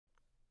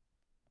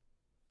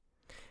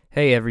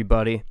Hey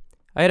everybody.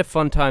 I had a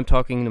fun time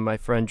talking to my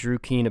friend Drew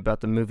Keane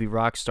about the movie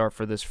Rockstar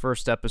for this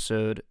first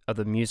episode of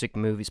the Music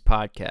Movies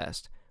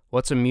podcast.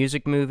 What's a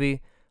music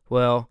movie?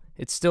 Well,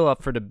 it's still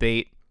up for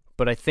debate,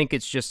 but I think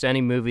it's just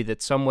any movie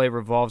that some way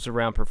revolves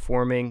around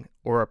performing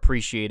or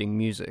appreciating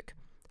music.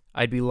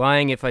 I'd be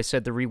lying if I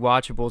said the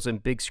rewatchables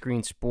and big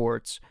screen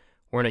sports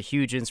weren't a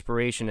huge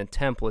inspiration and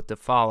template to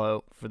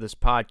follow for this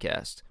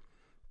podcast.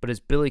 But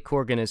as Billy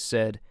Corgan has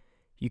said,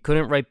 you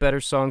couldn't write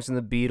better songs than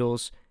the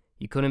Beatles.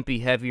 You couldn't be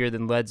heavier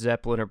than Led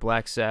Zeppelin or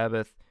Black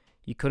Sabbath.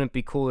 You couldn't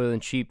be cooler than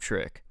Cheap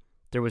Trick.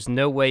 There was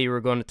no way you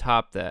were going to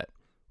top that.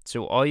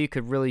 So all you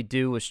could really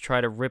do was try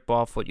to rip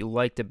off what you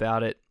liked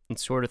about it and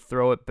sort of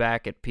throw it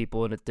back at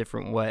people in a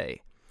different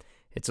way.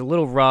 It's a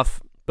little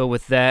rough, but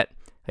with that,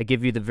 I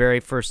give you the very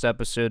first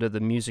episode of the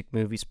Music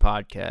Movies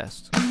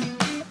podcast.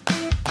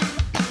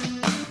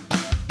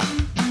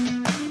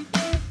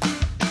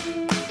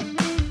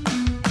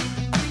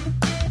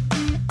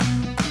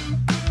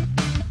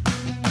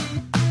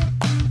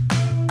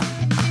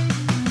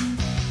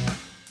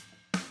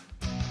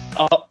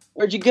 Oh,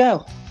 where'd you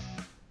go?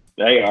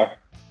 There you are.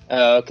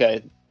 Oh,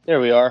 okay. There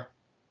we are.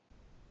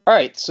 All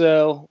right,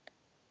 so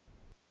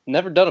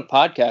never done a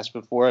podcast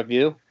before, have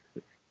you?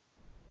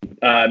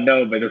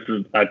 No, but this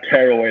is a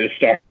terrible way to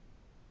start.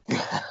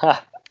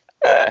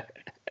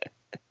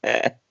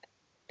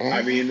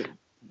 I mean,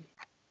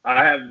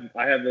 I have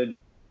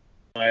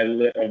my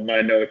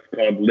notes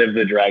called "Live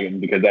the Dragon"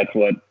 because that's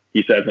what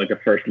he says like the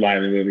first line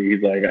of the movie.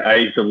 He's like,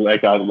 I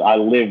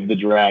live the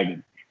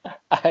dragon.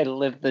 I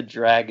live the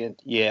dragon.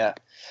 Yeah.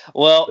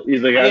 Well,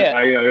 he's like,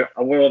 yeah.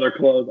 I wear all their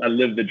clothes. I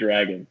live the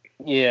dragon.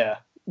 Yeah.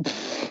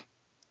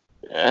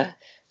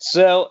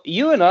 So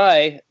you and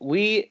I,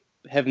 we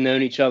have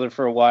known each other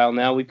for a while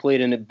now. We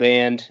played in a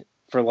band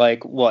for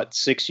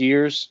 6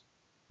 years?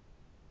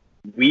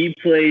 We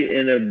played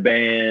in a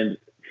band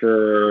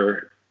let's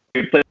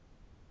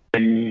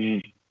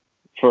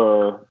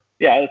call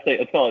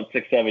it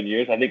 6-7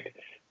 years. I think.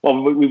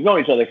 Well, we've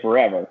known each other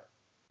forever.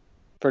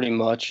 Pretty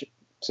much.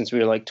 Since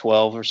we were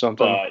 12 or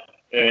something. But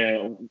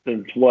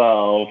since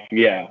 12,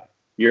 yeah.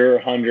 You're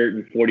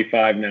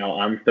 145 now.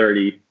 I'm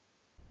 30.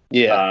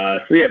 Yeah.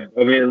 So, yeah,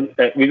 I mean,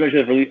 we've been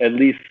together for at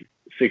least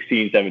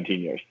 16,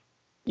 17 years.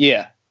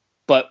 Yeah.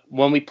 But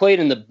when we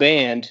played in the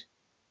band,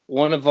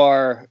 one of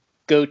our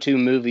go-to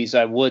movies,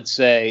 I would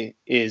say,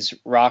 is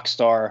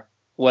Rockstar.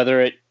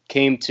 Whether it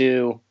came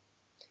to,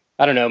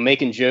 I don't know,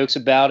 making jokes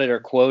about it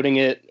or quoting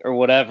it or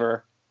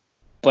whatever.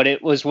 But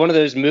it was one of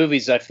those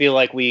movies I feel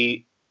like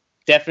we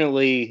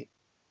definitely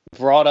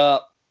brought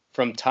up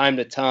from time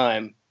to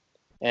time.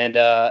 And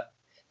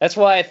that's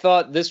why I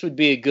thought this would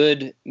be a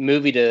good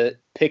movie to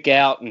pick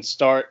out and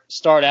start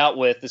out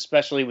with,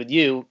 especially with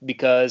you,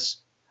 because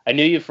I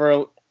knew you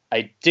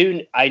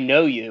I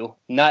know you.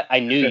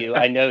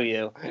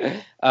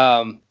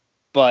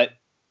 But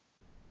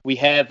we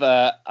have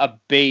a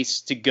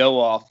base to go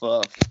off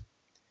of.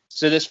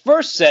 So this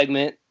first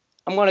segment,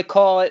 I'm going to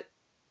call it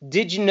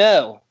Did You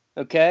Know?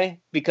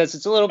 Okay? Because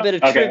it's a little bit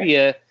of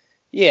trivia.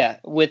 Yeah,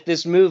 with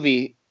this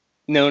movie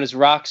known as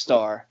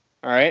Rockstar.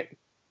 All right.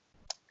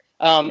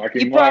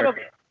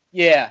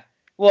 Yeah.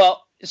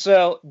 Well,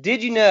 so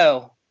did you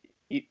know?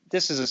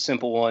 This is a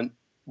simple one.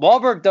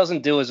 Wahlberg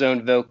doesn't do his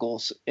own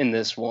vocals in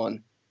this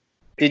one.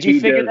 Did you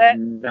figure that?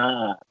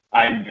 Not.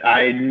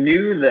 I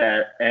knew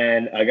that,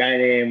 and a guy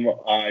named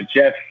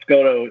Jeff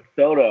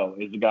Soto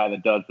is the guy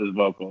that does his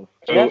vocals.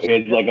 So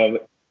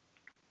it's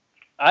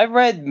I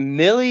read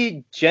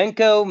Millie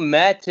Jenko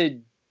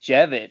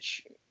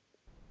Matijevich.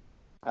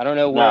 I don't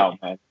know what. No,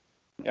 man.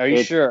 Are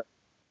you sure?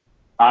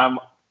 I'm.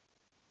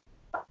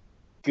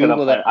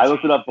 Google that. I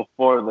looked it up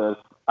before this,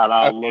 and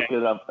I'll look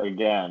it up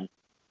again.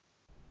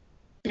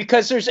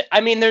 Because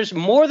there's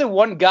more than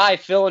one guy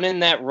filling in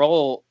that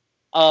role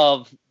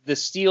of the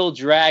Steel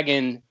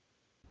Dragon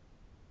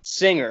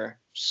singer.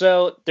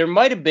 So there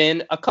might have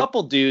been a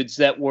couple dudes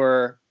that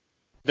were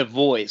the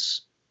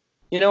voice.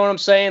 You know what I'm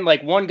saying?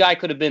 Like one guy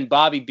could have been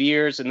Bobby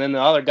Beers, and then the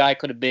other guy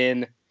could have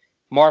been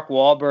Mark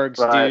Wahlberg's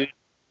dude.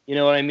 You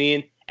know what I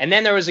mean? And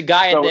then there was a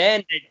guy at the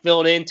end that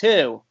filled in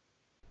too.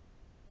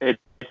 It's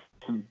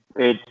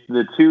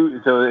the two.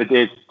 So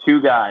it's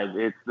two guys.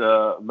 It's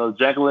the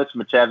Mojekovic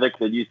Macevic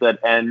that you said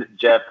and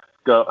Jeff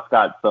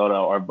Scott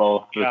Soto are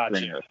both the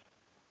singers.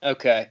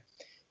 Okay.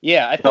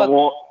 Yeah, I thought.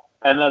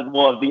 At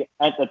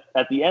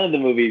the end of the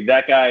movie,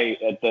 that guy,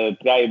 the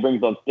guy who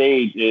brings on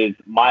stage is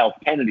Miles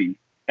Kennedy,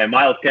 and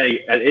Miles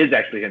Kennedy is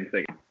actually him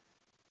singing.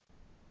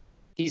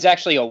 He's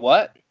actually a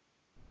what?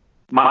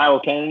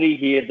 Miles Kennedy.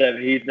 He's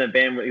in the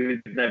band. He was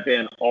in that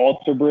band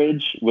Alter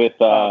Bridge with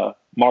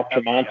Mark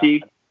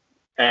Tremonti,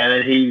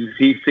 and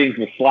he sings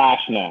with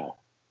Slash now.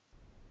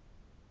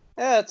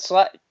 Yeah,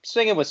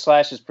 singing with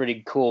Slash is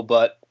pretty cool,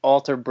 but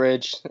Alter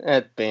Bridge,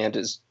 that band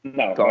is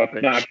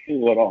garbage. It's not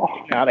cool at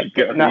all. Not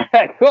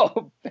that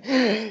cool.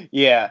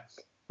 Yeah.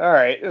 All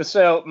right.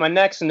 So my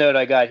next note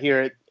I got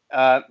here,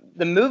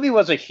 the movie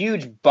was a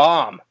huge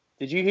bomb.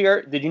 Did you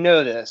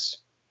know this?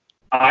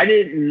 I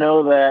didn't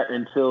know that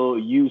until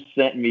you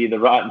sent me the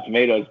Rotten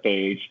Tomatoes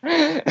page.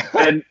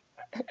 And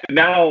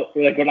now,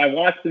 like when I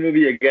watched the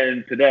movie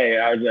again today,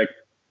 I was like,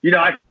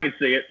 I can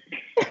see it.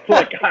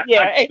 Like,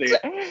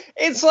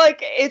 it's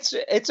like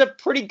it's a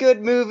pretty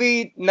good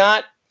movie.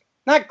 Not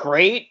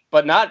great,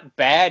 but not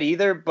bad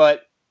either.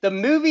 But the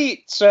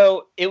movie,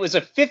 so it was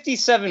a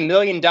 $57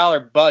 million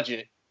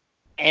budget,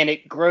 and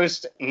it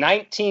grossed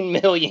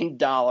 $19 million.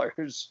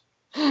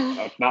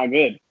 That's not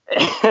good.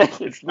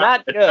 It's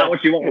not good. It's not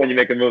what you want when you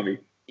make a movie.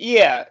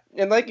 Yeah,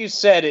 and like you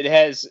said, it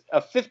has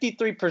a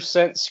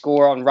 53%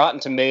 score on Rotten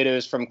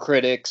Tomatoes from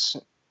critics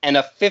and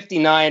a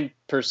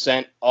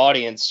 59%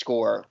 audience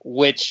score,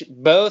 which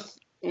both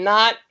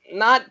not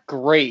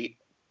great,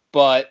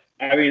 but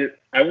I mean,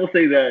 I will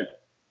say that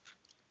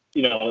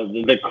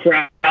the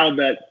crowd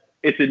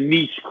it's a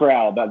niche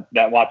crowd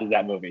that watches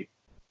that movie.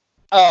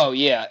 Oh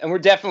yeah, and we're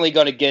definitely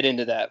going to get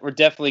into that.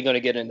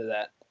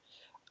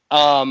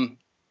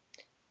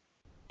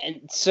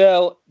 And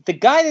so the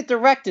guy that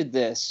directed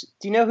this,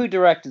 do you know who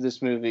directed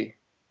this movie?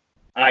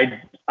 I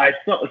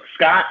saw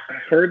Scott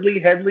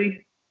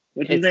Headley.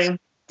 What's his name?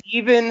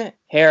 Stephen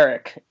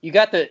Herrick. You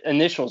got the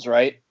initials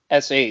right,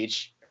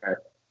 SH.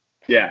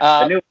 Yeah,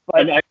 I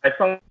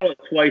saw it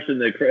twice in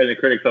the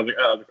critics. I was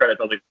like, the credits.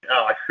 I was like,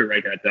 I should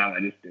write that down. I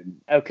just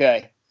didn't.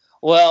 Okay,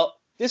 well,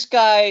 this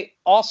guy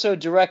also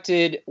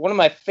directed one of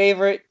my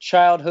favorite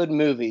childhood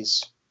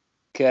movies.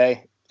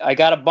 Okay, I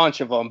got a bunch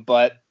of them,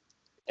 but.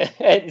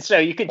 So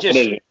you could just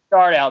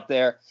start out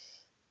there.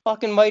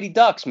 Fucking Mighty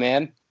Ducks,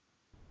 man.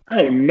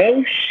 Oh,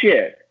 no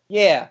shit.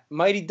 Yeah,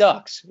 Mighty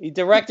Ducks. He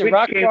directed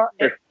Rockstar.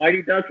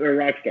 Mighty Ducks or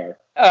Rockstar?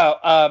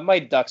 Oh,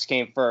 Mighty Ducks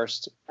came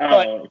first.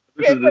 Oh,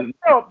 this is the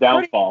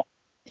downfall.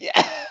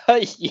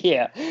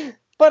 Yeah.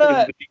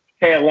 But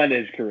tail end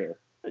his career.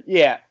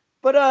 Yeah.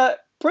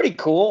 But pretty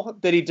cool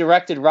that he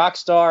directed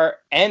Rockstar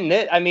and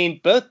it. I mean,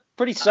 both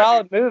pretty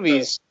solid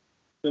movies.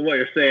 So what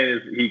you're saying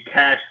is he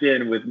cashed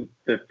in with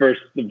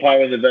probably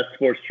one of the best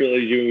sports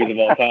trilogy movies of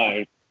all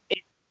time.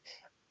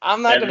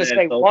 I'm not going to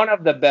say one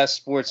of the best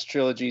sports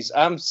trilogies.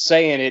 I'm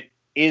saying it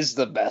is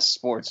the best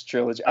sports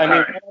trilogy. I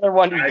mean, another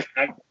one,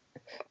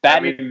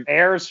 Batman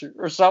Bears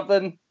or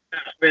something.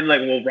 I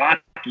mean,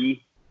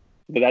 Rocky,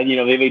 but they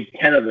made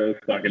 10 of those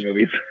fucking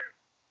movies.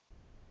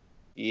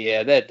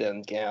 Yeah, that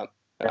doesn't count.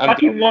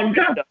 Rocky won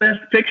Best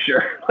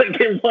Picture.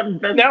 It won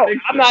Best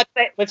Picture. I'm not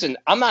saying. Listen,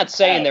 I'm not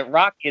saying that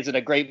Rocky isn't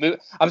a great movie.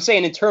 I'm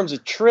saying in terms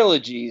of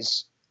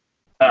trilogies,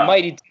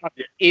 Mighty Ducks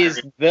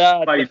is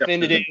the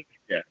definitive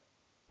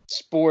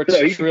sports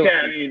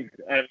trilogy.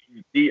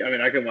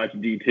 I can watch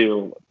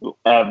D2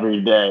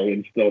 every day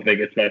and still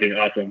think it's fucking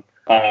awesome.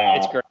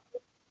 It's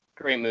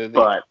great movie.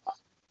 But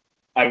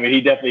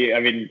he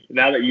definitely.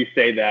 Now that you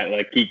say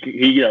that,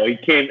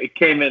 he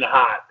came in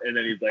hot, and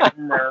then he's like,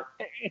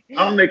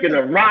 "I'm making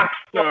a rock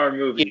star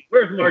movie.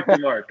 Where's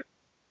Marky Mark?"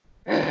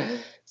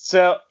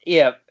 So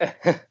yeah,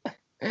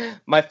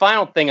 my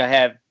final thing I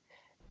have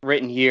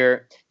written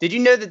here. Did you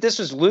know that this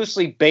was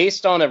loosely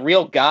based on a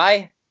real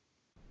guy?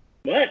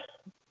 What?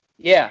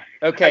 Yeah.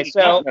 Okay.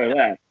 So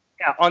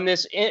on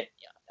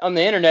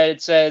the internet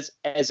it says,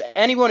 as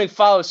anyone who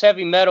follows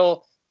heavy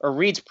metal or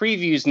reads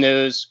previews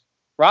knows,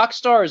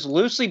 Rockstar is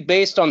loosely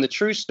based on the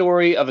true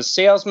story of a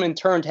salesman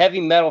turned heavy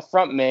metal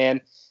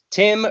frontman,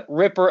 Tim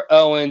Ripper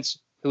Owens,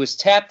 who was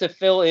tapped to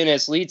fill in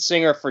as lead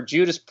singer for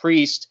Judas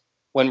Priest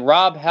when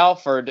Rob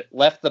Halford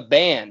left the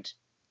band.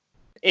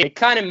 It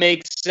kind of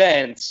makes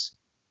sense.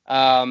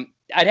 I'd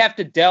have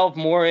to delve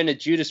more into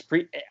Judas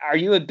Priest. Are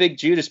you a big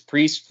Judas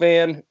Priest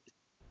fan?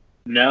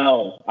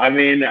 No, I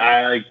mean,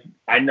 I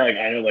know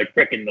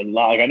freaking the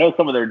log. I know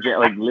some of their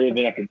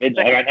Living After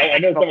Midnight. I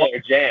know some of their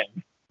jams.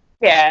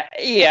 Yeah,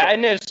 I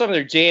know some of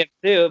their jams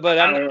too, but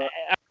I'm a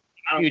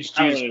huge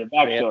Judas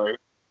fan.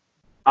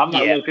 I'm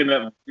not looking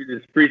up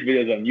Judas Priest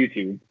videos on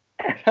YouTube.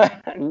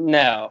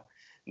 No.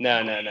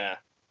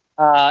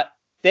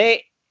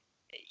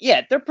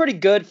 They're pretty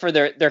good for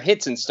their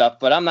hits and stuff,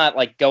 but I'm not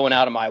going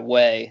out of my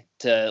way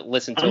to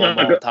listen to them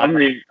all the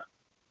time.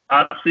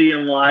 I'll see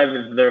them live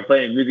if they're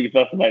playing music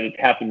festival I just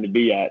happen to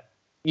be at.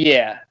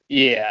 Yeah.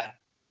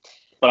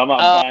 But I'm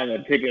not buying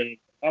a ticket.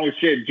 Oh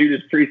shit,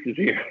 Judas Priest is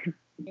here.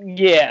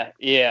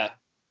 Yeah.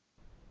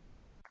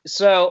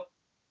 So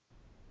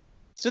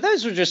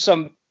those were just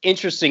some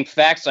interesting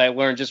facts I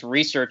learned just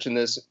researching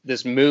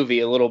this movie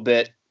a little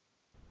bit.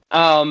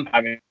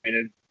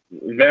 It's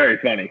very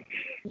funny.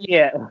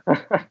 Yeah.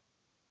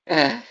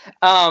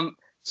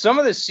 Some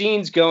of the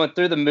scenes going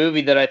through the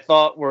movie that I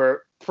thought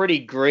were pretty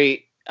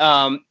great.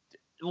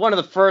 One of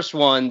the first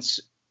ones,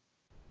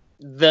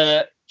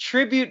 the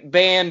tribute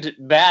band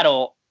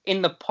battle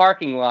in the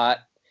parking lot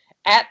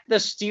at the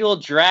Steel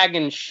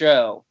Dragon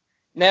show.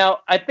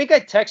 Now, I think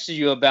I texted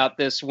you about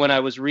this when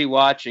I was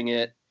rewatching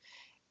it.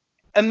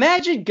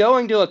 Imagine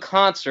going to a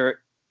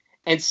concert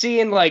and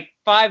seeing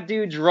 5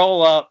 dudes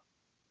roll up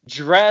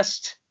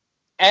dressed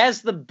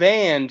as the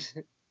band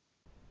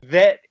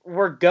that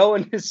we're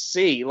going to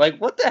see.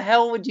 What the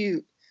hell would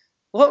you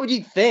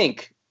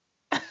think?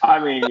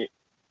 I mean,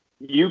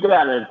 you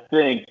gotta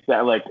think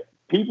that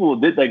people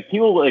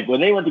when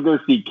they went to go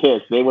see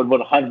Kiss, they would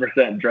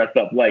 100% dress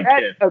up like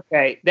Kiss.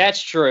 Okay,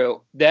 that's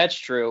true.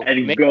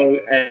 And go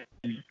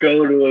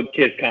to a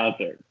Kiss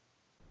concert.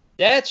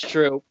 That's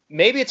true.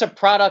 Maybe it's a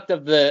product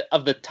of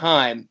the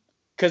time.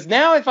 Because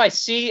now if I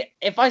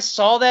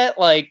saw that,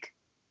 like,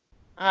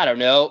 I don't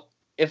know,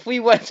 if we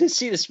went to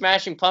see the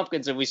Smashing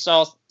Pumpkins and we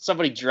saw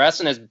somebody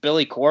dressing as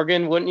Billy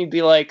Corgan, wouldn't you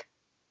be like,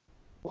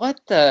 what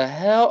the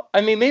hell?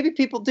 I mean, maybe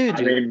people do.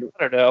 I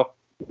don't know.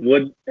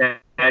 Would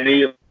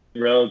any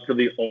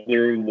relatively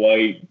older,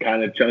 white,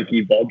 kind of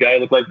chunky, bald guy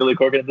look like Billy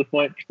Corgan at this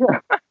point?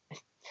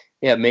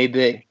 Yeah,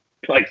 maybe.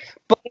 But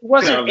it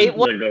wasn't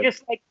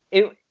just like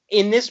it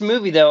in this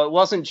movie, though. It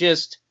wasn't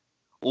just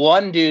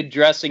one dude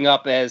dressing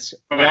up as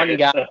one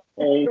guy.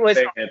 It was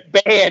a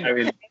band. I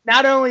mean,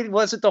 not only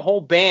was it the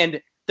whole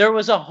band, there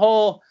was a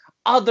whole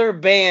other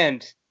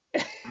band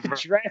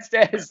dressed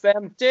as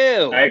them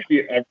too.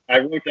 Actually, I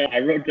wrote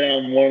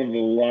down one of the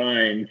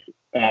lines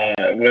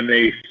when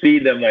they see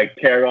them like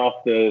tear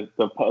off the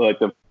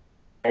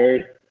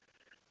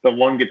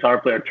one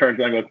guitar player turns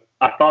around and goes,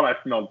 "I thought I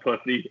smelled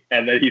pussy,"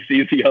 and then he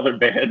sees the other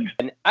band.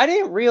 And I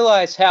didn't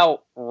realize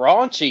how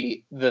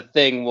raunchy the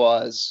thing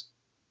was.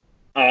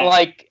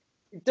 Like,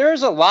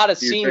 there's a lot of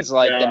scenes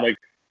like that.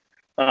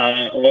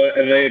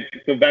 And they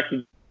go back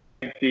to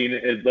the scene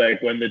is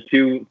like when the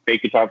two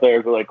fake guitar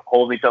players were like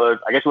holding each other.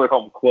 I guess we would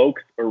call them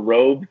cloaks or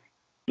robes.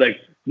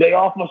 Like, lay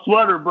off my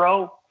sweater,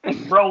 bro.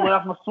 Bro, lay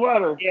off my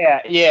sweater.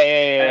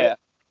 Yeah.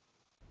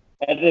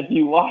 And if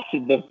you watch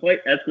it, the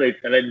fight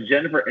escalates, and then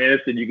Jennifer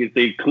Aniston, you can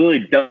see clearly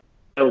doesn't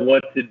know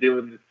what to do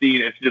in the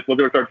scene. It's just when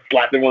they start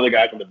slapping one of the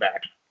guys on the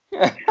back.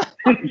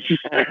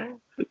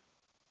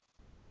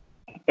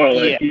 Or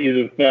like he's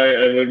a fight,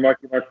 and when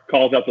Marky Mark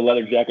calls out the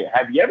leather jacket.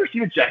 Have you ever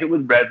seen a jacket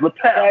with red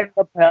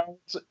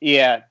lapels?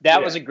 Yeah,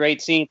 that was a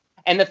great scene.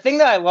 And the thing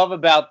that I love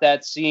about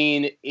that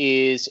scene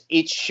is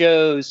it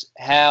shows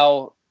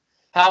how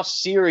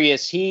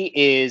serious he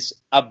is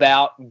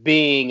about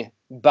being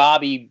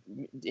Bobby.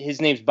 His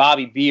name's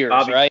Bobby Beers,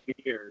 right?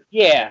 Beers.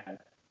 Yeah.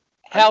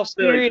 How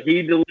serious like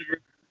he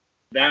delivered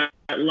that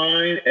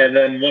line, and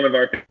then one of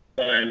our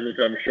lines, which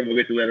I'm sure we'll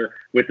get to later,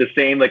 with the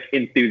same like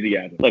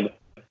enthusiasm, like.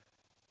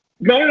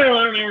 No.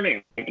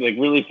 Like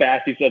really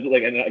fast, he says it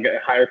like in a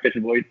higher pitched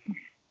voice.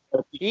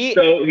 He's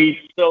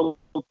so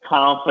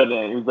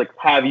confident. He's like,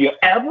 "Have you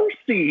ever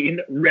seen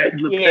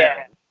red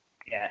lapels?"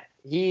 Yeah.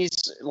 He's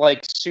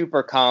like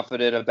super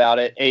confident about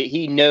it.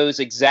 He knows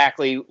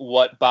exactly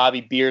what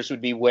Bobby Beers would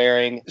be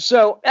wearing.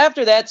 So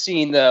after that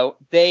scene, though,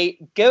 they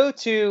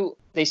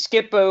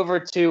skip over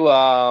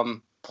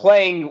to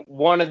playing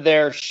one of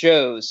their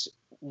shows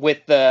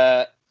with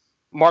the.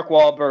 Mark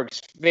Wahlberg's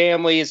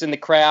family is in the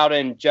crowd,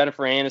 and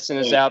Jennifer Aniston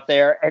is out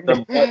there. And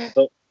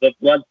the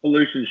blood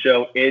pollution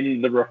show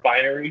in the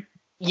refinery?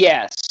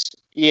 Yes.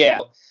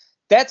 Yeah.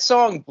 That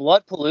song,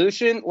 Blood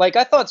Pollution, like,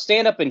 I thought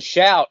Stand Up and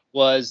Shout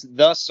was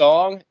the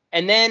song.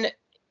 And then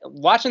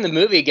watching the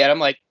movie again, I'm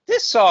like,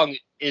 this song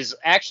is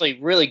actually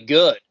really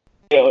good.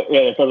 Yeah,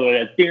 it's something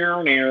like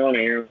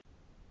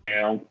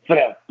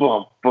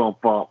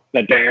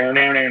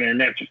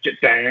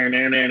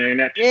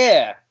that.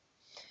 Yeah.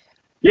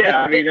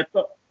 Yeah, I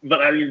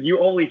mean, you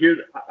only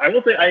hear. I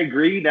will say I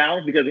agree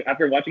now because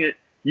after watching it,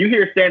 you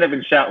hear "Stand Up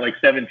and Shout" like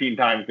 17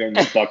 times during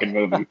this fucking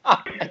movie.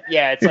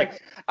 Yeah, it's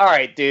like, all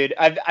right, dude,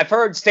 I've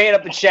heard "Stand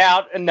Up and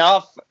Shout"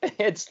 enough.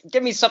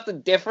 Give me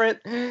something different.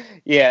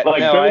 Yeah, like,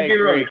 no, don't get me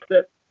wrong.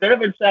 "Stand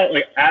Up and Shout"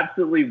 like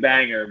absolutely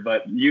banger,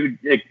 but they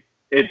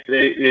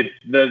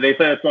play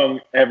that song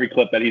every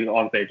clip that he's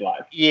on stage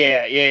live.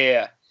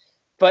 Yeah.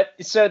 But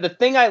so the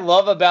thing I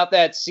love about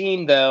that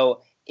scene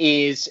though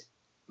is.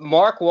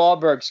 Mark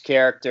Wahlberg's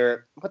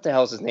character, what the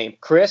hell is his name?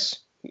 Chris?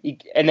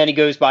 And then he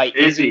goes by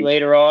Izzy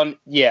later on.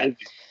 Yeah. Izzy.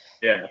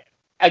 Yeah.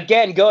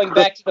 Again, going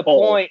back to the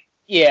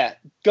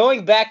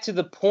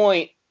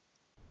point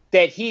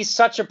that he's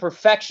such a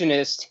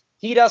perfectionist,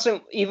 he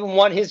doesn't even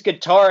want his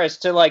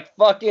guitarist to like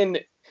fucking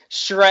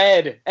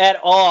shred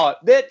at all.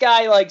 That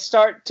guy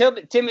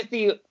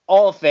Timothy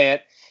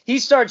Oliphant, he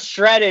starts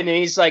shredding and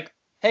he's like,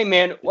 "Hey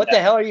man, what the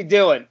hell are you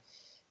doing?"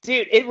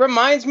 Dude, it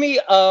reminds me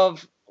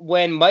of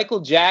when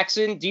Michael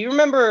Jackson, do you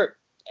remember,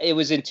 it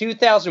was in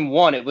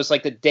 2001, it was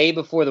like the day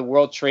before the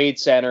World Trade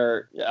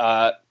Center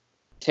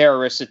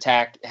terrorist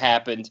attack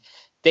happened.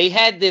 They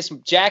had this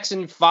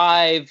Jackson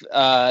 5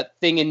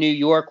 thing in New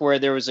York where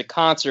there was a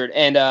concert,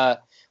 and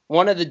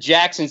one of the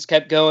Jacksons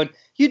kept going,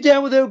 "You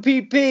down with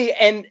OPP?"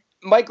 And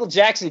Michael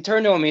Jackson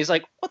turned to him, he's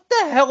like, "What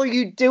the hell are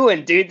you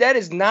doing, dude? That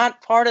is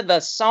not part of the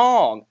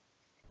song."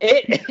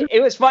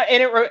 It was fun,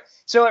 and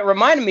so it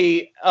reminded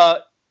me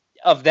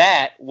of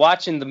that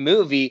watching the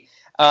movie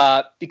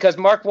because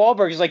Mark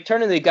Wahlberg is like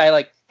turning to the guy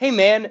like, "Hey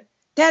man,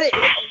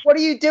 what are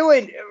you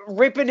doing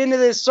ripping into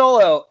this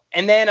solo?"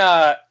 And then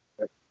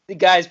the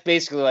guy's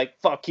basically like,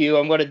 "Fuck you,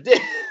 I'm gonna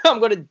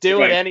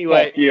do it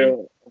anyway." Fuck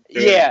you.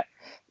 Yeah.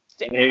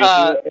 They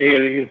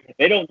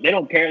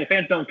don't care. The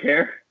fans don't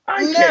care.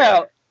 I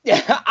care.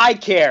 Yeah, I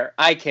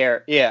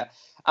care. Yeah.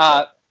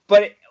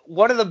 But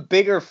one of the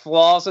bigger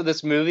flaws of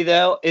this movie,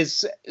 though,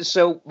 is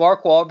so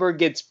Mark Wahlberg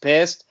gets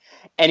pissed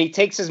and he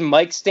takes his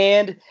mic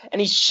stand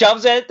and he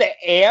shoves it at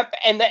the amp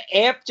and the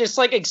amp just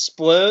like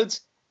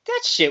explodes.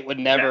 That shit would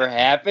never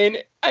happen.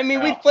 I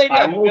mean, we've played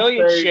a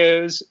million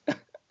shows.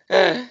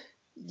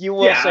 You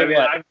will say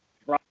what?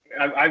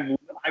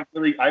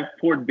 I've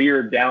poured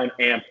beer down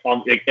amps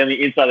on the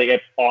inside of the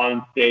amp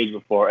on stage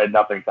before, and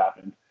nothing's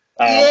happened.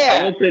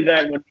 I will say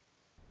that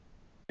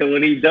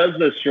when he does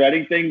the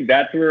shredding thing,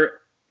 that's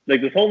where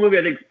like this whole movie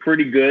I think is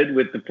pretty good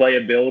with the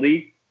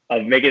playability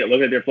of making it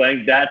look like they're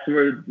playing. That's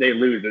where they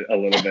lose it a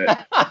little bit.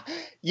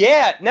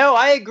 Yeah, no,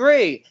 I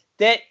agree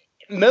that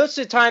most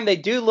of the time they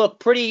do look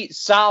pretty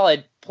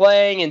solid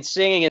playing and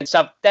singing and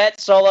stuff. That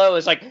solo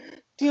is like,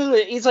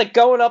 dude, he's like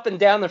going up and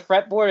down the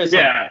fretboard. It's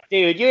like,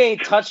 dude, you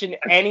ain't touching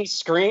any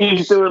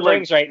strings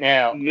right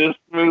now. This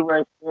move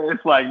right there,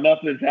 it's like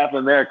nothing's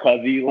happened there,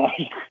 cuz he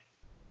like.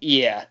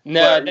 Yeah,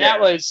 no,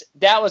 that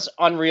was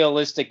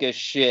unrealistic as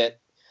shit.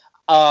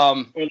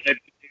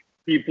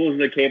 He pulls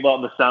the cable out,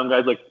 and the sound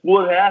guy's like,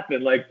 "What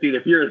happened?" Like, dude,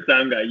 if you're a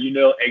sound guy, you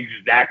know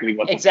exactly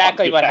what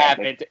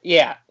happened.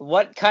 Yeah,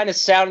 what kind of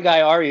sound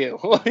guy are you?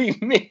 What do you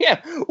mean?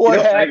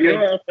 What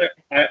happened?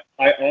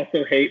 I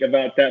also hate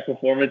about that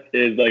performance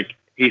is like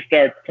he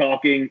starts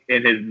talking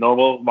in his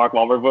normal Mark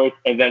Wahlberg voice,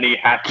 and then he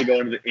has to go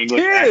into the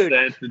English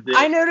accent.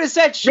 I noticed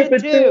that shit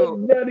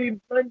too.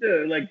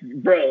 Like,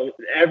 bro,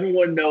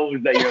 everyone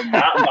knows that you're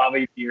not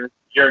Bobby. You're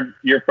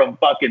from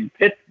fucking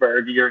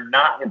Pittsburgh. You're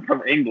not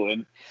from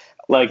England.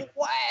 Like,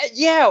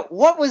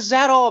 what was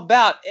that all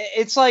about?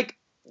 It's like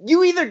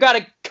you either got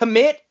to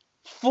commit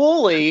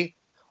fully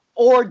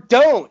or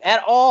don't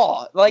at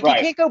all. Like you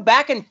can't go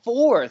back and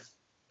forth.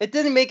 It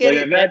doesn't make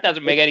that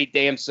doesn't make any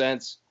damn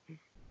sense.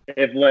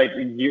 If like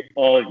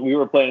we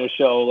were playing a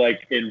show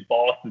like in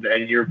Boston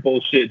and your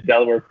bullshit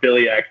Delaware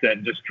Philly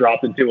accent just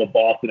dropped into a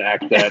Boston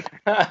accent,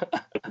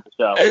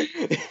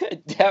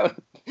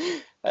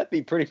 that'd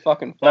be pretty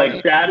fucking funny.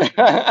 Like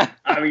that.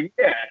 I mean,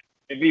 yeah,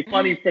 it'd be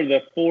funny for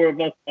the four of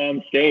us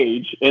on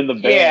stage in the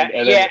band.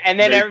 And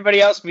then everybody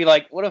else would be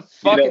like, "What a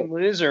fucking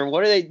loser!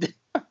 What are they?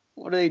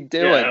 What are they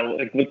doing? Yeah,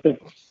 like what the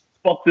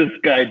fuck this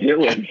guy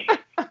doing?"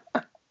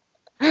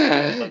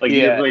 Like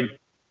he just like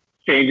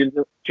change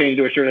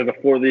to a shirt as a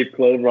 4-leaf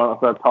clover on,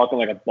 start talking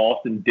like a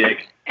Boston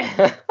dick.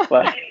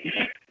 Like,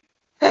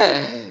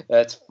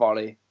 that's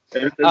funny.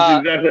 It's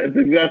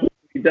exactly what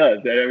he does.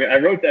 I mean, I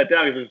wrote that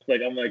down because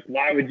I'm like,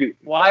 why would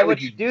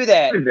you do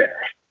that?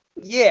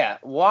 Yeah,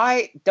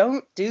 why?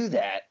 Don't do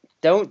that.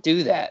 Don't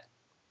do that.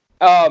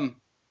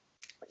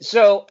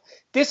 So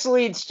this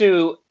leads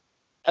to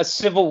a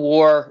civil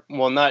war.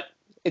 Well,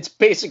 it's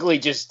basically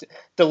just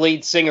the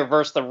lead singer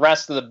versus the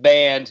rest of the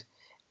band.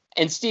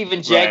 And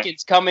Stephen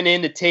Jenkins coming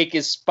in to take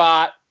his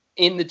spot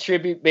in the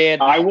tribute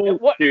band. I will,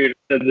 dude.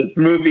 This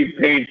movie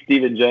paints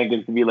Stephen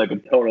Jenkins to be like a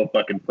total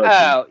fucking pussy.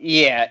 Oh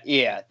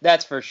yeah,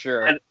 that's for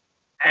sure.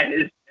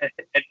 And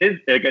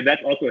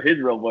that's also his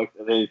real voice,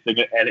 and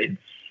it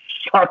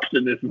sucks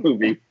in this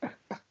movie.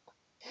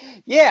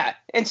 Yeah,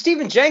 and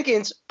Stephen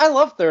Jenkins, I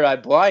love Third Eye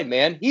Blind,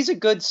 man. He's a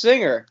good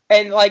singer,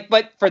 and like,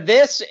 but for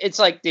this, it's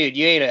like, dude,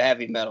 you ain't a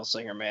heavy metal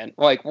singer, man.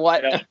 Like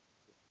what?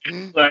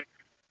 Yeah.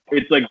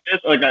 It's like this,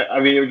 like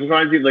I mean, it just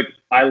reminds me of, like,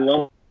 I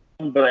love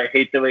him, but I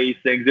hate the way he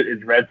sings it.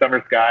 It's Red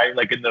Summer Sky,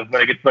 like when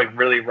it gets like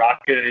really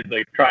rocking, it's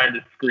like trying to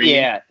scream.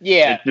 Yeah.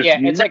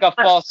 It's like a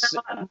false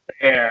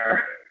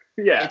air.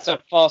 Yeah, it's a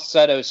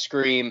falsetto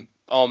scream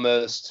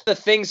almost. The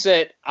things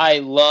that I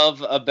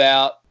love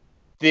about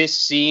this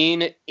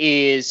scene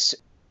is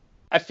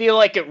I feel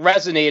like it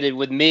resonated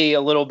with me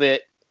a little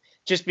bit,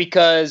 just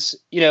because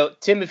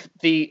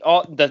Timothy,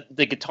 the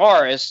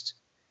guitarist.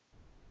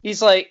 He's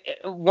like,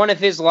 one of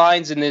his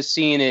lines in this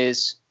scene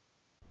is,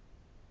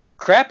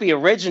 "Crappy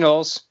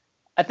originals.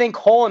 I think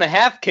Hole in a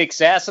Half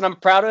kicks ass, and I'm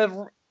proud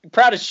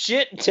as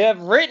shit to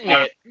have written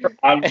it."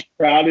 I'm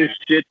proud as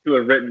shit to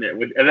have written it.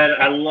 And then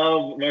I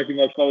love Marky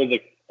Mark's always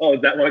like, "Oh,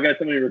 is that why I got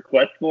somebody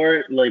request for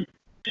it?" Like,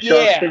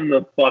 shut him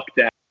the fuck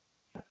down.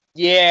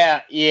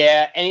 Yeah,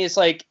 and he's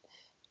like,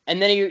 and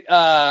then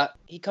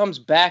he comes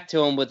back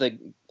to him with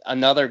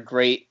another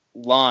great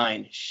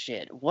line.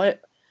 Shit, what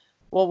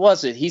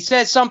was it? He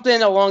said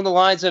something along the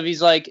lines of,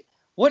 he's like,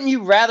 "Wouldn't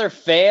you rather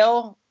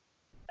fail?"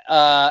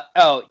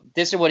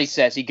 This is what he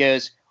says. He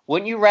goes,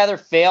 "Wouldn't you rather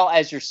fail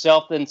as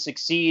yourself than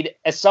succeed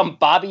as some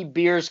Bobby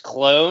Beers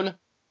clone?"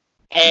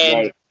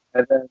 And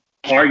then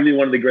arguably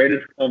one of the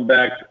greatest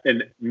comebacks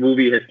in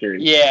movie history.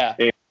 Yeah.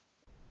 And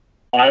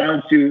why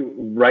don't you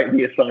write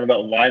me a song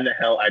about why in the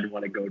hell I'd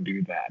want to go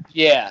do that?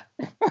 Yeah.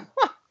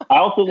 I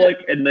also like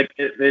in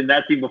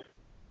that scene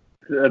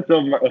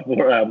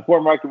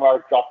before Marky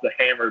Mark drops the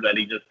hammer that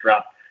he just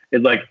dropped,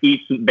 is like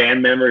each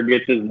band member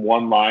gets his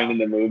one line in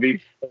the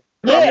movie.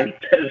 Yeah.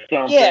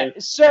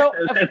 So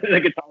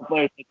the guitar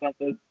player says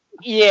something.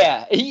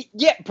 Yeah,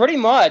 pretty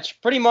much.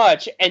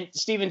 And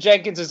Stephen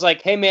Jenkins is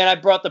like, "Hey man, I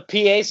brought the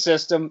PA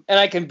system, and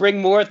I can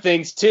bring more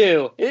things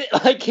too."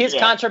 Like his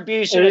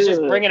contribution is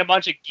just bringing a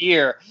bunch of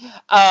gear.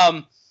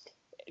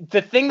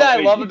 The thing that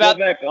I love about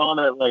go back on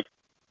it, like,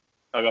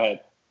 go ahead.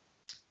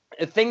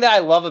 the thing that I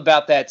love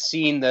about that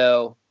scene,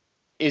 though,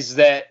 is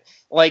that,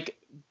 like,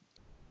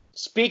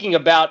 speaking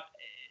about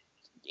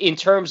in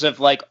terms of,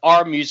 like,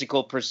 our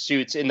musical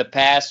pursuits in the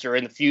past or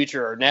in the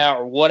future or now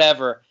or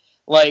whatever,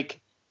 like,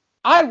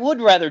 I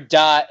would rather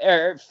die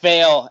or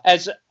fail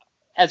as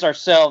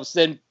ourselves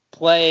than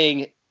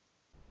playing,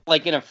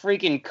 like, in a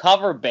freaking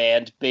cover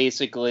band,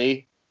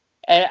 basically.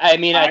 And I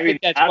mean, I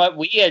think that's what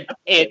we had.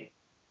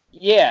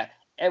 Yeah,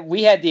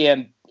 we had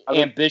the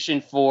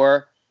ambition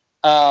for,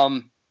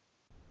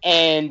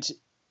 and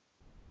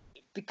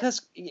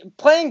because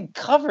playing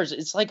covers,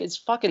 it's like it's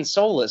fucking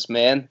soulless,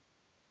 man.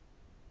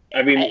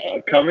 I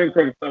mean, coming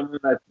from someone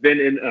that's been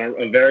in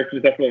a very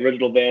successful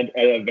original band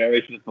and a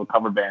very successful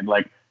cover band,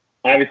 like,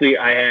 obviously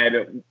I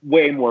had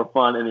way more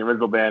fun in the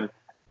original band.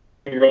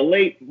 I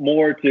relate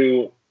more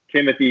to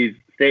Timothy's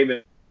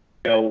statement.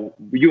 You know,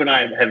 you and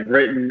I have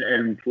written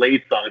and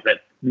played songs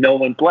that no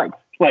one likes.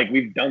 Like,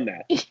 we've done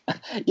that.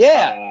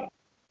 Yeah.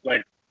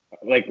 Like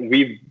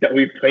we've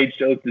played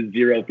shows to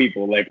 0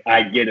 people. Like,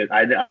 I get it.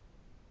 I know,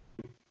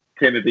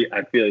 Timothy,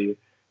 I feel you.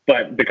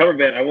 But the cover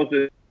band, I will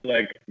say,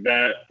 like,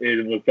 that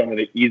was some of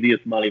the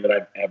easiest money that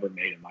I've ever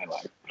made in my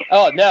life.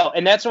 Oh, no,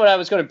 and that's what I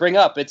was going to bring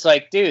up. It's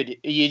like, dude,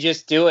 you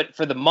just do it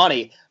for the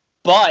money.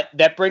 But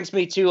that brings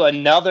me to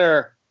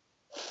another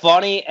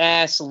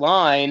funny-ass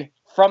line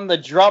from the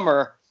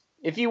drummer.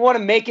 If you want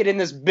to make it in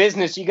this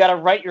business, you got to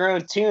write your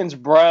own tunes,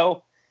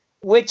 bro.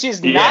 Which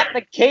is not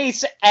the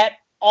case at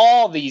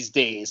all these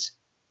days.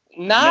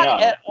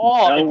 Not at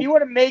all. No. If you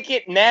want to make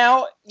it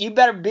now, you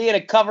better be in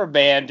a cover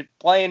band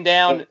playing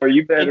down. Or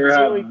you better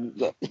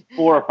have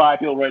 4 or 5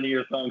 people writing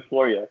your songs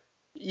for you.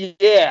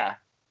 Yeah.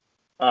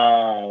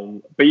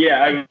 But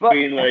yeah, I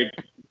mean, like,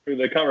 for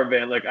the cover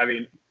band, like, I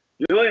mean,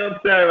 the only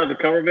upset about the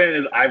cover band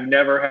is I've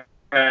never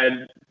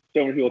had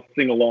so many people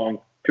sing along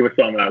to a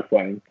song that I was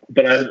playing.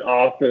 But I was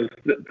also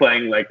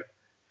playing, like,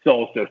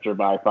 Soul Sister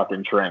by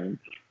fucking Train.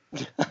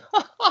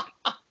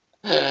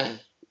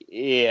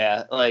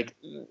 Yeah, like,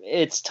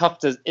 it's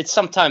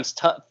sometimes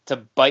tough to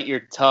bite your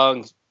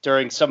tongue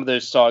during some of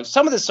those songs.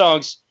 Some of the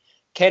songs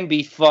can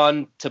be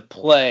fun to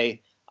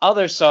play.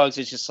 Other songs,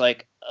 it's just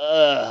like,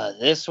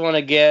 this one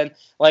again.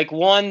 Like,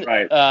 one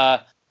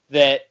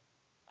that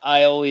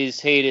I always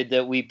hated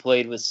that we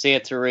played was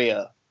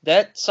Santeria.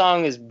 That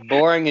song is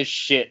boring as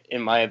shit,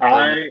 in my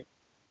opinion.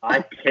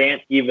 I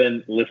can't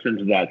even listen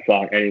to that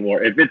song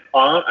anymore. If it's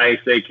on, I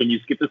say, can you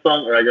skip the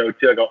song? Or I go,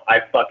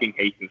 I fucking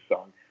hate this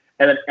song.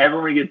 And then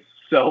everyone gets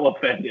so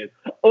offended.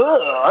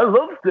 I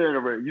love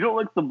Santeria. You don't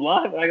like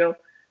Sublime? And I go,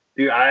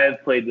 dude, I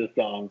have played this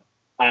song,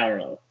 I don't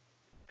know,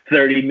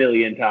 30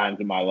 million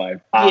times in my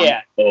life.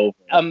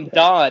 I'm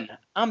done.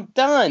 I'm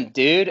done,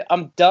 dude.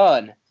 I'm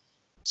done.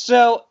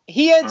 So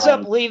he ends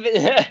up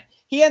leaving.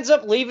 He ends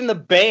up leaving the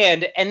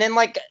band, and then,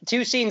 like,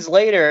 2 scenes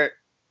later,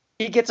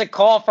 he gets a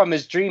call from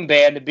his dream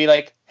band to be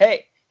like,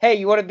 "Hey,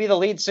 you want to be the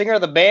lead singer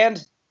of the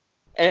band?"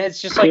 And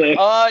it's just like,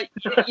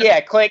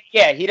 yeah, click.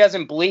 Yeah, he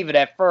doesn't believe it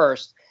at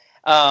first,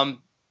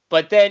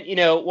 but then, you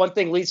know, one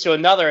thing leads to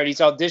another, and he's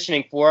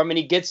auditioning for him, and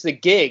he gets the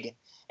gig,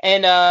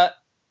 and I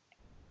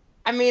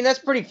mean, that's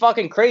pretty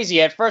fucking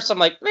crazy. At first, I'm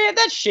like, man,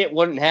 that shit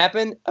wouldn't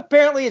happen.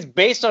 Apparently, it's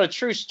based on a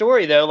true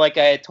story, though, like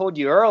I had told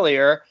you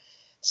earlier.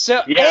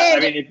 So yeah, I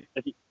mean,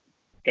 it's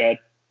good.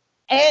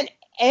 And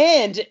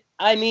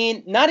I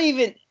mean,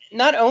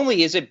 not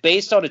only is it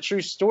based on a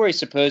true story,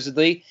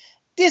 supposedly,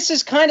 this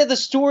is kind of the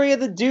story of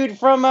the dude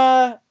from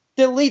the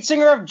lead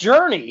singer of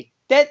Journey,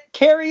 that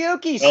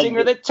karaoke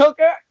singer that took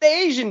out the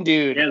Asian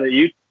dude. Yeah,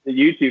 the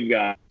YouTube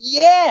guy.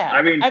 Yeah,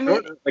 I mean,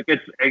 like,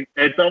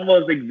 it's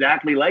almost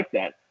exactly like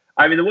that.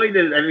 I mean, the way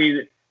that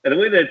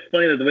it's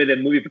funny, that the way that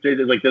movie portrays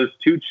it is, like, those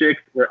 2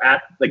 chicks were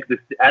at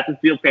the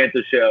Steel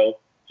Dragon show.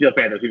 Steel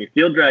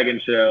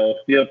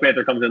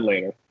Panther comes in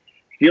later.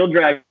 Steel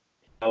Dragon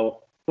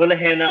show. Want to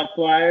hand out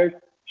flyers?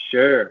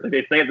 Sure. Like,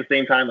 they say at the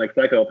same time, like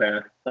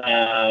psychopaths.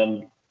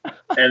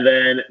 And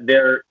then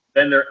they're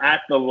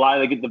at the live.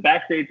 They get the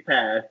backstage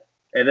pass,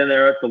 and then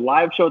they're at the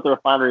live show at the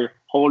refinery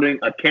holding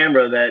a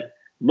camera that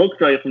looks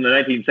like it's from the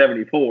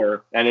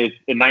 1974, and it's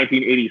in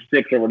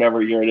 1986 or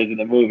whatever year it is in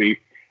the movie.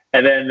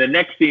 And then the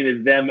next scene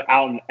is them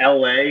out in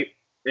L.A.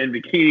 in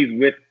bikinis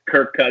with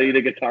Kirk Cuddy,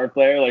 the guitar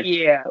player. Like,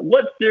 yeah,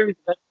 what series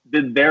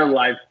did their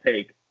lives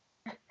take?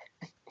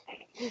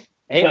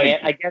 Hey, man,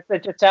 I guess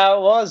that's just how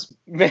it was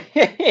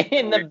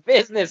in the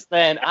business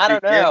then. I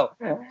don't know.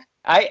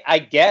 I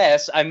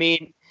guess. I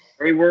mean,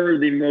 they were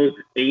the most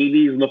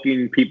 80s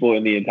looking people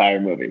in the entire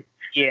movie.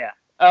 Yeah.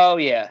 Oh,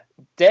 yeah.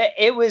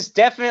 It was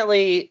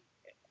definitely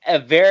a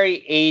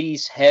very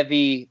 80s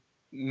heavy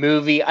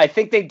movie. I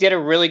think they did a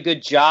really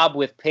good job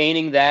with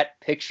painting that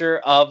picture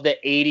of the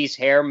 80s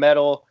hair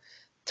metal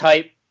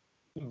type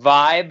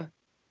vibe.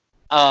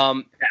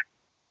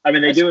 I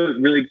mean, they do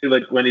it really good,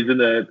 like, when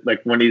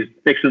he's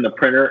fixing the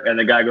printer and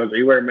the guy goes, "Are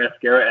you wearing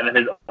mascara?" And then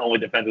his only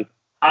defense is,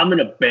 "I'm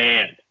in a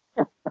band."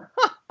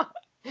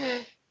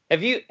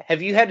 Have you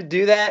had to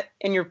do that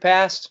in your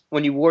past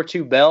when you wore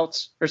 2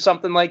 belts or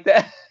something like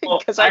that?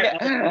 Because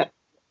I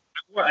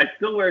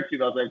still wear 2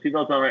 belts. I have 2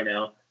 belts on right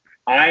now.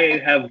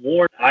 I have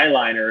worn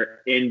eyeliner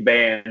in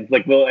bands.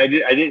 Like, well, I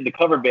did the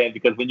cover band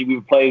because when we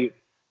would play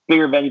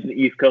bigger venues in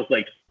the East Coast,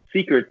 like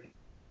Secrets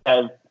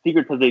has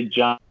a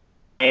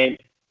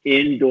giant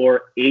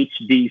indoor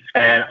HD screen.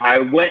 And I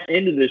went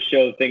into this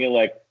show thinking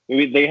like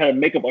they had a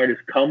makeup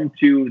artist come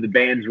to the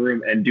band's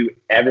room and do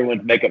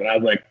everyone's makeup, and I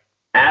was like,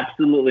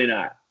 absolutely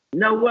not.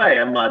 No way,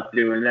 I'm not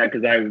doing that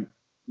because I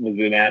was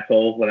an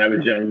asshole when I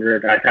was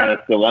younger. I kind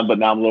of still am, but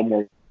now I'm a little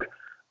more.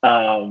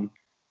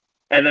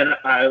 And then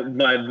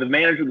the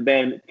manager of the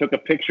band took a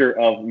picture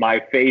of my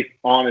face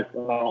on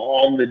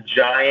the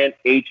giant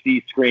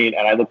HD screen,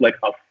 and I looked like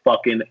a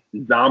fucking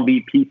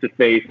zombie pizza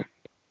face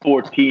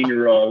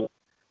 14-year-old.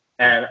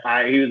 And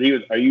he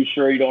was, are you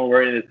sure you don't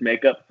wear any of this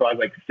makeup? So I was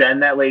like,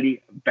 send that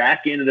lady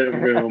back into the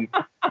room,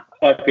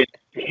 fucking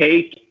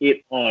take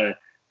it on.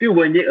 Dude,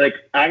 when you, like,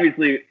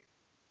 obviously,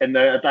 and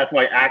that's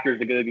why actors,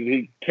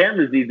 the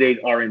cameras these days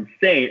are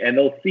insane, and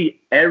they'll see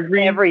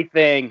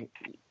everything.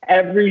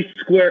 Every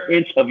square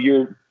inch of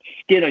your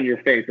skin on your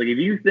face. Like,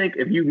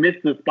 if you miss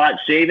the spot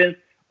shaving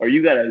or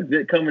you got a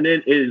zit coming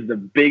in, it is the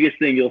biggest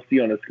thing you'll see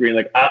on the screen.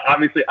 Like,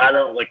 obviously, I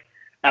don't, like,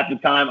 at the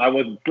time, I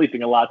wasn't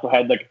sleeping a lot, so I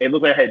had, like, it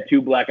looked like I had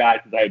 2 black eyes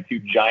because I had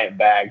 2 giant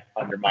bags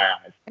under my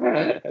eyes.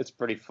 That's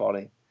pretty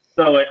funny.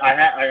 So, like, I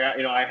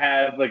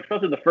have, like,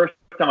 especially the first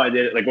time I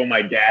did it, like, when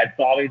my dad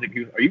saw me, he's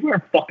like, are you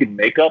wearing fucking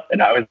makeup?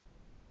 And I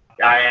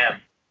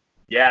am.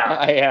 Yeah.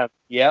 I am.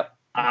 Yep.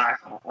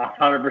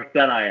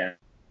 100% I am.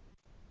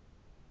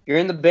 You're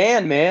in the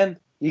band, man.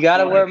 You got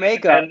to wear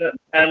makeup.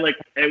 And like,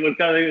 it was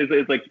kind of,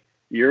 it's like,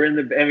 you're in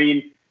the, I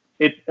mean,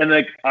 and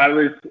like, I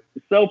was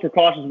so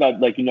precautious about,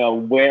 like,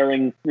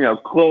 wearing,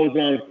 clothes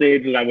on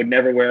stage that I would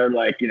never wear,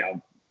 like,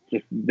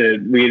 just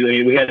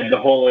we had the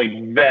whole, like,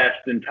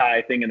 vest and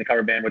tie thing in the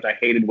cover band, which I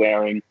hated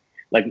wearing.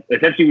 Like,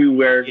 essentially we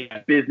wear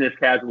business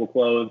casual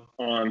clothes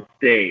on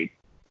stage.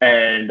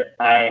 And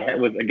I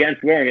was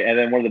against wearing it. And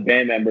then one of the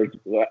band members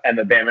was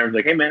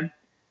like, hey man,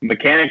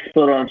 mechanics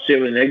put on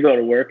shit when they go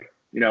to work.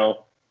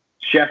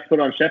 Chefs put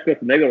on chef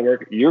coats when they go to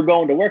work. You're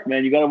going to work,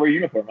 man. You got to wear a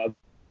uniform. I was,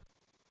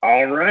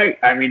 all right.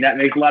 I mean, that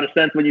makes a lot of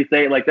sense when you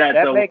say it like that.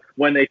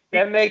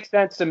 That makes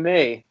sense to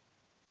me.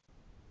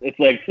 It's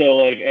like, so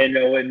like, and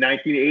in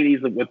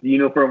 1980s, what the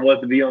uniform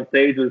was to be on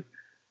stage was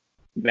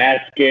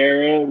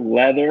mascara,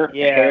 leather,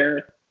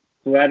 hair,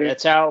 sweater.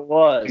 That's how it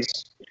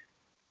was.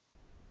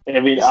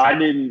 I mean, I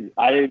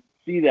didn't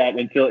see that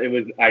until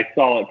I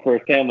saw it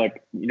firsthand.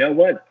 Like, you know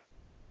what?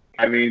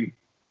 I mean,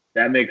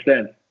 that makes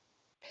sense.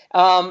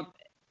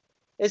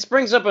 This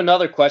brings up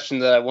another question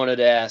that I wanted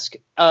to ask.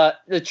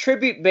 The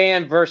tribute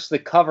band versus the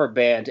cover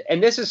band.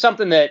 And this is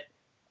something that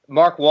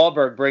Mark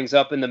Wahlberg brings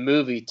up in the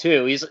movie,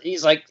 too.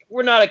 He's like,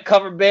 we're not a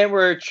cover band,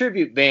 we're a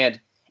tribute band.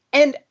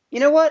 And you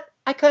know what?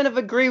 I kind of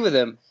agree with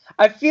him.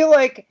 I feel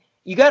like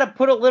you got to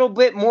put a little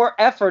bit more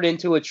effort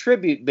into a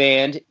tribute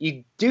band.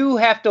 You do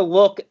have to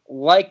look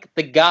like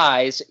the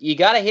guys. You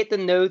got to hit the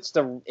notes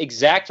the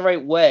exact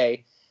right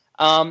way.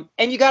 And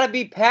you got to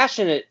be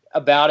passionate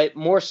about it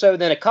more so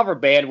than a cover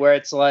band where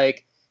it's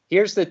like,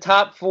 here's the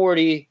top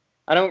 40.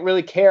 I don't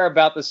really care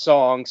about the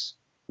songs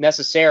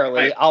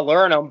necessarily. Right. I'll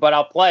learn them, but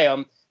I'll play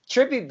them.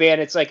 Tribute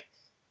band, it's like,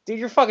 dude,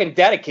 you're fucking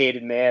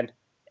dedicated, man.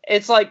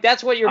 It's like,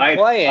 that's what you're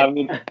playing. I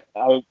mean,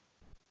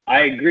 I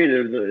agree.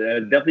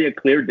 There's definitely a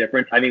clear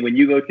difference. I mean, when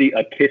you go see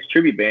a Kiss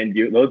tribute band,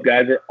 those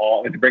guys are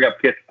all, to bring up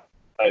Kiss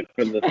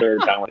for the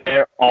third time,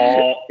 they're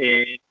all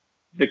in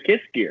the Kiss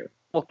gear.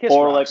 Well, Kiss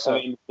or rock, like,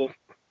 so.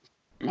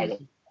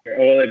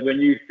 Or like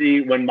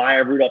when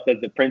Maya Rudolph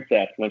does the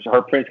Princess, when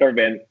her Prince cover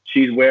band,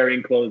 she's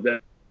wearing clothes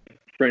that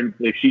Prince,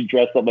 like she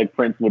dressed up like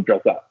Prince would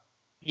dress up.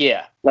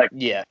 Yeah.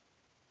 Yeah.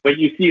 When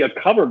you see a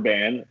cover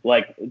band,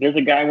 like there's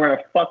a guy wearing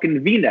a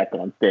fucking V-neck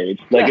on stage.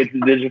 Like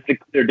there's just a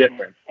clear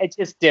difference. It's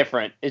just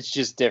different.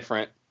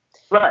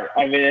 Right.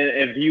 I mean,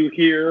 if you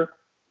hear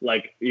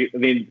like,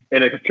 in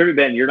a tribute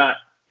band, you're not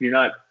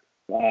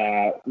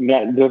modifying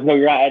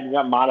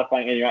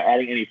and you're not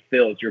adding any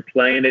fills. You're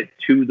playing it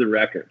to the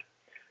record.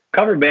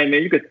 Cover band,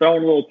 man, you could throw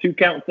in a little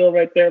 2-count fill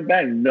right there,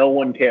 bang. No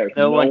one cares.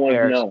 No one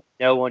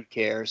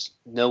cares.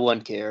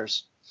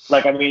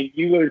 Like, I mean,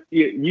 you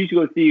should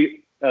go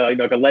see,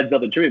 like a Led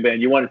Zeppelin tribute band.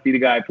 You want to see the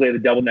guy play the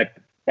double neck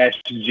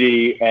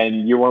SG,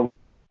 and you're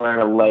wearing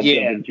a Led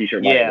Zeppelin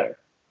t-shirt. Yeah, there.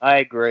 I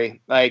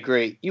agree.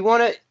 You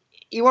want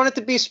it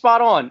to be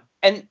spot on,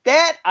 and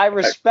that I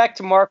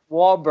respect Mark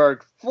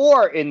Wahlberg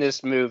for in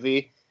this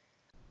movie.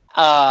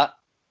 I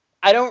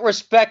don't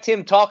respect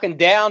him talking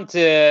down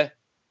to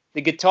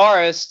the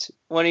guitarist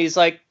when he's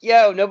like,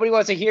 yo, nobody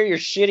wants to hear your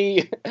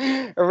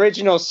shitty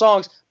original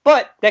songs.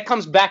 But that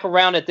comes back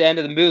around at the end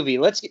of the movie.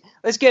 Let's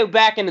go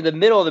back into the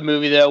middle of the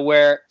movie, though,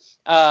 where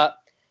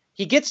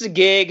he gets the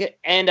gig,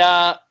 and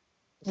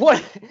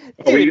what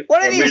did he...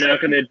 We're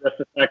not going to address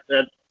the fact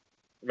that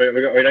it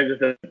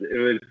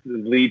was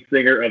the lead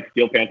singer of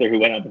Steel Panther who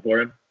went out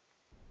before him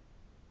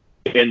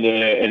in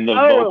the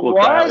vocal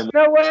crowd.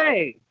 No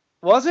way.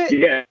 Was it?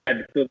 Yeah.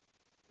 So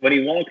when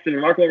he walks in,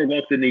 Mark Wahlberg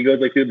walks in, he goes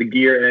like through the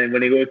gear, and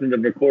when he goes in the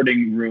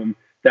recording room,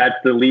 that's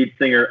the lead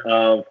singer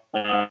of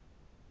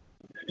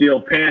Steel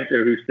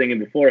Panther who's singing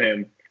before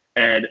him.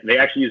 and they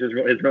actually use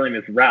his real name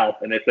is Ralph,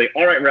 and they say,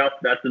 "All right, Ralph,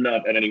 that's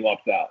enough," and then he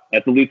walks out.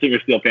 That's the lead singer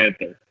of Steel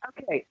Panther.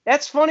 Okay,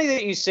 that's funny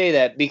that you say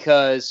that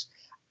because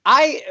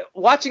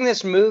watching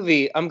this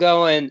movie, I'm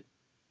going,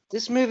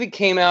 this movie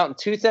came out in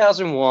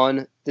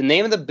 2001. The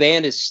name of the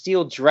band is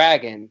Steel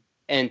Dragon,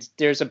 and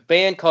there's a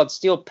band called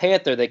Steel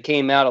Panther that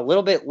came out a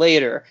little bit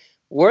later.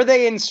 Were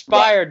they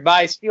inspired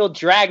by Steel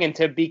Dragon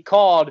to be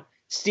called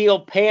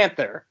Steel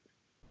Panther?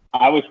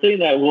 I was saying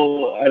that,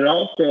 well, and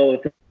also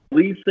the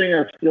lead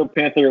singer of Steel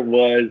Panther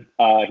was,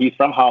 he's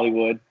from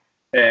Hollywood,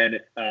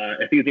 and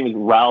I think his name was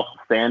Ralph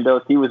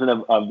Sandos. He was in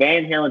a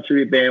Van Halen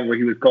tribute band where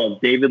he was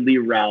called David Lee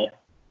Ralph.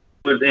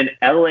 He was in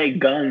LA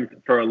Guns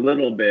for a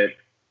little bit,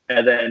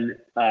 and then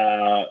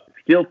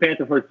Steel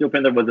Panther was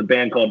a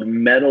band called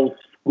Metal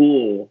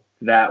School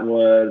that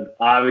was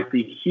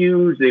obviously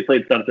huge. They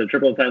played Sunset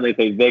Triple all the time. They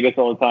played Vegas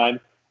all the time.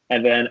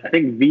 And then I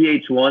think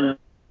VH1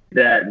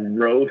 that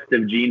roast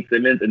of Gene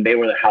Simmons, and they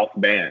were the house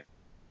band.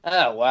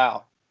 Oh,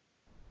 wow.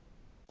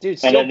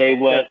 Dude, and then they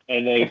went,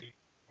 and they...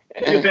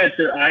 Steel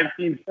Panther, I've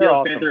seen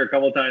Steel Panther a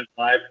couple of times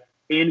live.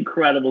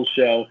 Incredible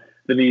show.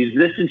 The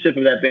musicianship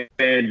of that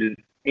band is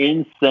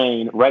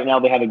insane. Right now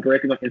they have a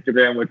great thing on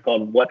Instagram where it's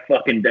called What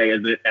Fucking Day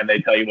Is It? And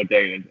they tell you what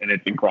day it is, and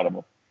it's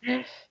incredible.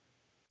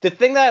 The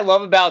thing that I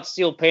love about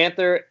Steel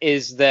Panther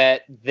is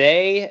that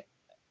they're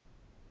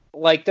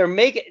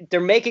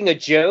making a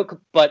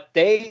joke, but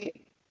they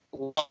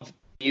love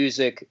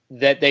music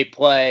that they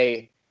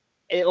play.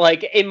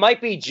 It might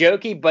be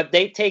jokey, but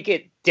they take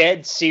it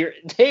dead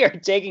serious. They are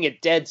taking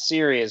it dead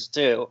serious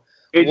too.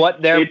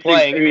 What they're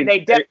playing, they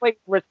definitely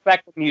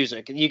respect the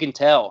music. You can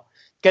tell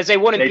because they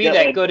wouldn't be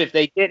that good if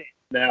they didn't.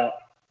 Now,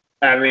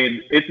 I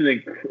mean, it's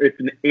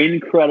an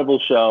incredible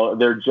show.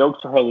 Their jokes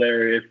are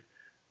hilarious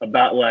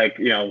about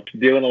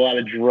doing a lot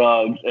of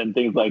drugs and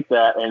things like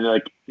that, and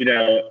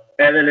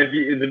and then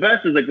the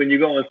best is when you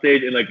go on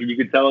stage and you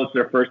can tell it's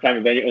their first time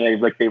event,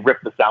 and they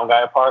rip the sound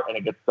guy apart, and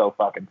it gets so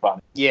fucking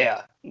funny.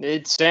 Yeah,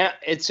 it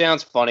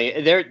sounds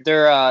funny.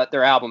 Their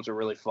albums are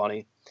really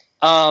funny.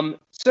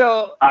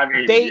 So I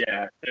mean,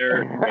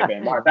 they're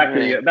back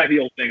to the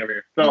old thing over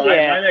here. So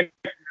yeah.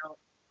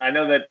 I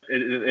know that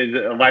is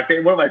one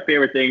of my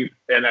favorite things,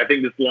 and I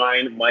think this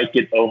line might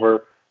get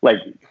over.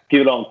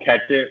 People don't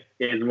catch it,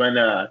 is when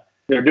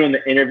they're doing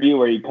the interview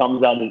where he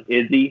comes out as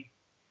Izzy,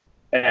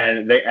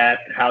 and they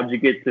ask, "How'd you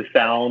get to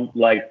sound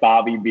like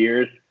Bobby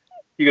Beers?"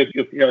 He goes,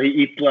 he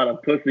eats a lot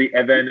of pussy,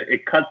 and then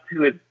it cuts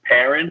to his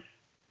parents,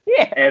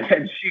 and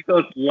then she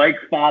goes, "Like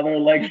father,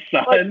 like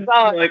son."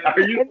 Are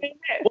you?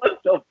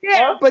 What the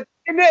fuck?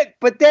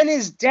 But then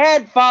his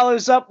dad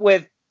follows up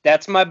with,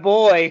 "That's my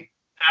boy."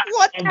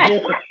 What the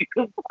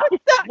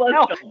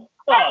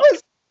hell?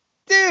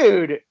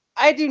 Dude.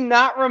 I do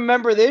not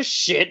remember this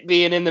shit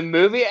being in the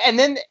movie. And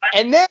then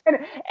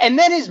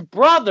his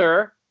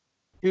brother,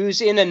 who's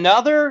in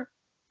another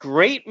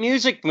great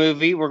music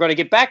movie, we're going to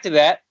get back to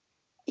that.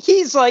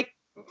 He's like,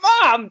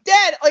 "Mom,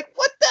 Dad,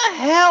 what the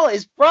hell?"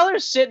 His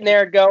brother's sitting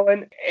there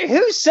going,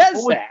 "Who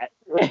says that?"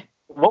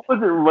 What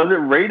was it? Was it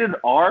rated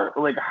R?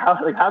 How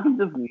can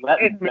you just let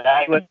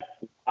that?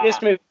 This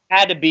movie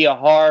had to be a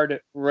hard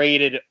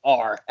rated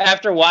R.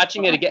 After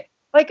watching it again,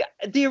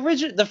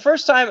 the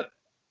first time.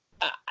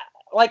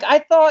 I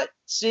thought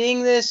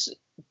seeing this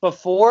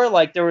before,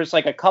 there was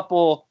a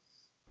couple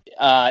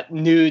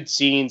nude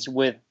scenes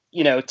with,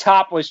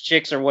 topless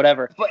chicks or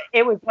whatever, but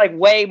it was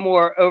way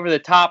more over the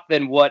top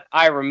than what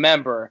I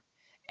remember.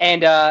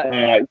 And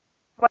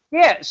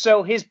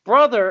so his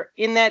brother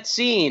in that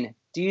scene,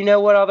 do you know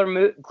what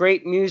other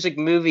great music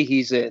movie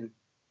he's in?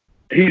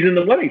 He's in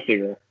The Wedding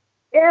Singer.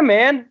 Yeah,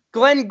 man.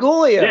 Glenn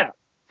Guglia. Yeah.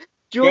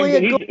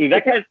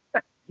 That guy's...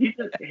 He's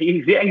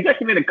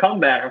actually made a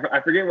comeback.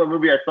 I forget what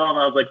movie I saw, and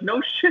I was like,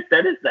 "No shit,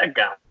 that is that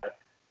guy."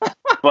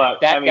 But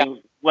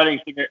Wedding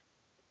Singer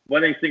is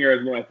one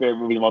of my favorite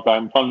movies of all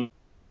time. Fun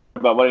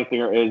about Wedding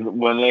Singer is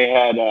when they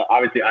had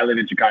obviously I live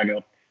in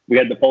Chicago. We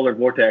had the polar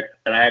vortex,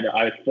 and I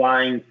was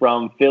flying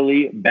from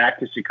Philly back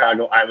to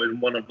Chicago. I was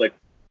one of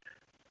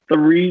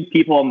 3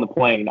 people on the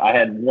plane. I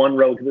had one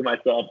row to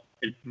myself.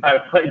 I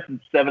played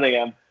since 7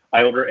 a.m.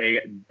 I order a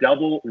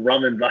double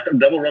rum and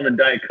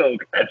Diet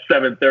Coke at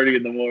 7:30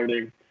 in the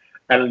morning,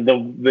 and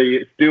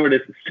the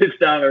stewardess sits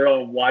down in her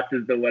own and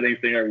watches The Wedding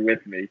Singer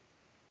with me.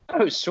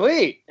 Oh,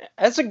 sweet!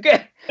 That's a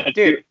good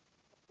dude.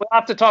 We'll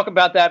have to talk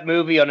about that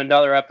movie on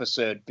another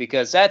episode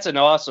because that's an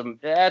awesome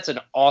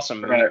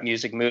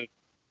music movie.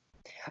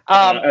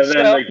 And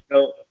then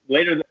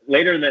later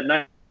in that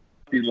night,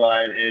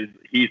 line is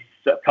he's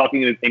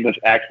talking in his English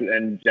accent,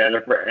 and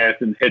Jennifer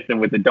Aniston hits him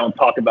with the "Don't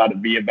talk about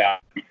it, be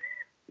about it."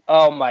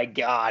 Oh my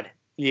God.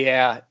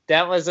 Yeah,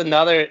 that was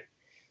another.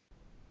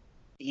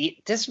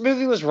 This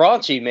movie was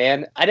raunchy,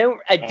 man. I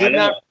did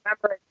not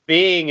remember it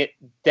being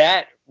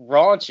that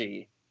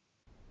raunchy.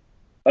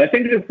 I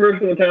think the first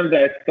couple of times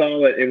I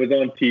saw it was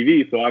on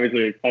TV, so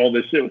obviously all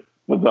this shit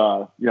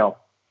was,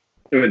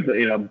 it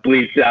was,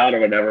 bleached out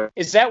or whatever.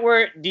 Is that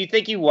where, do you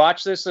think you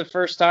watched this the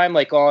first time,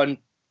 on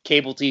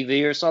cable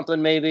TV or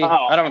something, maybe? Oh,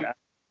 I don't know.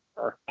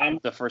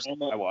 The first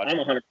time I watched I'm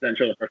 100%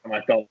 sure the first time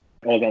I saw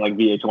was on like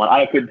VH1.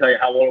 I couldn't tell you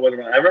how old it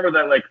was. I remember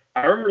that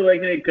I remember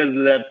liking it because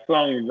that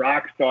song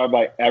 "Rockstar"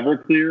 by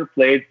Everclear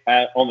played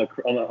on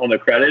the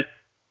credits.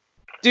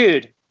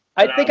 Dude,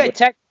 I think I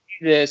texted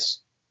you this.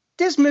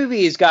 This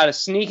movie has got a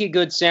sneaky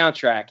good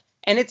soundtrack,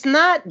 and it's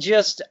not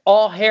just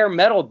all hair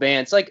metal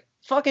bands. Like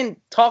fucking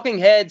Talking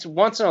Heads,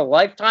 "Once in a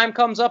Lifetime"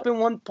 comes up in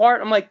one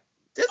part. I'm like,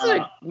 this is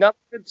another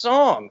good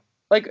song.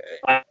 Like,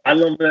 I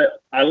love that.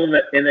 I love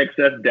that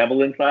NXS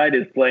 "Devil Inside"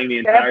 is playing the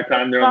entire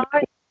time they're on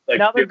the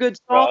another good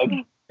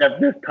song.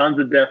 There's tons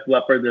of Def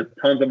Leppard. There's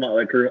tons of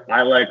Motley Crue.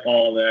 I like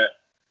all that.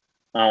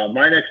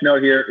 My next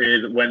note here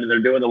is when they're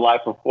doing the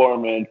live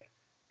performance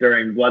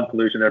during Blood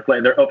Pollution. They're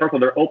playing. First of all,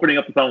 they're opening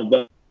up the song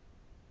with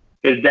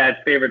his dad's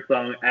favorite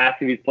song.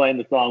 Asks if he's playing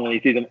the song when he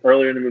sees him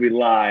earlier in the movie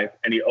live,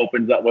 and he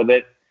opens up with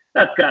it.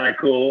 That's kind of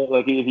cool.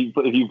 Like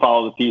if you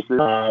follow the pieces.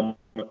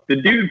 The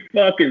dude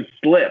fucking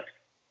slips.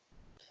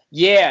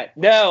 Yeah,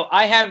 no,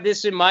 I have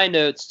this in my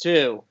notes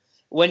too.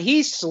 When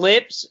he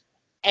slips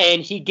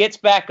and he gets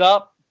back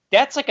up,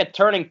 that's like a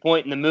turning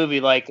point in the movie,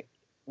 like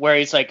where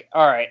he's like,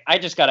 all right, I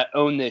just got to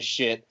own this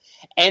shit.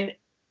 And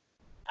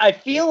I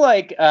feel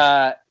like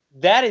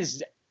that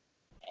is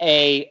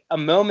a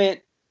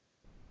moment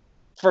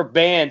for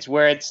bands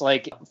where it's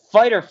like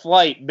fight or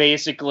flight,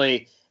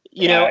 basically,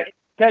 you know,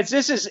 because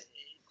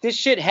this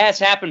shit has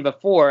happened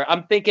before.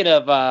 I'm thinking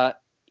of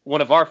one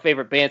of our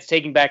favorite bands,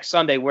 Taking Back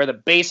Sunday, where the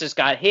bassist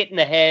got hit in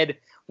the head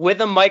with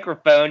a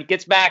microphone,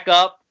 gets back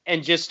up,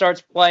 and just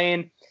starts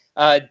playing.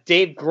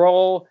 Dave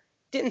Grohl,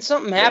 didn't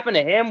something happen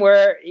to him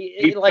where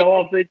he fell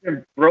off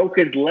and broke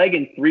his leg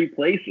in 3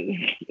 places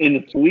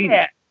in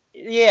Sweden?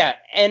 Yeah,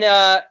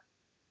 and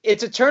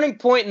it's a turning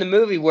point in the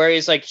movie where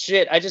he's like,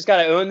 shit, I just got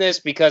to own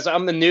this because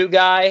I'm the new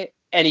guy,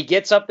 and he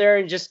gets up there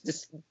and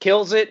just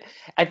kills it.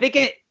 I think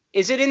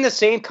is it in the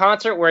same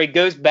concert where he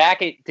goes back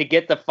to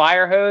get the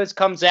fire hose,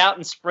 comes out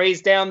and sprays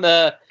down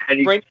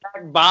Bring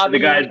Back Bobby?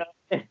 The guy,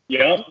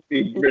 yep,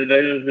 he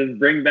says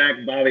Bring Back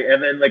Bobby.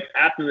 And then like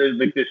after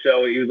the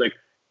show, he was like,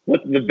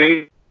 "What's the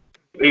bass?"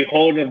 He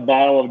holding a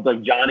bottle of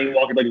like Johnny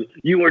Walker, like,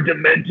 "You were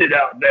demented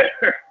out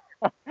there."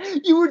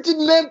 You were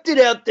demented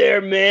out there,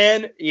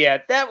 man. Yeah,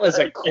 that was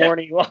a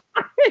corny line.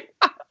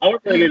 I was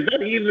like, is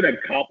that even a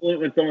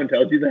compliment when someone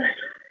tells you that?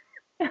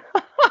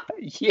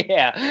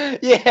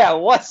 Yeah.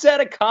 What's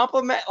that a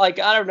compliment? Like,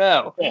 I don't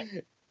know.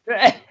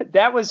 Yeah.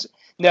 That was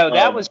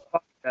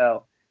funny,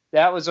 though.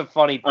 That was a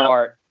funny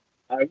part.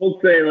 I will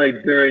say,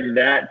 like, during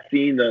that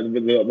scene, the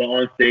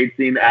on-stage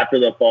scene after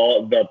the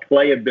fall, the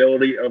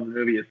playability of the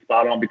movie is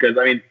spot on because,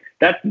 I mean,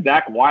 that's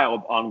Zach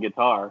Wilde on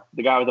guitar.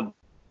 The guy was a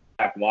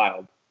Zach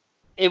Wilde.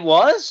 It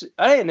was?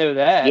 I didn't know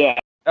that. Yeah.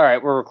 All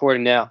right, we're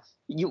recording now.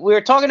 We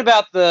were talking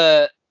about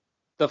the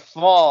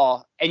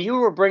fall, and you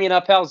were bringing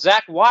up how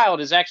Zach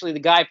Wilde is actually the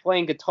guy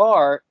playing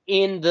guitar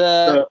in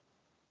the...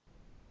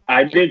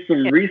 I did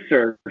some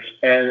research,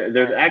 and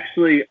there's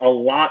actually a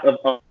lot of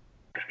rock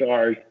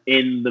stars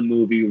in the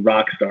movie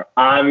Rockstar.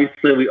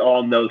 Obviously, we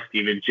all know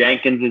Stephen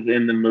Jenkins is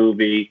in the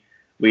movie.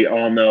 We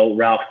all know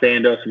Ralph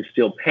Sandos from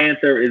Steel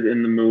Panther is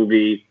in the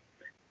movie.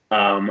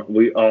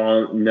 We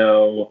all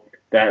know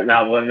that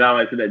now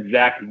I said that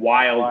Zach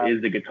Wilde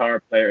is the guitar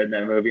player in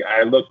that movie.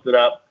 I looked it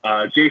up.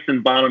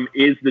 Jason Bonham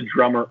is the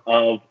drummer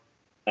of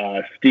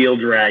Steel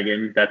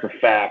Dragon. That's a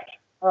fact.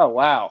 Oh,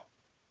 wow.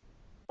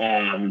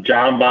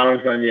 John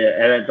Bonham's on, yeah.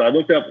 And then, so I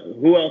looked up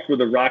who else were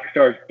the rock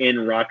stars in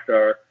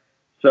Rockstar.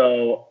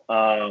 So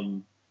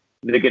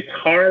the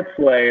guitar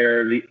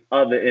player, in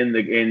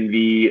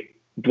the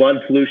Blood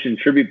Pollution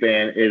tribute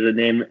band is a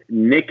name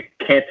Nick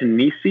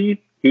Cantonese.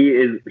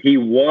 He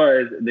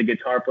was the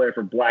guitar player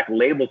for Black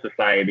Label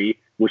Society,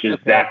 which is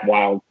Zach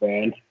Wilde's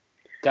band.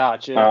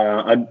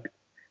 Gotcha.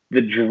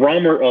 The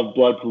drummer of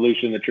Blood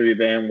Pollution, the tribute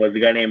band, was a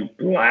guy named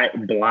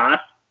Blas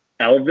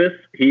Elvis.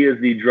 He is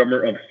the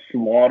drummer of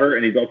Slaughter,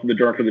 and he's also the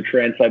drummer for the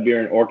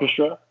Trans-Siberian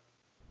Orchestra.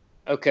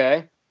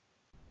 Okay.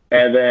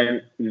 And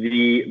then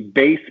the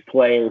bass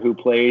player who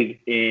plays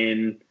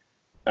in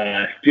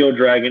Steel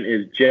Dragon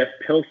is Jeff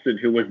Pilson,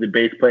 who was the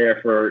bass player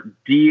for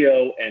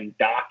Dio and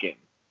Dokken.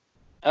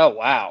 Oh,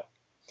 wow.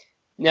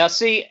 Now,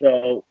 see...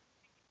 So,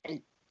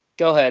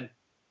 go ahead.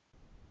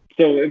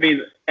 So, I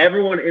mean,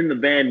 everyone in the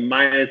band,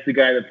 minus the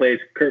guy that plays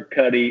Kirk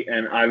Cuddy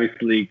and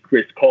obviously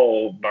Chris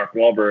Cole, Mark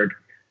Wahlberg,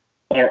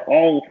 are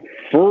all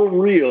for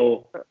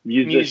real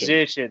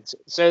musicians.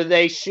 So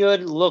they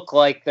should look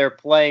like they're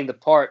playing the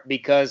part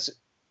because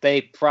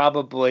they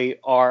probably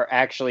are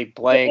actually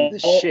playing the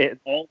shit.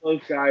 All those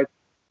guys,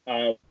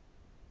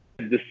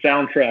 the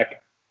soundtrack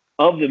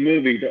of the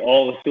movie to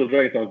all the Steel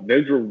Dragon songs,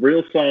 those were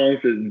real songs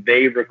that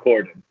they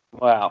recorded.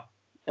 Wow.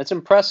 That's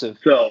impressive.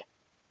 So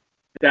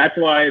that's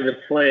why the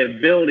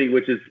playability,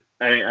 which is,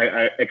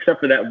 I except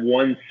for that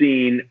one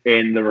scene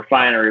in the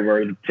refinery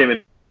where Tim is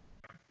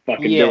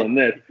fucking doing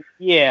this.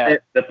 Yeah.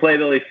 The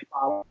playability is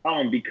spot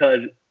on because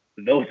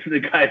those are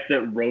the guys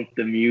that wrote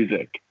the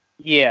music.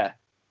 Yeah.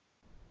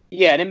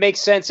 Yeah, and it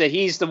makes sense that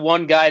he's the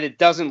one guy that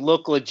doesn't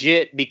look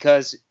legit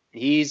because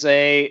he's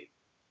a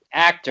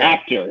actor.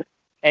 Actor.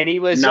 And he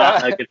was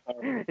not a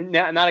guitar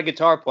player. Not a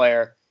guitar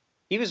player.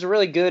 He was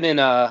really good in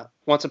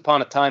Once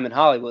Upon a Time in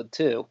Hollywood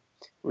too,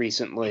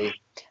 recently.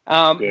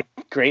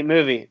 Great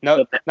movie.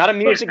 No, not a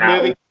music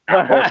movie.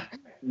 Not what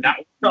we're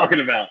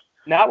talking about.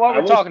 Not what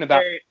we're talking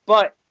about,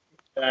 but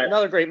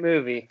another great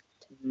movie.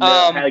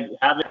 Having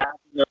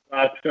the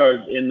rock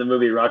stars in the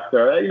movie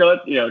Rockstar,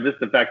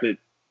 just the fact that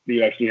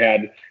you actually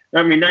had.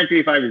 I mean,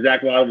 1985,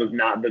 Zach Wilde was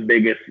not the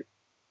biggest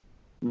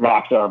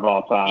rock star of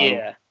all time.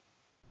 Yeah.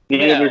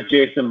 Neither was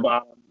Jason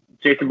Bottom.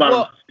 Jason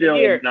Bottom's still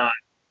not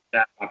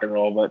that rock and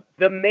roll, but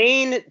the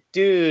main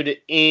dude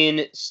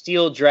in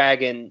Steel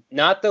Dragon,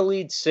 not the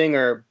lead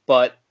singer,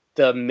 but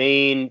the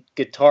main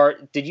guitar.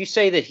 Did you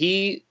say that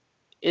he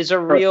is a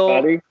real?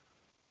 Cuddy?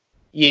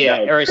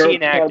 Yeah, no, or is he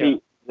an actor?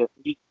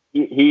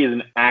 He is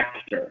an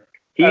actor.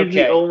 He's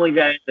the only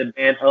guy in the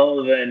band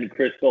other than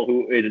Chris Cole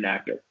who is an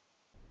actor.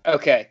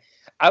 Okay.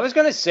 I was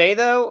going to say,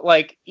 though,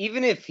 like,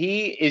 even if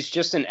he is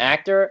just an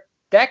actor,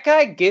 that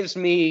guy gives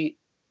me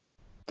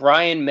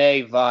Brian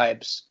May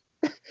vibes.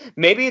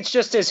 Maybe it's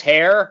just his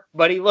hair,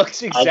 but he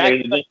looks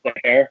exactly like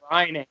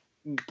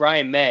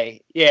Brian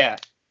May. Yeah.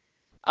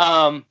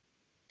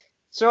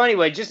 So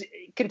anyway, just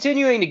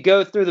continuing to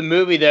go through the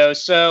movie, though.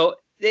 So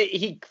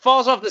he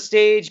falls off the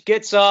stage,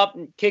 gets up,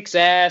 and kicks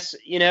ass,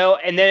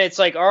 and then it's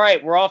like, all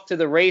right, we're off to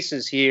the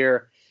races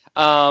here.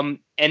 And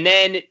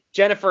then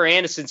Jennifer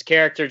Aniston's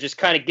character just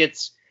kind of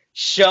gets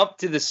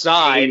shoved to the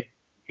side.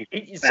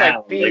 It's like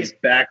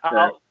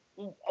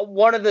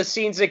one of the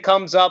scenes that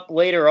comes up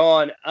later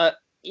on. I'm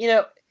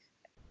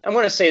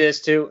going to say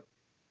this too.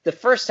 The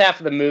first half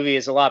of the movie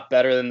is a lot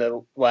better than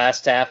the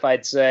last half,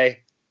 I'd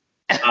say.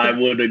 I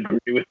would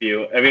agree with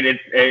you. I mean,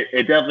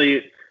 it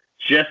definitely,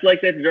 just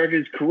like that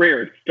director's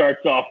career, it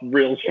starts off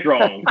real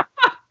strong.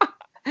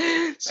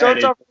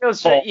 Starts off real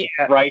strong. Yeah.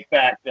 Right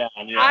back down.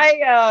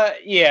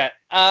 Yeah.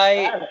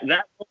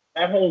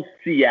 That whole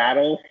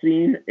Seattle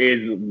scene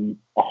is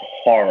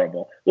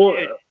horrible. Well,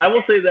 I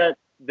will say that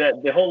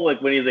the whole,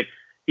 like, when he's like,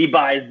 he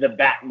buys the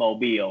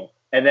Batmobile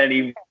and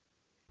then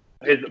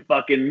his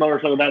fucking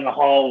motorcycle down the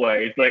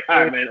hallway. It's like,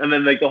 all right, man. And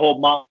then like the whole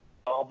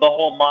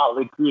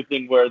Motley Crue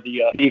thing where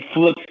he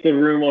flips the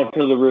room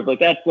onto the roof. Like,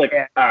 that's like,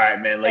 all right,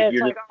 man. Like,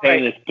 you're just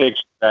painting this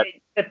picture that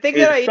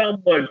is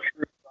somewhat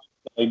true,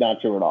 like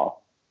not true at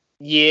all.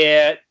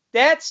 Yeah,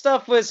 that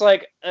stuff was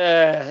like,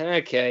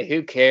 okay,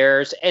 who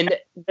cares? And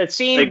the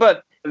scene,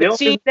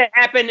 that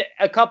happened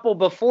a couple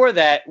before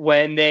that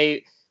when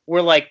they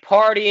were like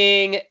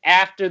partying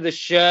after the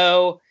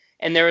show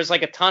and there was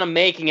like a ton of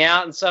making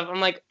out and stuff. I'm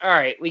like, all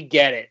right, we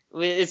get it.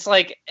 It's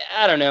like,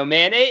 I don't know,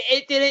 man.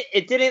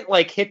 It didn't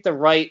like hit the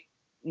right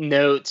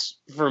notes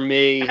for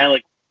me.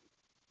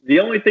 The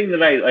only thing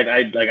that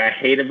I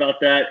hate about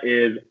that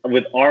is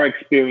with our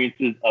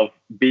experiences of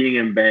being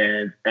in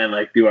bands and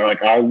like do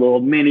our little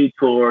mini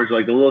tours,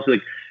 like the little,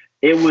 like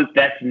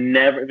that's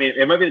never, I mean,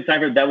 it might be the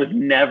time for that was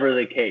never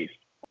the case.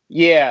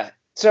 Yeah.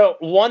 So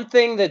one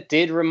thing that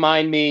did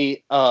remind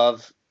me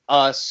of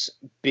us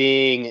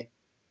being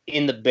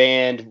in the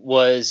band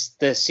was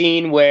the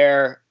scene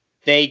where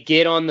they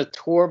get on the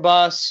tour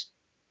bus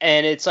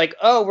and it's like,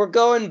 oh, we're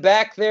going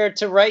back there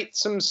to write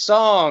some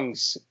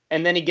songs.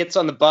 And then he gets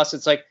on the bus.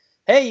 It's like,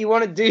 hey, you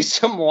want to do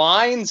some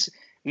lines?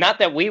 Not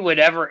that we were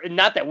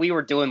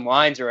doing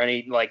lines or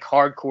any like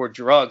hardcore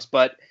drugs,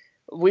 but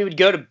we would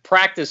go to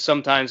practice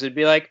sometimes. It'd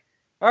be like,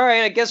 all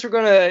right, I guess we're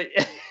going to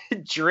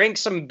drink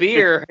some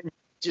beer and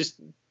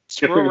just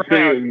screw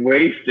around.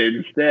 Wasted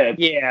instead.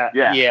 Yeah.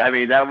 I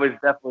mean, that was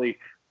definitely,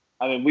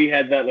 we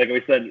had that, like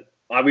we said,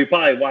 we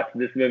probably watched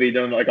this movie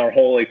during like our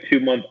whole like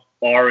 2-month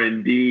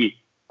R&D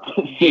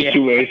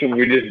situation.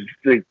 We just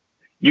like,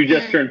 you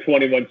just turned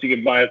 21, so you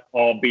can buy us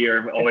all beer,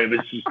 and all of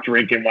us just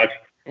drink and watch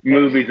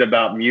movies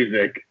about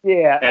music.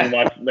 Yeah. And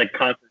watch like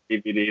concert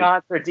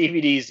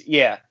DVDs.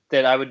 Yeah,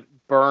 that I would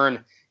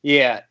burn.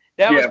 Yeah.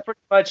 That was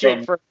pretty much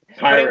it for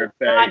Pirate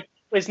Bay. It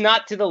was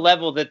not to the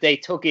level that they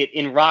took it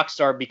in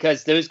Rockstar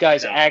because those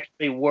guys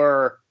actually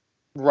were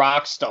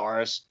rock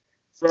stars,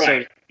 so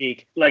to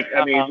speak. Like,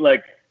 I mean,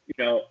 and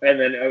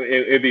then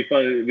it'd be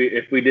fun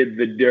if we did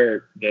The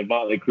Dirt, the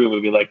Motley Crue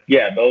would be like,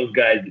 yeah, those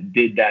guys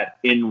did that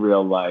in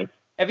real life.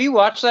 Have you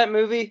watched that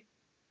movie?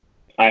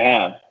 I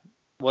have.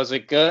 Was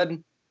it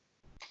good?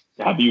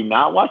 Have you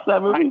not watched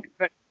that movie?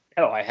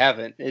 No, I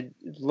haven't. It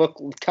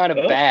looked kind of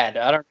bad.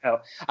 I don't know.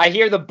 I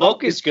hear the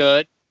book is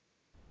good.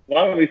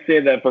 Why don't we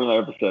save that for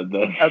another episode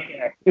then?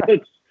 Okay.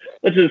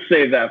 let's just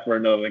save that for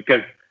another one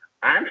because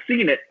I've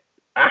seen it.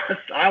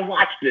 I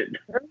watched it.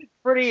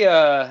 Pretty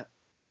another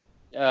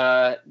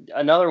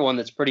one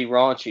that's pretty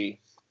raunchy.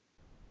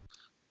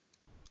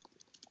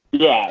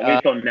 Yeah,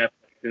 it's on Netflix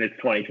and it's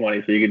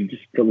 2020, so you can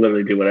just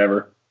literally do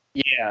whatever.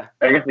 Yeah.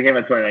 I guess it came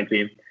out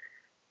 2019.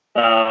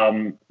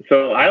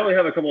 So I only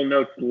have a couple of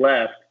notes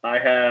left. I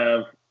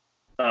have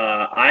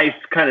I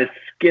kind of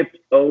skipped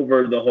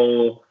over the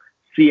whole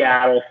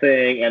Seattle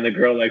thing and the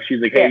girl, like,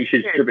 she's like, hey, you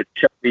should strip at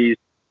Chubby's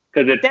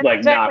because it's that's like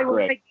exactly not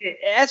great.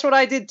 That's what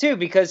I did too,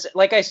 because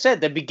like I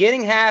said, the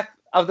beginning half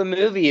of the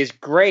movie is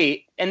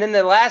great, and then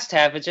the last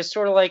half is just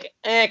sort of like,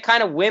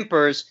 kind of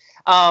whimpers.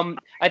 I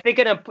think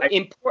an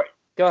important.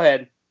 Go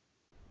ahead.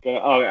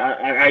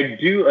 I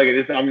do like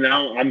this.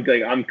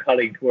 I'm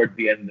cutting towards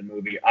the end of the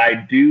movie.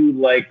 I do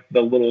like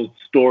the little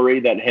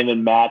story that him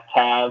and Matt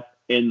have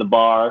in the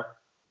bar.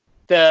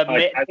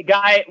 The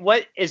guy,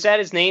 what is that?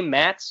 His name,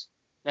 Matt's?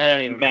 I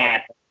don't even.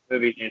 Matt.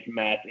 Movie named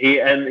Matt.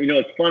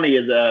 What's funny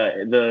is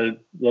the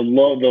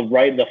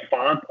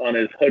font on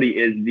his hoodie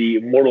is the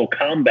Mortal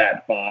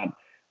Kombat font,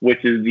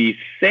 which is the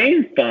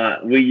same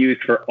font we use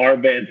for our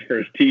band's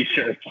first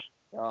T-shirts.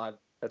 God,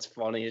 that's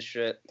funny as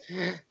shit.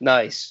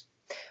 Nice.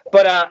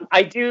 But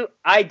I do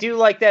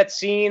like that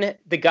scene.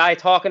 The guy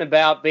talking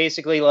about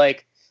basically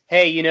like,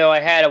 hey,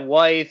 I had a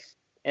wife,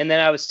 and then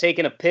I was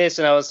taking a piss,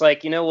 and I was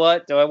like, you know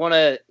what? Do I want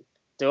to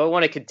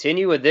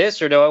continue with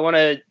this, or do I want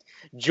to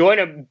join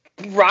a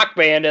rock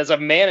band as a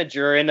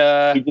manager and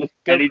go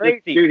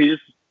crazy? He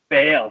just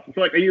fails. It's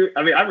like,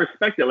 I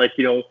respect it. Like,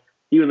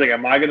 he was like,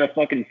 am I gonna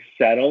fucking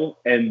settle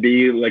and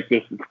be like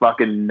this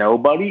fucking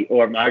nobody,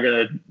 or am I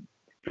gonna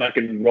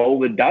fucking roll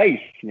the dice,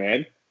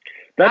 man?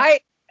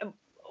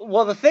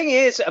 Well, the thing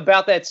is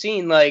about that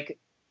scene, like,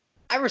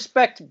 I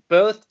respect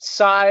both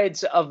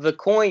sides of the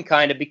coin,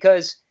 kind of,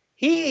 because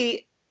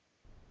he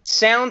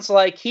sounds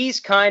like he's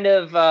kind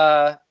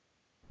of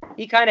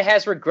he kind of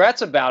has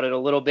regrets about it a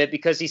little bit,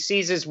 because he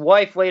sees his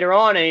wife later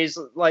on and he's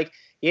like,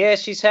 yeah,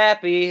 she's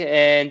happy.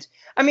 And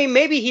I mean,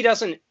 maybe he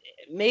doesn't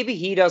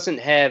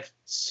have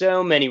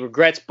so many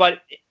regrets,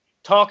 but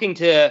talking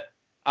to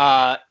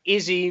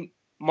Izzy,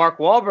 Mark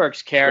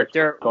Wahlberg's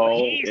character,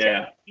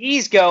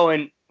 he's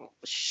going,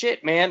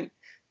 shit, man,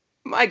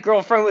 my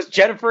girlfriend was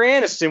Jennifer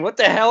Aniston. What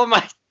the hell am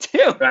I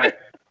doing? Right.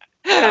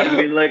 I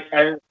mean, like,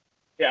 I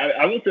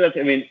will say that.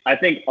 I mean, I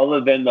think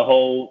other than the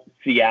whole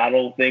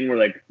Seattle thing, where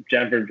like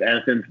Jennifer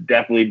Aniston's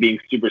definitely being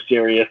super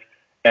serious,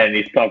 and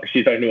she's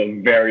talking to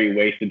a very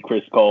wasted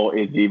Chris Cole,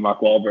 Izzy,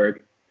 Mark Wahlberg.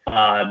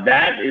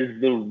 That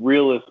is the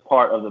realest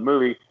part of the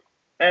movie,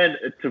 and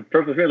to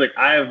perfectly fair, like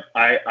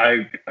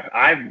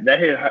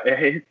it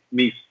hit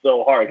me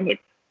so hard.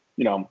 Like,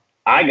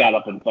 I got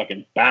up and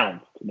fucking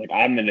bounced. Like,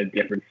 I'm in a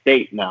different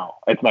state now.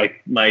 It's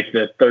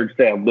the third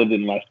state I've lived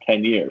in the last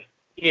 10 years.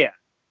 Yeah.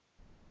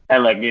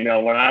 And like, when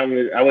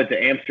I went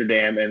to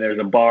Amsterdam, and there's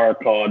a bar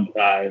called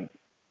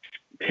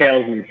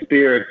Tales and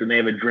Spirits, and they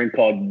have a drink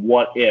called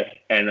What If,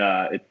 and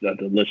it's a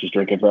delicious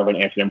drink. If you're ever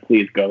in Amsterdam,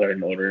 please go there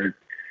and order it.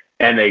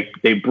 And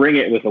they bring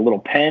it with a little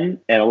pen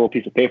and a little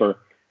piece of paper,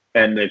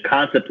 and the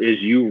concept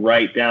is you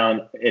write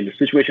down in a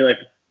situation like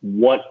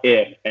what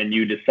if, and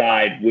you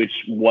decide which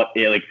what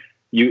if, like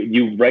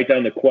you write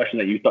down the question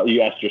that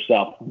you asked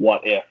yourself, what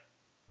if.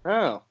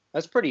 Oh,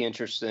 that's pretty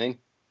interesting.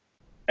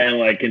 And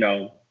like,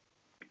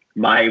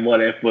 my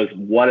what if was,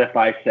 what if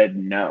I said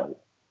no?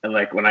 And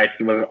like, when I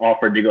was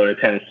offered to go to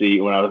Tennessee,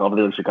 when I was offered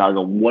to go to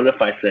Chicago, what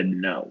if I said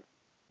no?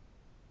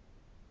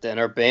 Then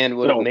our band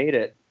would have made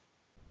it.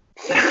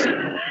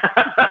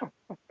 I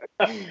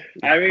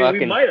mean,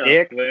 we might have.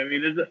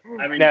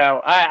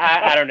 No,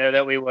 I don't know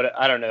that we would.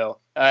 I don't know.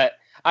 I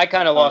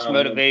kind of lost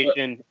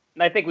motivation.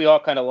 I think we all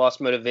kind of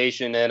lost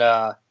motivation,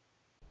 and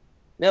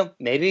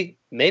maybe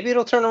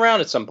it'll turn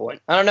around at some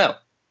point. I don't know.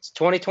 It's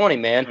 2020,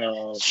 man.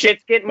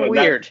 Shit's getting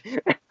weird.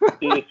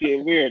 It's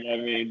getting weird. I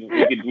mean,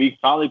 we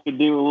probably could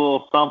do a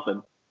little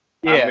something.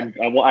 Yeah,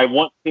 I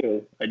want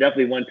to. I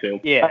definitely want to.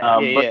 Yeah,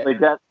 but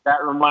like that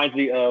reminds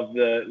me of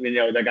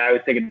the guy who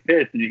was taking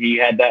piss, and he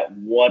had that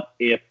what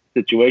if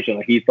situation.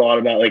 Like, he thought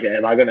about, like,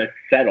 am I gonna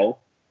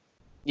settle?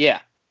 Yeah.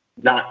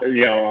 Not,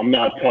 I'm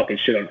not talking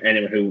shit on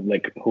anyone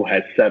who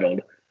has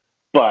settled,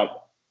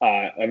 but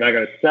am I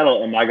gonna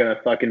settle? Am I gonna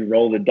fucking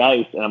roll the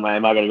dice? And am I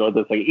gonna go with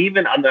this? Like,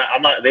 even I'm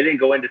not. They didn't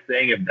go into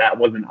saying if that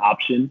was an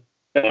option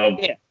of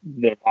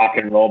the rock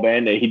and roll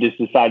band. He just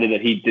decided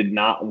that he did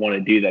not want to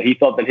do that. He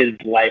thought that his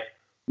life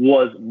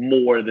was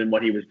more than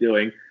what he was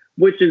doing,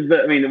 which is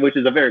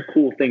a very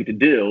cool thing to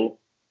do.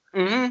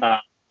 Mm-hmm.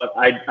 But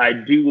I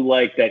do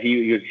like that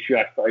he was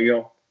stressed.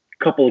 A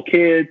couple of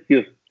kids.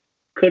 He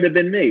could have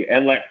been me.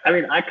 And like, I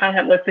mean, I kind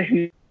of have that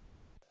thing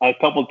a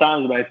couple of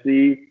times when I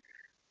see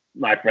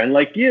my friend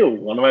like you,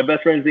 one of my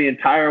best friends in the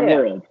entire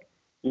world,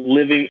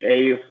 living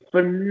a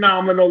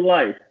phenomenal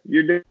life.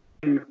 You're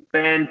doing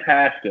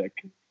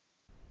fantastic.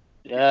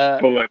 Yeah.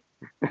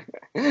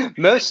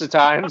 Most of the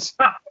times.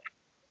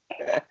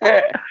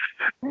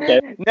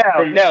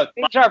 No,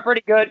 things are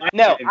pretty good.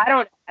 No, I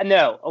don't.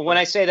 No, when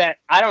I say that,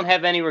 I don't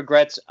have any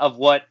regrets of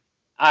what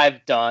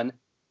I've done.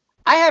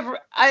 I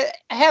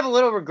have a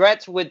little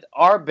regrets with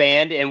our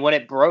band and when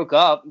it broke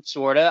up,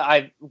 sorta.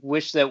 I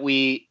wish that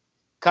we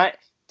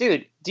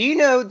Dude, do you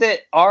know that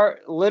our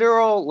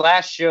literal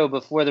last show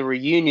before the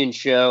reunion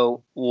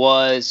show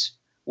was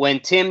when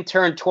Tim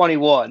turned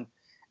 21?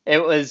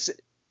 Was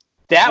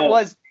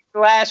the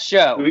last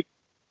show.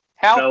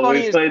 How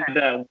funny is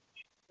that?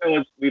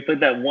 We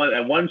played that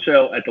one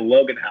show at the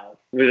Logan House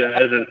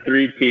as a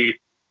 3-piece,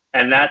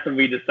 and that's when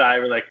we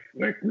decided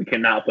we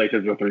cannot play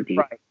this as a 3-piece.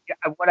 Right.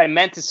 What I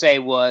meant to say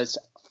was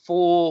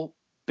full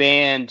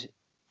band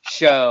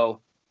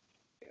show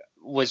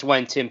was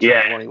when Tim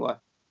turned 21.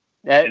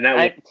 That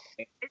was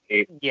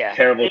a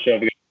terrible show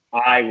because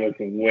I was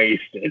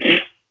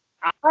wasted.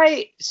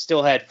 I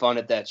still had fun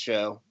at that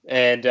show,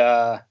 and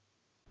I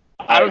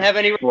don't have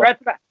any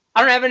regrets.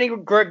 I don't have any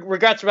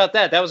regrets about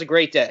that. That was a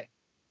great day.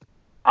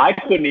 I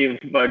couldn't even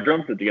put my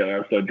drum set together. I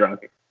was so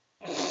drunk.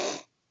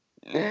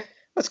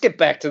 Let's get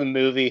back to the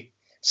movie.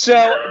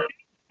 So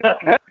my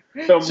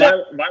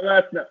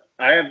last,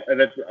 I have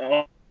that's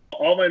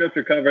all my notes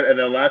are covered, and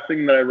the last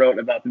thing that I wrote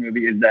about the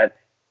movie is that,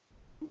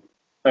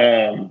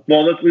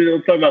 well, let's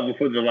talk about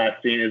before the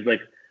last scene is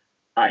like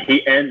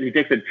he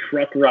takes a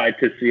truck ride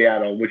to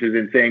Seattle, which is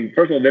insane.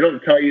 First of all, they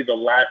don't tell you the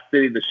last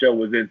city the show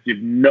was in, so you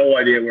have no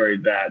idea where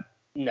he's at.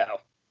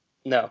 No.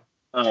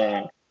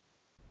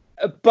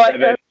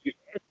 But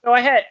so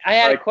I had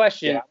a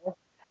question.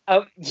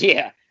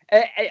 Yeah.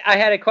 I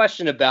had a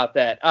question about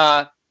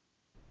that.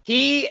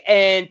 He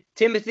and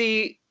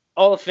Timothy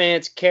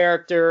Oliphant's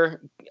character,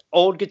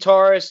 old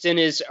guitarist in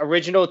his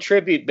original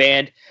tribute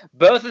band,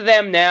 both of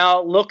them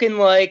now looking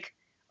like,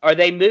 are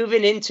they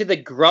moving into the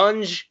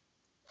grunge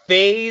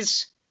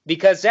phase?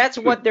 Because that's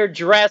what they're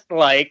dressed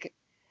like.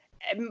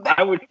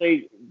 I would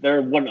say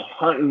they're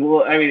 100.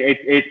 Well, I mean,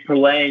 it's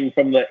playing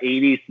from the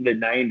 80s to the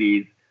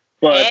 90s,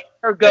 but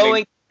they're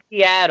going to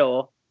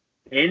Seattle.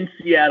 In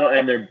Seattle,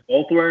 and they're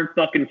both wearing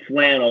fucking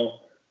flannel.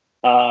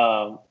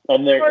 And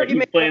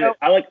he's playing.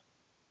 I like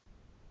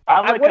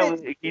how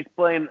he's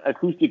playing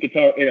acoustic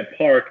guitar in a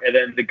park, and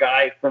then the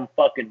guy from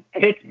fucking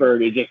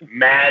Pittsburgh is just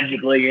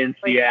magically in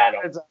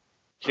Seattle.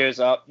 Shows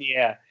up,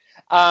 yeah.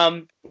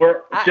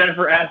 Or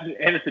Jennifer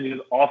Aniston, who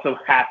also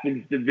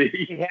happens to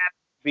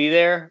be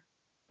there.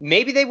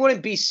 Maybe they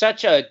wouldn't be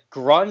such a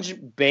grunge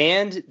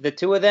band, the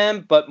two of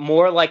them, but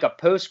more like a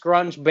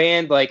post-grunge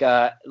band, like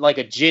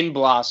a Gin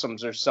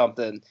Blossoms or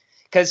something.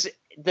 Because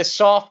the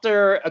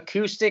softer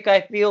acoustic,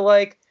 I feel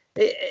like,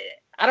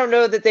 I don't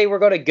know that they were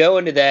going to go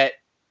into that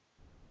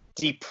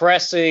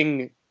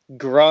depressing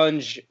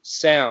grunge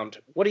sound.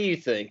 What do you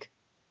think?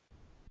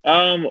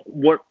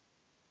 What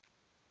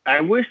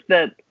I wish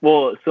that,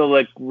 well, so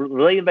like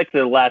relating back to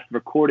the last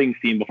recording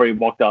scene before he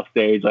walked off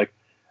stage, like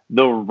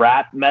the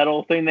rap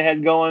metal thing they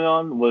had going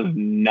on was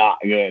not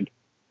good.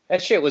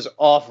 That shit was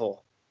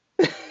awful.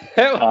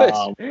 That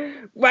was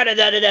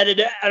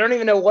I don't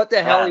even know what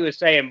the hell he was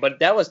saying, but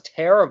that was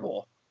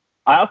terrible.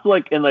 I also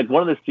like in like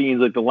one of the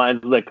scenes, like the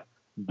lines like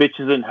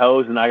bitches and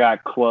hoes and I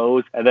got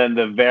clothes, and then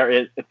the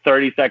very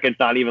 30 seconds,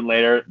 not even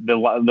later, the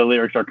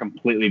lyrics are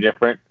completely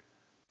different.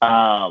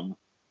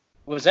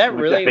 Was that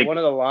really one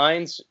of the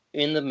lines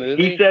in the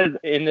movie? He says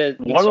in the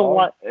one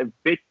song? of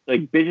the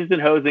like bitches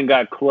and hoes and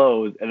got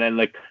clothes, and then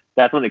like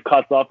that's when it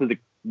cuts off. Is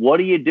like, what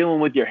are you doing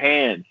with your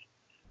hands?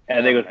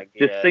 And they goes,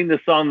 just sing the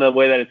song the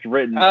way that it's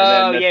written.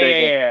 Oh,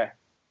 yeah.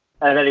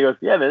 And then he goes,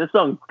 yeah, man, this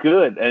song's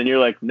good. And you're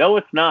like, no,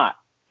 it's not.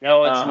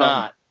 No, it's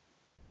not.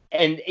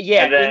 And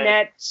yeah, and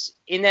then,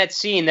 in that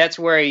scene, that's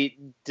where he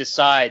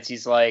decides.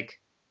 He's like,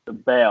 the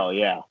bail,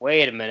 yeah.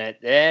 Wait a minute,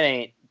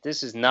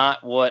 this is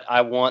not what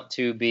I want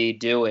to be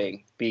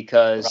doing,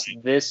 because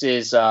this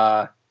is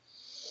the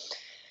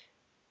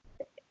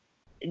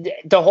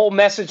whole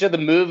message of the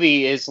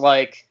movie is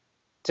like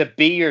to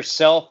be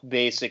yourself,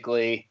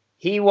 basically.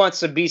 He wants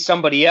to be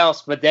somebody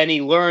else, but then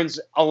he learns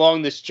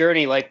along this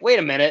journey, like, wait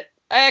a minute,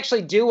 I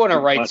actually do want to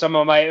write some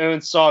of my own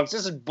songs.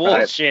 This is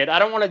bullshit. I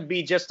don't want to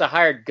be just a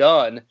hired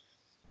gun.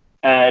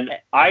 And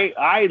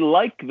I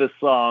like the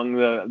song,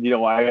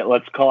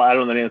 let's call it, I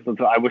don't know the name of the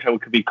song, I wish I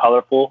could be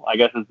colorful, I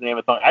guess is the name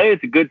of the song. I think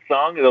it's a good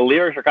song. The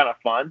lyrics are kind of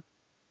fun.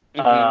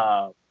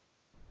 Mm-hmm.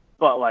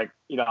 But like,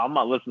 I'm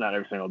not listening to that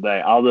every single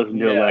day. I'll listen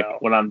to it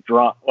like when I'm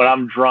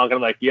drunk,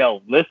 I'm like,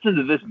 yo, listen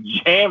to this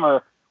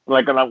jammer.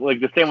 Like,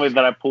 the same way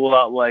that I pull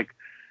out like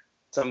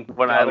some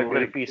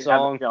goofy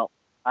song.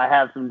 I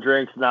have some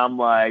drinks and I'm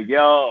like,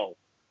 yo,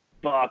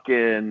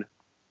 fucking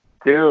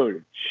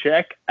dude,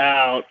 check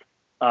out,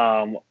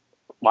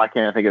 why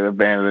can't I think of the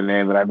band or the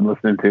name that I've been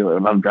listening to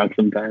when I'm drunk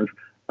sometimes?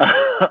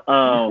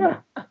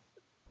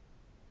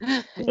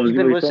 You've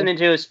been listening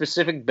to a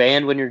specific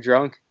band when you're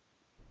drunk?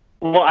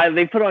 Well,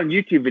 they put on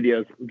YouTube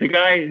videos. The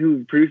guy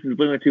who produces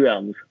Blink-182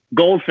 albums,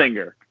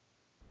 Goldfinger.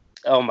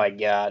 Oh my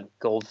God,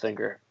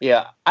 Goldfinger.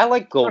 Yeah, I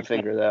like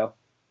Goldfinger though.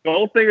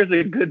 Goldfinger's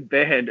a good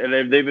band,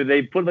 and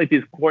they put like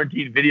these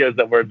quarantine videos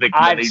that were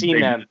I've seen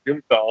them.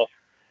 Zoom call.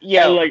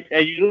 Yeah,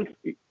 and you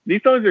look,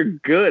 these songs are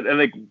good. And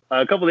like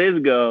a couple days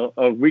ago,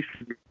 weeks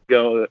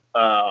ago,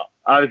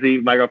 obviously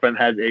my girlfriend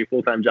has a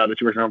full-time job that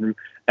she works from,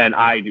 and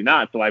I do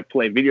not. So I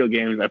play video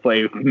games. I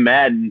play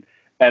Madden,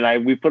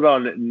 and we put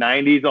on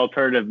 90s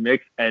alternative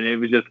mix, and it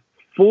was just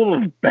full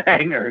of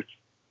bangers.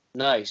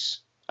 Nice.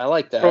 I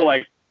like that. For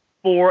like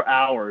 4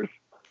 hours.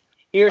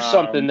 Here's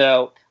something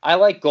though. I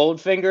like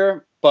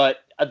Goldfinger, but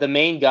the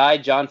main guy,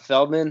 John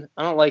Feldman,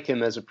 I don't like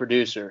him as a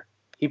producer.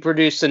 He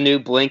produced the new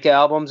Blink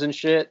albums and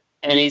shit,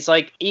 and he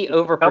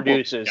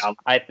overproduces,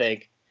 I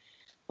think.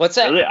 What's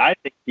that? Really? I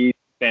think he's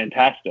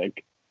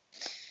fantastic.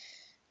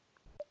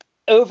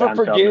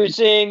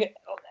 Overproducing.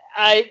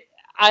 I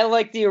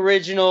like the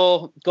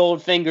original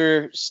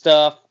Goldfinger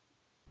stuff.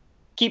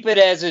 Keep it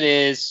as it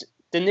is.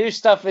 The new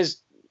stuff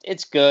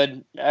it's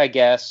good, I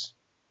guess.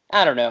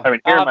 I don't know. I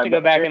mean, I'll have to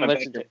go back and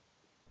listen to it.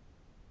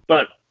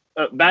 But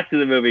back to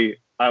the movie.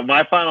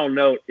 My final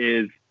note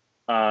is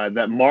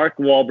that Mark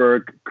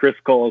Wahlberg, Chris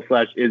Cole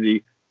 /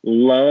 Izzy,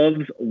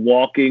 loves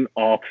walking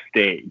off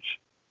stage.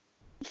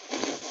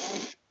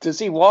 Does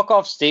he walk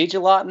off stage a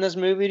lot in this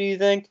movie, do you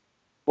think?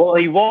 Well,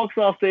 he walks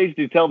off stage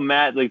to tell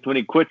Matt, like, when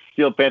he quits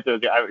Steel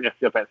Dragon,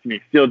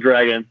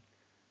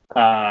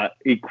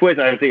 he quits,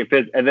 I think it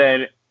fits, and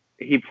then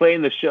he played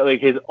in the show, like,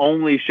 his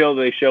only show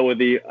that they show with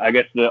the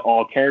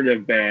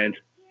alternative band.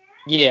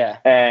 Yeah.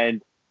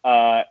 And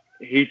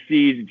he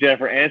sees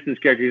Jennifer Aniston's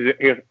character.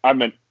 He goes, I'm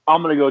going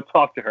to go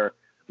talk to her.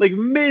 Like,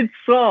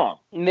 mid-song.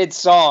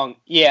 Mid-song,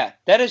 yeah.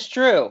 That is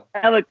true.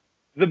 And, like,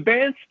 the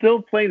band's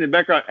still playing in the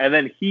background, and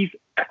then he's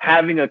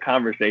having a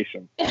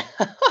conversation.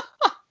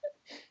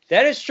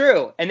 That is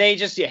true. And then he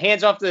just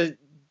hands off to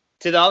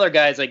the other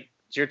guys, like,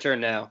 it's your turn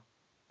now.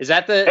 Is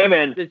that the... Hey,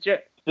 man,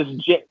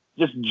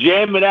 just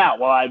jam it out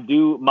while I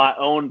do my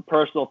own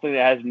personal thing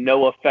that has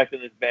no effect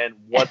on this band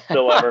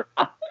whatsoever.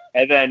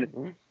 And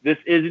then this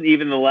isn't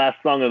even the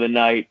last song of the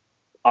night.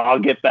 I'll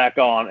get back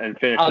on and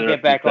finish. I'll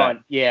get back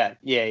on. Yeah.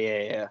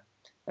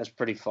 That's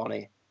pretty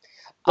funny.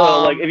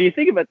 So, like, if you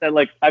think about that,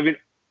 like, I mean,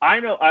 I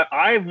know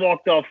I've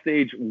walked off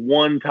stage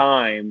one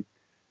time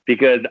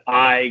because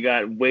I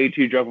got way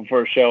too drunk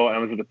before a show and I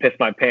was going to piss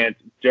my pants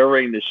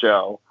during the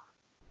show.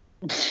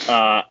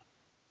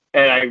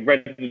 And I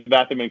ran to the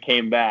bathroom and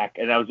came back,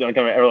 and I was going to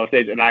come on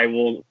stage, and I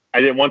did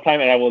it one time,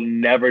 and I will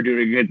never do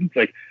it again. It's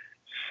like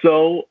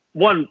so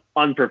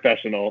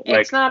unprofessional.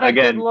 It's like, not a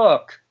good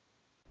look.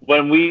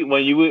 When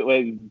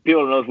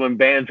people know when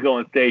bands go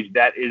on stage,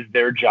 that is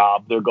their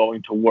job. They're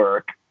going to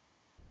work.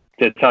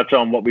 To touch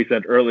on what we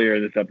said earlier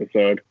in this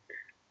episode,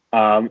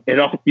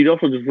 you'd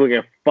also just look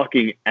like a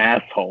fucking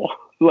asshole.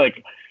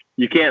 Like,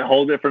 you can't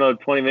hold it for another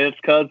 20 minutes,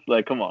 cuz.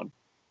 Like, come on.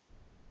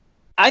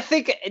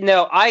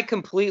 I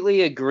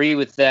completely agree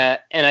with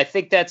that, and I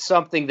think that's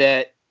something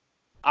that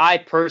I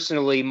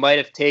personally might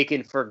have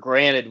taken for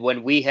granted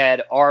when we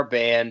had our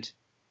band,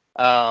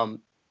 to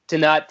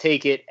not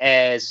take it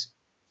as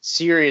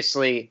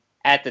seriously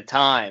at the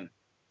time.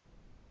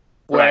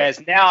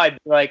 Whereas now I'd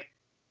be like,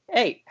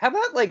 hey, how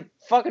about, like,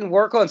 fucking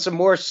work on some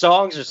more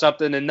songs or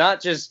something and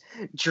not just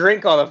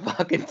drink all the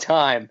fucking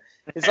time.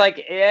 It's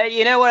like, yeah,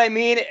 you know what I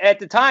mean? At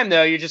the time,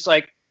 though, you're just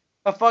like,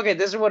 oh, fuck it,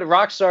 this is what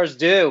rock stars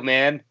do,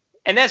 man.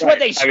 And that's what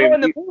they show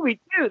in the movie,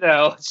 too,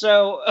 though.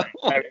 So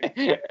I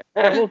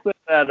will say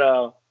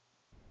that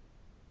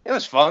it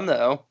was fun,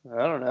 though. I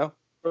don't know.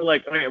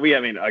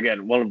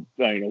 Again, one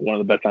of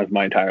the best times of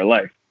my entire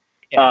life.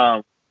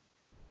 Yeah.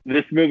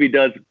 This movie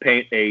does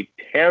paint a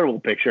terrible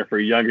picture for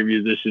younger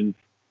musicians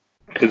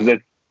because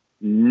that's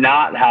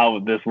not how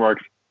this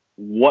works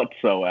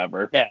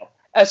whatsoever. No,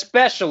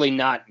 especially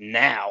not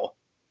now.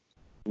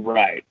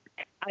 Right.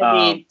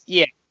 I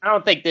mean, I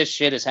don't think this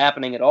shit is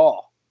happening at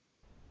all.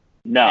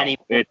 No,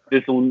 it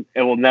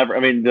will never. I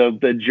mean,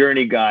 the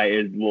Journey guy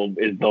is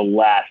the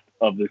last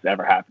of this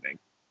ever happening.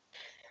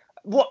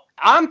 Well,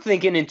 I'm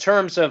thinking in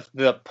terms of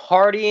the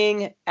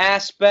partying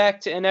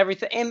aspect and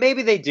everything, and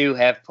maybe they do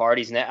have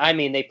parties now. I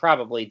mean, they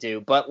probably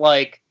do, but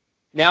like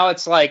now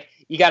it's like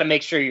you got to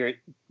make sure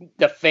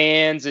the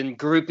fans and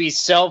groupies'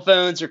 cell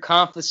phones are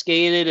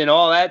confiscated and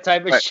all that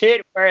type of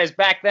shit. Whereas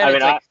back then,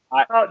 no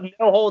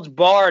holds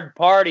barred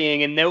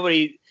partying and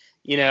nobody,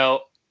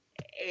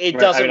 it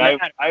doesn't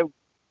matter.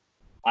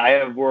 I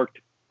have worked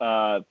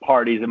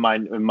parties in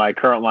my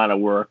current line of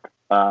work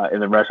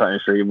in the restaurant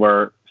industry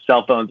where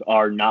cell phones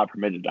are not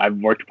permitted. I've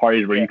worked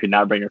parties where you could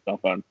not bring your cell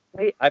phone.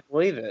 I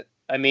believe it.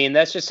 I mean,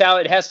 that's just how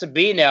it has to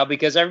be now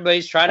because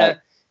everybody's trying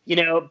to,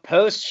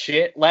 post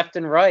shit left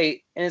and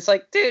right. And it's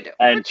like, dude,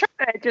 we're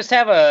trying to just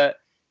have a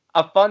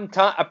fun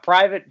time, a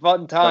private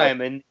fun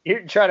time, and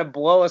you're trying to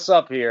blow us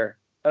up here.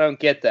 I don't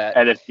get that.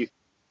 And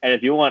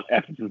if you want,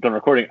 after this is done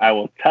recording, I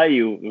will tell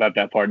you about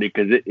that party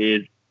because it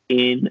is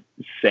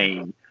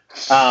insane.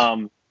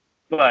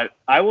 But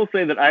I will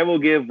say that I will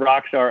give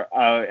Rockstar.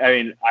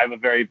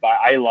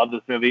 I love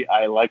this movie.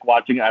 I like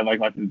watching it. I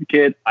like watching it as a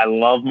kid. I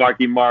love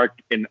Marky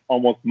Mark in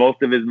almost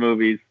most of his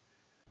movies.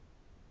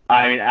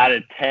 I mean, out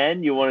of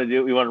 10, you want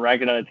to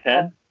rank it out of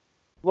 10?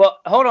 Well,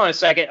 hold on a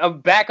second. I'll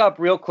back up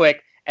real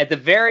quick. At the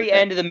very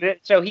end of the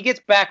so he gets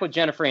back with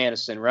Jennifer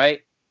Aniston,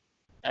 right?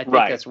 I think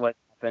that's what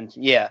happened.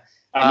 Yeah.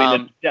 I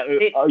mean,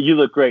 you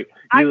look great.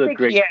 You look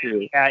great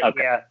too.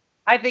 Yeah.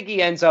 I think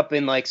he ends up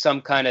in like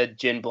some kind of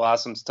Gin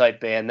Blossoms type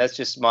band. That's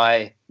just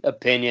my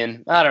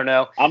opinion. I don't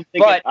know. I'm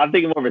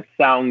thinking more of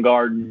a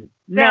Soundgarden.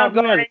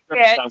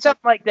 Something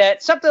like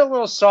that. Something a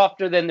little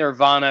softer than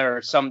Nirvana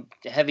or some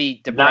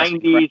heavy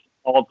 90s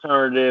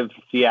alternative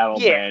Seattle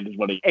band is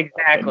what he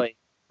exactly.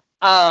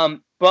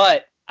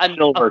 But a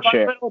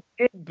little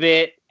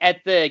tidbit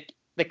at the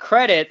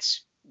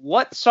credits.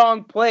 What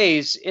song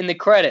plays in the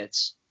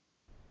credits?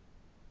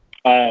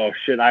 Oh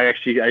shit! I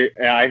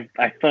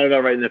thought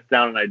about writing this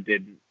down and I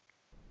didn't.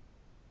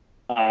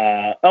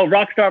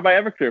 Rockstar by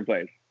Everclear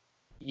plays.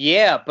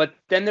 Yeah, but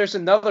then there's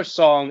another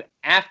song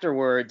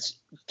afterwards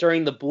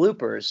during the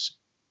bloopers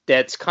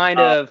that's kind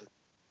of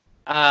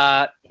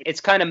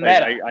it's kind of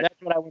meta.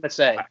 That's what I want to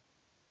say.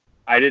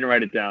 I didn't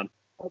write it down.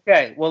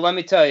 Okay, well, let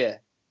me tell you.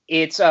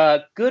 It's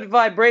Good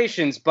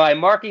Vibrations by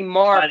Marky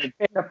Mark and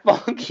the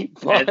Funky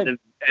Bunch. And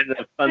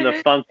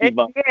the Funky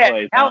Bunch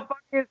boys. How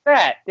funny is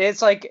that?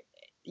 It's like,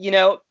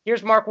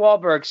 here's Mark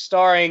Wahlberg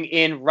starring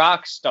in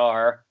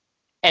Rockstar,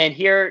 and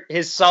hear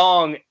his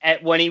song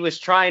when he was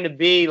trying to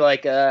be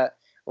like a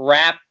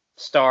rap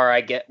star, I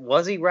guess.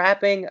 Was he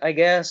rapping, I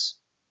guess?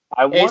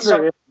 I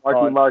wonder if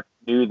Marky Mark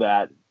knew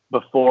that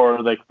before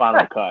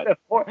Final Cut.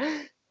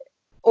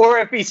 Or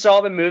if he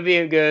saw the movie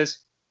and goes,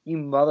 "You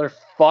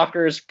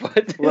motherfuckers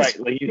put this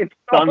right, you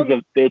sons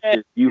of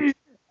bitches, you."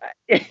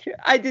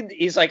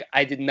 He's like,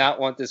 I did not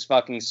want this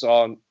fucking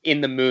song in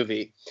the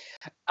movie.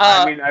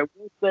 I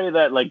will say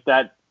that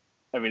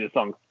the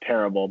song's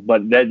terrible,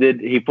 but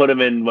he put him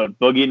in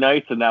Boogie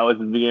Nights, and that was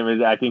the beginning of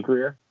his acting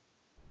career.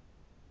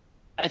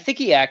 I think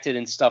he acted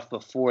in stuff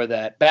before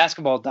that.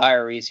 Basketball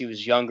Diaries, he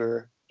was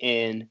younger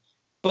in.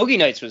 Boogie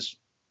Nights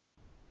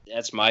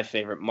that's my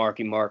favorite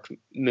Marky Mark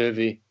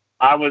movie.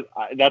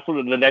 That's what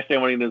the next thing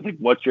I want to know is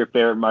what's your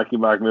favorite Marky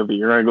Mark movie?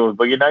 You're gonna go with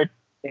Boogie Nights?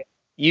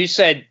 You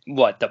said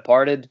what?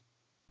 Departed?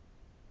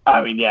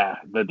 Yeah,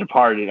 The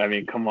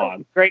Departed. Come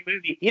on. Great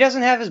movie. He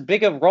doesn't have as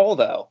big a role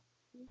though.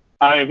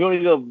 If you want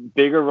to go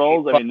bigger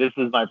roles, this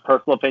is my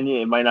personal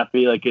opinion. It might not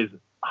be his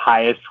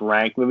highest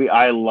ranked movie.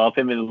 I love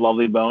him in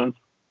Lovely Bones.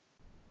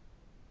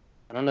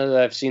 I don't know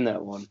that I've seen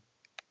that one.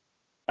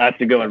 That's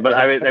a good one. But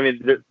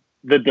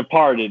The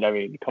Departed.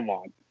 Come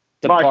on,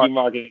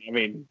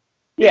 Marky.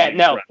 Yeah,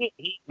 no.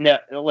 No,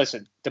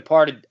 listen,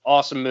 Departed,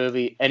 awesome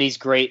movie, and he's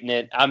great in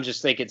it. I'm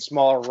just thinking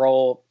smaller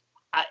role,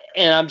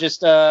 I'm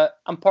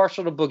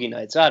partial to Boogie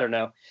Nights. I don't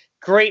know.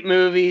 Great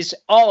movies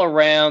all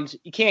around.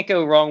 You can't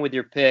go wrong with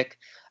your pick.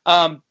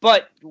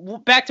 But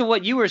back to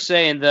what you were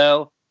saying,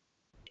 though.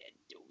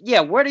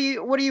 Yeah, what do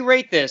you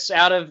rate this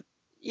out of?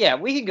 Yeah,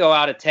 we could go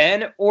out of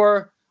 10,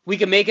 or we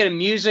can make it a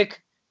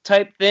music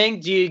type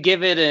thing. Do you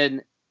give it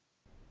an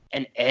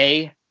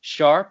A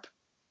sharp?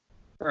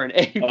 Or an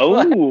A.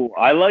 Oh,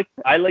 I like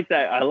that. I like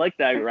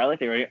that.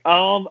 Right?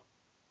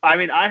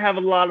 I have a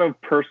lot of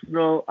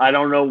personal. I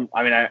don't know.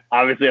 I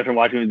obviously after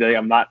watching it today,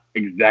 I'm not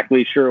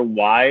exactly sure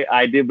why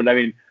I did, but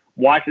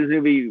watch this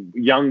movie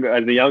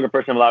as a younger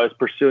person while I was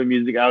pursuing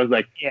music. I was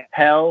like,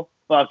 hell,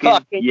 fucking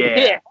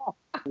yeah.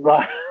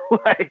 I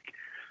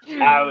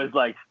was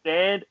like,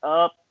 stand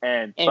up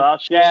and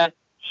fucking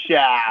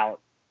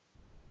shout.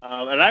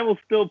 And I will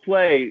still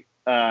play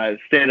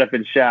stand up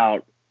and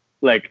shout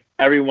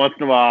every once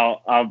in a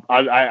while.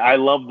 I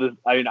love this.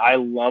 I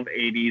love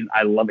 80s.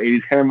 I love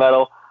 80s hair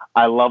metal.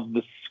 I love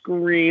the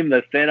scream,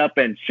 the stand up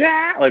and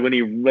shout. When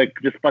he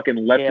just fucking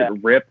lets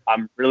it rip.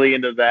 I'm really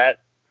into that.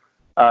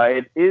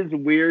 It is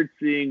weird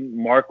seeing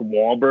Mark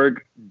Wahlberg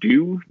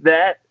do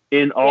that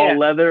in all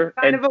leather.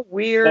 Kind of a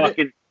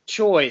weird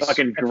choice.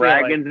 Fucking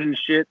dragons and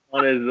shit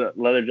on his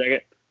leather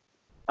jacket.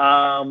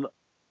 I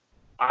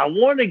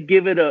want to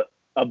give it a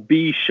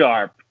B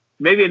sharp.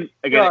 Maybe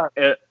again.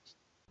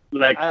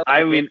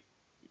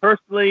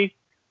 Personally,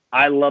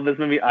 I love this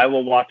movie. I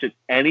will watch it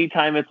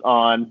anytime it's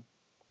on.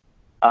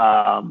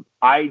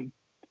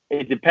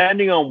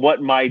 Depending on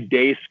what my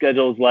day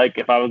schedule is like,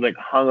 if I was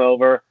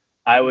hungover,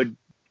 I would,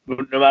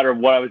 no matter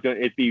what I was doing,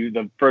 it'd be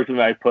the first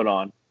movie I put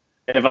on.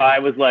 If I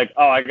was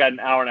I got an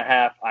hour and a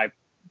half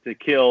to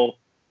kill,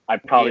 I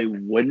probably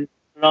wouldn't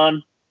put it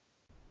on.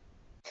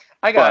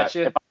 I got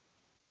you.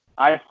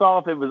 I saw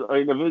if it was on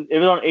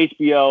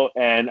HBO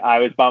and I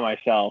was by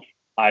myself,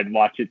 I'd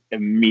watch it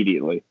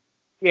immediately.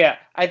 Yeah,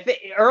 I think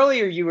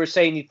earlier you were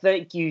saying you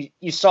think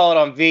you saw it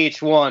on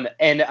VH1,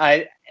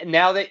 and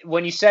now that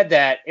when you said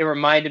that, it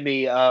reminded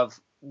me of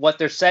what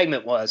their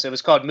segment was. It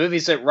was called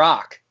Movies That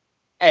Rock,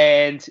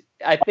 and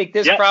I think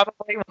this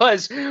probably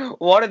was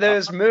one of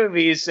those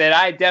movies that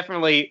I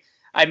definitely.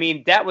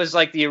 That was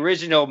the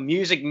original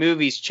Music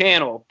Movies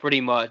channel,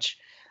 pretty much.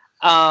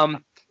 I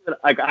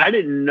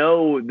didn't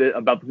know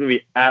about the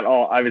movie at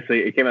all. Obviously,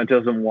 it came out in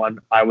 2001.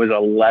 I was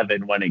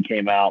 11 when it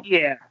came out.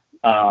 Yeah.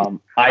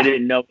 I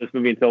didn't know this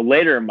movie until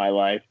later in my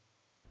life,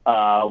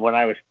 when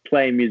I was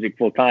playing music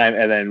full time,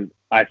 and then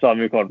I saw a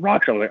movie called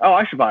Rockstar. I was like, oh,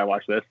 I should probably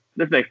watch this.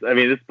 This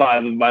is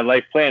probably my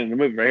life plan in the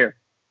movie right here.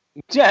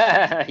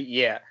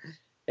 Yeah.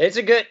 It's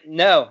a good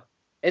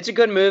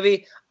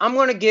movie. I'll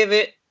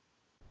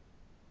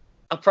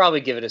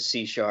probably give it a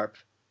C sharp.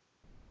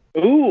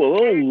 Ooh, a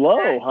little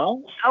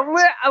low,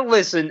 huh?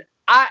 Listen,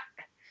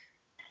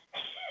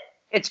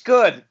 it's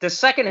good. The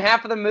second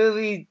half of the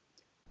movie,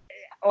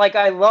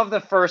 I love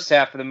the first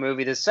half of the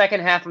movie. The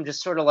second half, I'm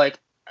just sort of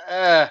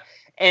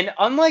and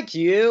unlike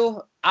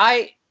you,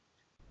 I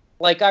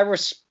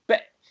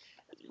respect.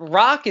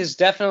 Rock is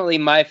definitely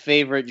my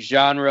favorite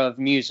genre of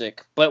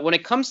music, but when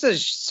it comes to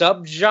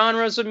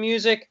subgenres of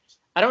music,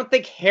 I don't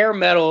think hair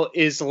metal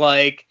is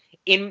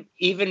in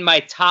even my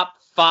top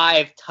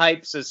 5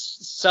 types of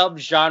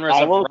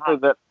subgenres of rock. I will say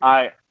that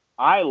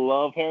I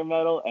love hair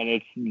metal, and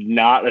it's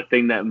not a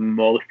thing that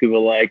most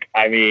people like.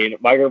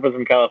 My girlfriend's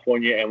from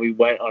California, and we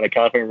went on a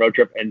California road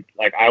trip, and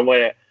I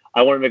want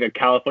to make a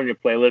California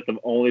playlist of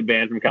only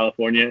bands from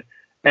California,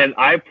 And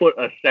I put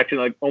a section,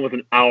 like almost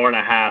an hour and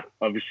a half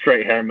of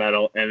straight hair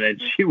metal, and then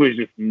she was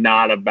just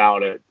not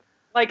about it.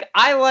 Like,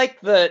 I like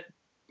the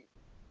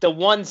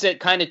ones that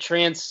kind of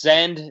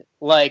transcend,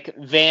 like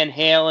Van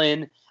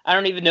Halen. I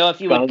don't even know if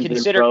you would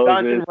consider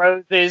Guns N'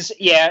 Roses.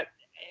 Yeah,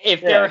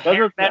 if they're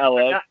hair metal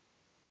or not.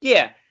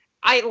 Yeah,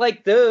 I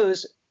like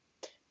those.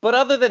 But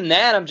other than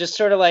that, I'm just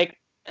sort of like,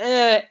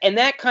 and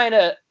that kind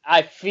of,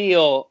 I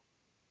feel,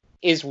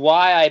 is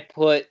why I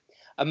put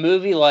a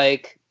movie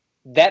like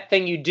That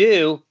Thing You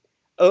Do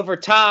over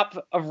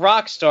top of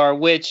Rockstar,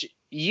 which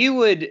you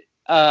would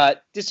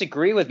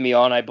disagree with me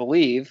on, I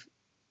believe.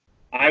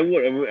 I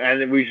would,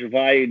 and we should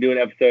probably do an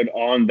episode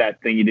on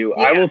That Thing You Do.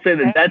 Yeah, I will say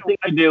that Thing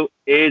You Do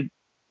is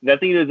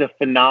a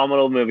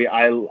phenomenal movie.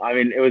 I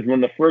mean, it was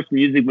one of the first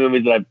music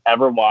movies that I've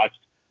ever watched.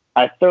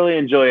 I thoroughly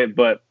enjoy it,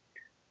 but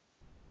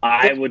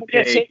I would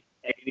take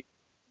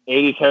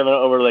 80s kind of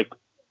over like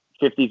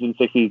 50s and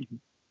 60s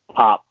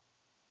pop.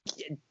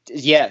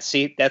 Yeah,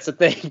 see, that's the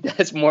thing.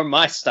 That's more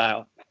my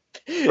style.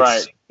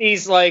 Right.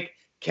 He's like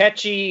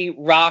catchy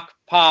rock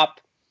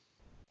pop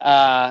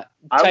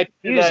type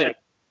music.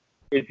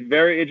 It's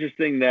very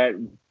interesting that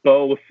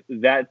both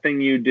That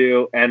Thing You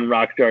Do and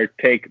Rockstar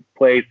take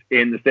place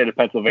in the state of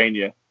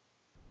Pennsylvania.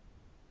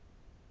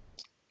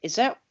 Is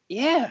that?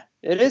 Yeah,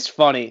 it is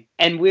funny.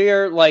 And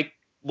we're like,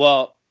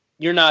 well,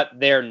 you're not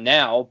there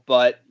now,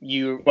 but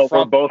we're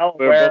both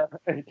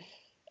and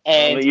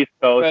on the East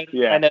Coast,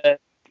 yeah. Kinda,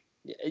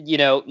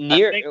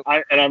 near.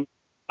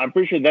 I'm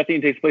pretty sure That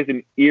Thing takes place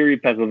in Erie,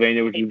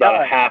 Pennsylvania, which is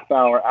about a half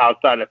hour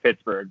outside of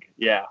Pittsburgh.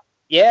 Yeah.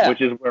 Yeah. Which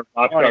is where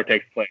Rockstar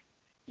takes place.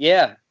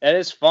 Yeah, that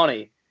is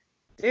funny.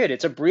 Dude,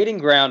 it's a breeding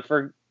ground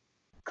for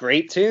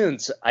great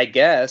tunes, I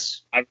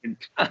guess. I mean,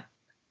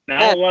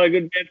 not a lot of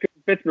good bands come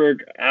from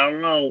Pittsburgh. I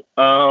don't know.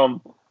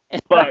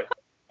 But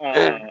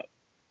I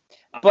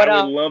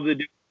would love to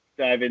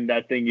dive in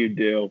That Thing You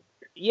Do.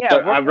 Yeah.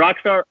 But,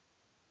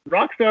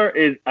 Rockstar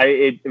is,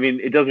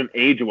 it doesn't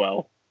age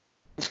well.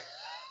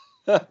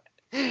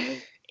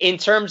 In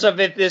terms of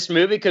if this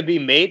movie could be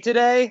made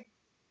today?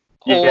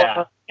 Yeah.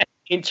 Or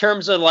in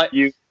terms of like,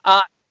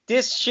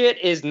 this shit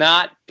is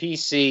not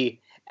PC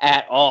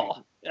at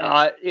all.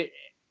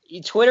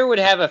 Twitter would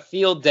have a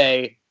field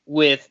day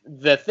with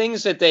the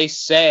things that they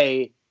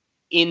say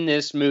in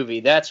this movie.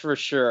 That's for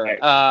sure.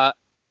 Right.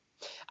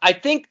 I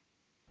think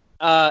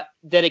that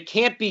it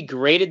can't be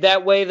graded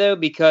that way though,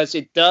 because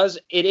it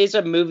is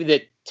a movie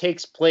that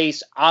takes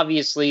place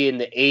obviously in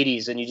the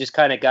 80s, and you just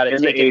kind of got to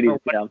take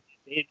it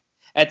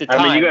at the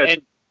time.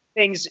 And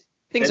things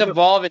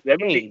evolve and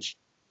change.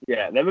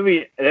 Yeah, that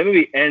movie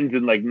ends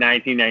in like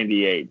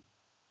 1998.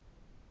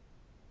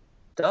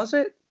 Does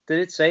it? Did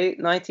it say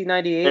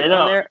 1998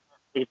 on there?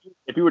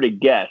 If you were to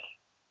guess.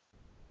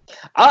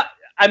 I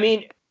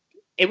mean,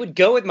 it would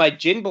go with my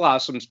Gin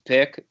Blossoms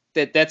pick.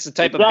 That's the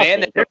type of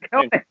band that they're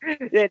going.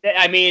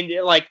 I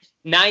mean, like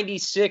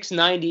 96,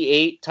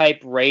 98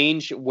 type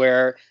range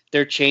where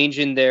they're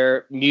changing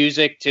their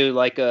music to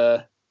like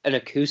an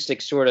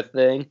acoustic sort of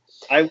thing.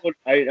 I wish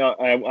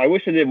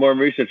I did more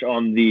research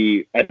on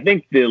I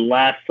think the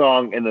last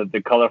song and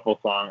the colorful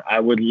song. I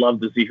would love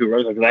to see who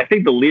wrote it, because I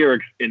think the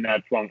lyrics in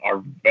that song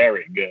are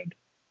very good.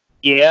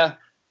 Yeah.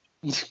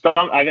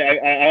 Sometimes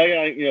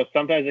I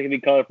can be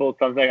colorful.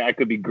 Sometimes I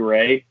could be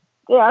gray.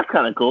 Yeah, that's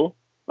kind of cool.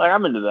 Like,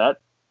 I'm into that.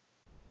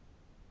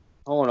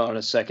 Hold on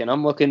a second.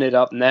 I'm looking it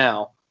up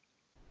now.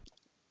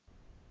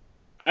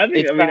 I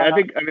think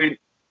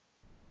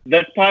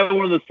that's probably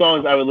one of the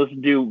songs I would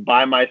listen to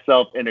by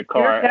myself in a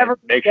car. You're never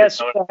guess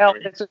who the hell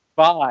this is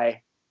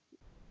by.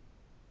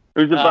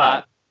 Who's it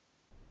by?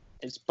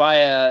 It's by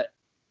a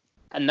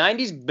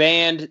 90s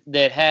band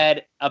that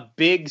had a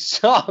big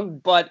song,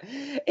 but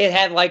it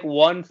had like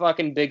one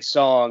fucking big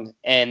song,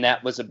 and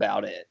that was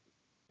about it.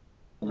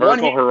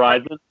 Vertical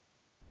Horizon?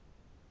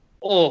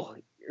 Oh,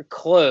 you're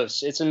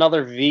close. It's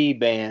another V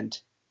band.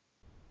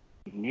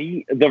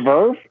 The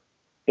Verve?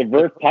 The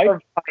Verve Pipe?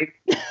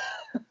 Is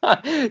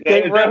that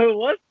who it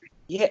was?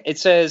 Yeah, it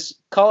says,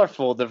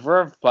 colorful, the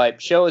Verve Pipe.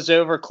 Show is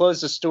over,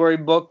 close the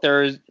storybook.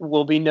 There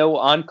will be no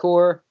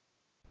encore.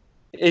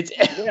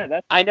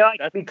 I know I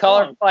can be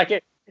colorful like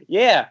it.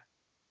 Yeah.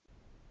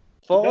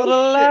 For the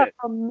life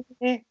of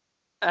me,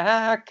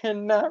 I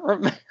cannot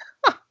remember.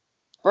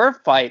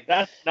 Verve Pipe.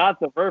 That's not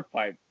the Verve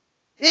Pipe.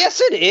 Yes,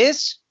 it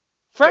is.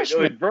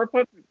 Freshman. Verve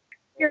Pipe.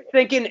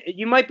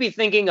 You might be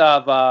thinking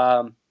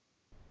of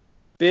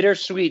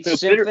Bittersweet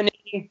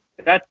Symphony.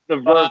 That's the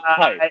Verve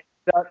Pipe.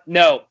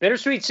 No,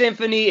 Bittersweet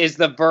Symphony is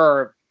the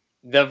Verve.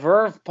 The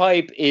Verve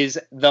Pipe is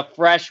the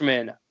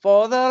Freshman.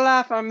 For the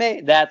life of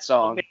me. That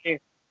song.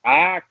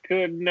 I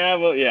could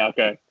never. Yeah,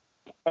 okay.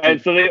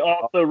 And so they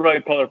also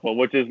wrote Colorful,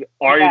 which is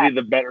arguably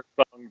the better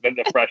song than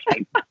the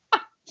Freshman.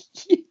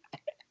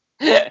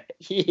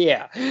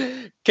 Yeah.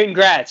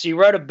 Congrats. You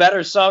wrote a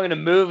better song in a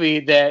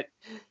movie that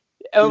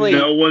only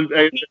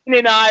Keane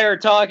and I are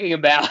talking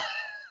about.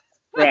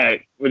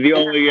 Right. With the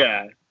only,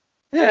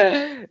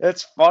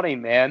 That's funny,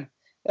 man.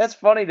 That's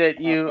funny that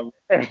you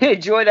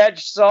enjoy that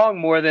song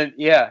more than,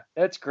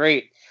 that's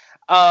great.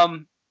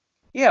 So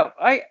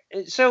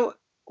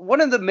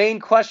one of the main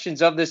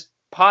questions of this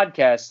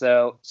podcast,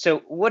 though. So,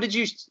 what did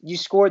you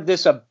scored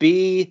this a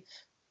B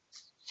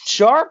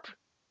sharp?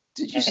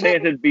 Did you I say?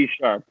 think I said B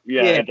sharp.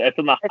 Yeah. It's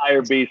on the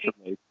higher B for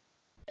me.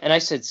 And I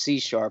said C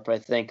sharp, I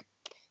think.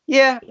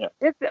 Yeah.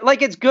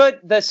 It's good.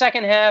 The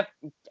second half,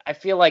 I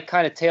feel like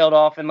kind of tailed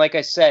off. And like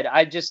I said,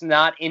 I'm just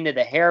not into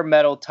the hair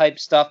metal type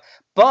stuff.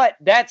 But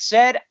that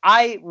said,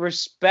 I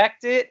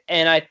respect it.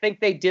 And I think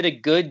they did a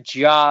good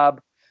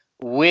job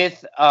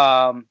with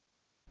the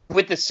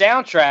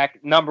soundtrack,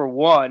 number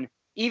one.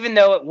 Even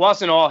though it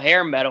wasn't all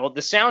hair metal,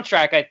 the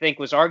soundtrack, I think,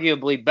 was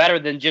arguably better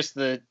than just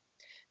the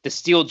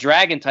Steel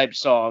Dragon type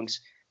songs.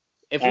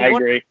 I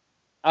agree.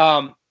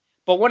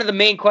 But one of the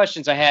main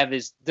questions I have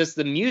is, does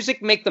the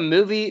music make the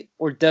movie,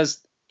 or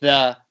does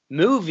the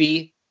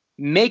movie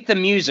make the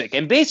music?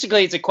 And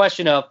basically, it's a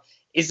question of,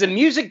 is the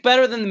music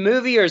better than the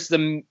movie, or is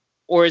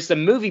the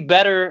movie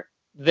better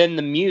than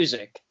the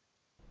music?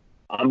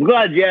 I'm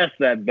glad you asked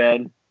that,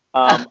 Ben.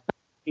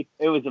 It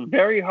was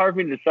very hard for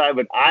me to decide,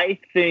 but I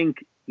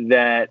think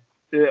that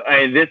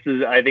this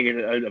is, I think,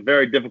 a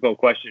very difficult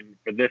question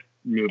for this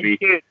movie.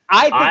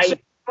 I'm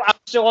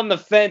still on the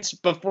fence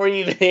before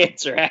you even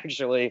answer,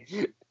 actually.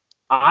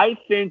 I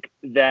think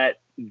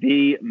that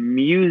the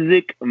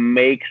music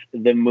makes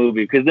the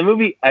movie, because the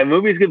movie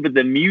is good, but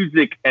the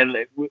music, and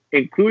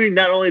including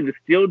not only the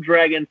Steel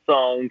Dragon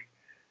songs,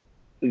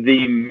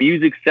 the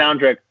music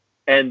soundtrack,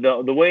 and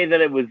the way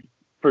that it was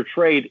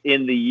portrayed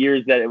in the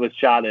years that it was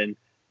shot in,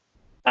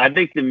 I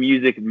think the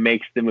music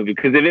makes the movie.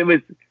 Because if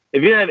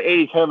you didn't have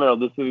 80s hair metal,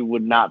 this movie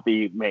would not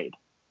be made.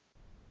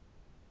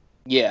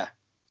 Yeah,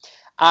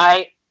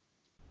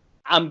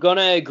 I'm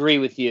gonna agree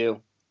with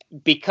you,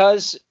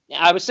 because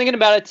I was thinking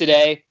about it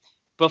today.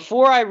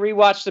 Before I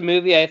rewatched the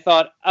movie, I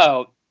thought,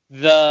 oh,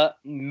 the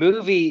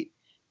movie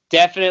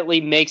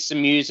definitely makes the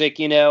music.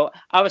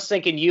 I was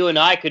thinking you and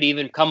I could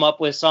even come up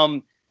with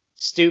some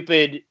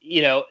stupid,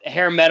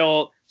 hair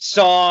metal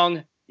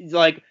song,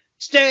 like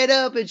 "Stand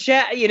Up and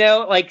Chat,"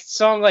 like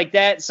song like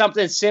that,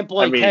 something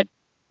simple and catchy.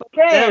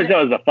 That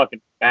was a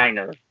fucking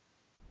banger.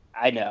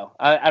 I know.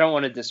 I don't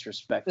want to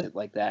disrespect it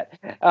like that.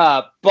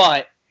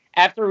 But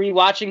after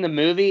rewatching the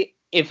movie,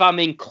 if I'm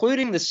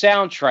including the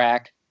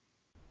soundtrack,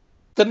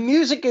 the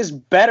music is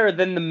better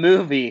than the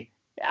movie.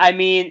 I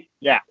mean,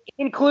 yeah,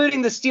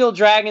 including the Steel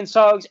Dragon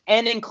songs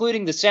and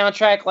including the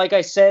soundtrack. Like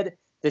I said,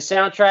 the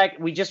soundtrack,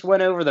 we just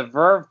went over the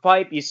Verve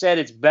Pipe. You said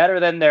it's better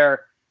than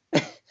their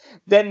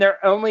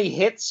only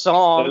hit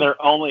song.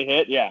 Their only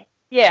hit, yeah.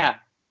 Yeah.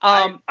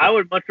 I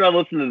would much rather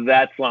listen to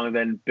that song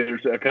than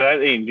Bittersweet.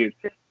 Because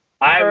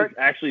I was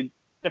actually,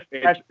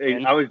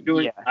 I was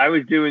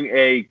doing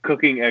a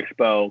cooking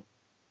expo.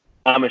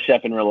 I'm a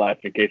chef in real life,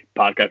 in case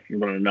podcasters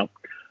want to know.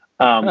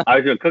 I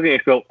was doing a cooking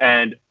expo,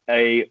 and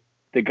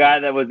the guy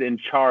that was in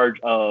charge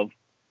of,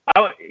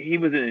 he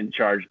wasn't in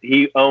charge.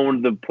 He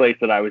owned the place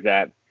that I was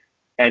at,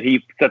 and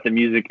he set the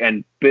music,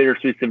 and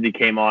Bittersweet Symphony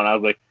came on. I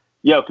was like,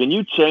 yo, can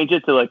you change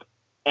it to like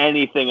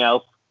anything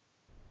else?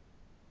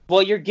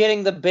 Well, you're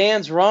getting the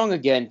bands wrong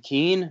again,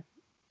 Keen.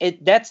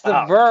 That's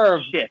the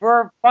Verve. Shit.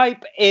 Verve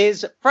Pipe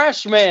is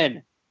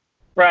Freshman.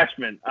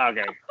 Freshman.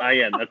 Okay.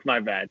 Yeah, that's my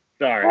bad.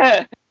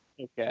 Sorry.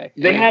 Okay.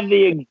 They have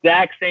the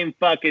exact same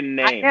fucking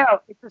name. I know.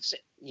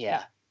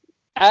 Yeah.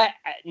 I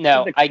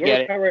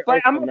get it.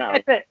 But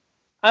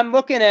I'm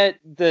looking at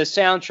the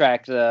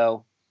soundtrack,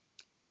 though.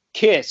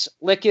 Kiss,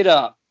 Lick It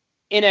Up,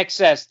 In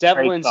Excess,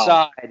 Devil Great Inside,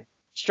 song.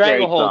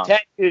 Stranglehold,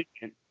 Tattooed.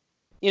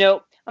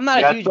 I'm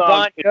not a huge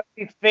Bon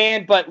Jovi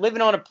fan, but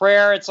Living on a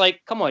Prayer, it's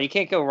like, come on, you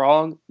can't go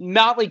wrong.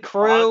 Motley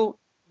Crue,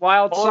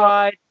 Wild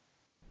Side.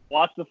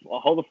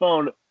 Hold the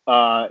phone.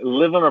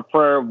 Live on a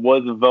Prayer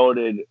was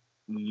voted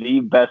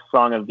the best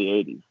song of the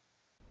 80s.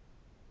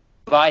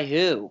 By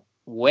who?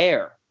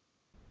 Where?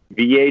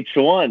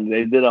 VH1.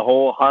 They did a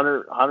whole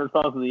 100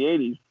 songs of the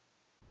 80s.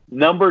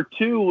 Number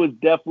 2 was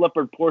Def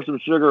Leppard, Pour Some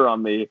Sugar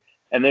on Me.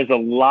 And there's a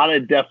lot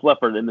of Def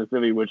Leppard in this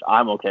movie, which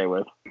I'm okay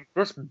with.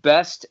 This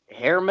best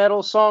hair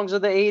metal songs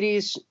of the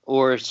 80s?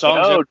 Or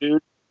songs dude.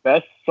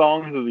 Best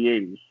songs of the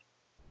 80s.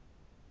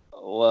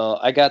 Well,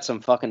 I got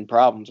some fucking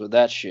problems with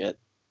that shit.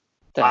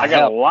 I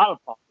got a lot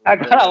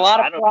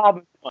of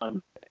problems.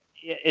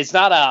 It's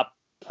not a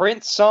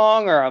Prince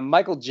song or a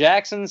Michael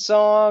Jackson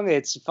song.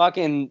 It's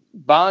fucking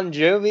Bon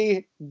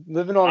Jovi,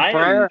 Living on a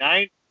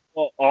Prayer.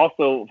 Well,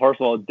 also,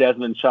 first of all,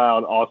 Desmond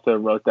Child also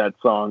wrote that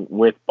song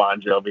with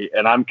Bon Jovi,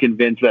 and I'm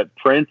convinced that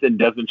Prince and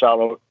Desmond Child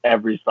wrote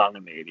every song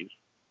in the 80s.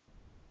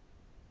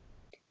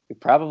 You're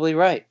probably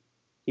right.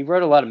 He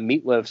wrote a lot of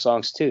Meatloaf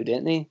songs too,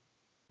 didn't he?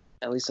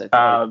 At least I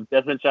thought.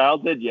 Desmond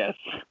Child did, yes.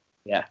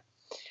 Yeah.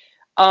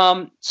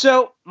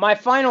 So my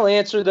final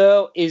answer,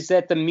 though, is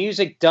that the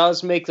music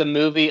does make the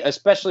movie,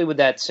 especially with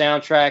that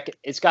soundtrack.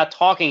 It's got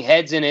talking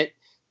heads in it,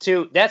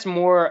 too. That's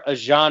more a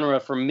genre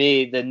for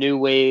me, the new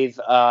wave,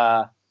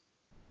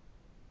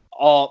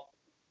 all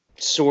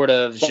sort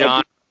of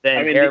genre.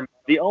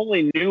 The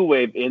only new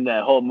wave in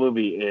that whole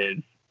movie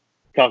is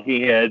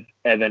Talking Heads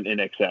and then In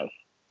Excess.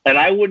 And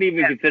I wouldn't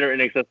even consider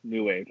In Excess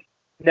new wave.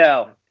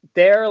 No,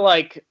 they're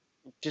like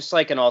just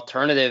like an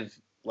alternative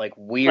like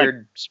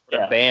weird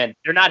sort of band.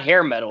 They're not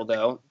hair metal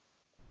though.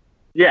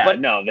 Yeah, But-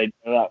 no, they.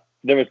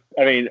 There was.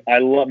 I mean,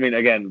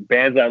 again,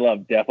 bands I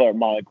love, Def Leppard,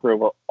 Motley Crue,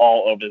 were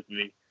all over this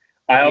movie.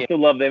 I also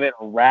love they made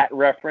a Rat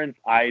reference.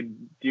 I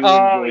do.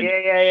 Oh enjoy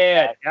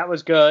yeah, that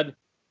was good.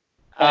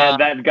 And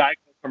that guy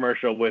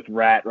commercial with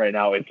Rat right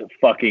now is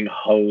fucking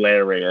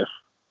hilarious.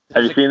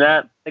 Have you seen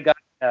that? The guy,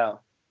 no.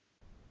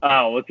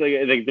 Oh, it's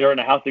like they're in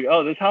a house. Like,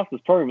 oh, this house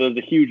is perfect, but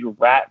there's a huge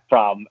rat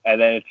problem,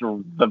 and then it's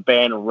the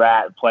band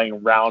Rat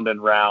playing Round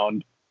and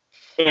Round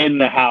in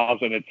the house,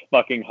 and it's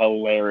fucking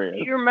hilarious.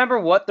 Do you remember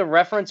what the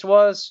reference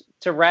was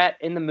to Rat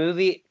in the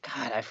movie?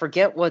 God, I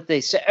forget what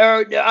they said.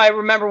 Or I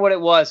remember what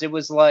it was. It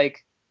was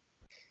like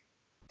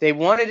they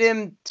wanted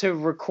him to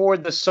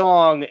record the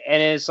song,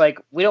 and it's like,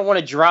 we don't want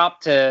to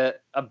drop to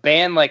a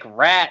band like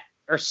Rat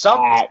or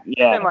something,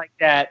 something like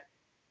that.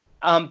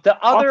 The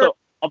other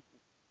also,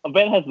 a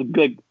band has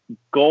good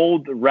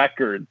gold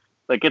records.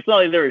 Like, it's not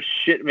like they're a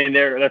shit. I mean,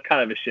 they're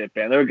kind of a shit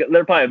band.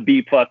 They're probably a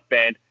B+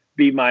 band,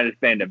 B-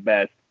 band at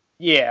best.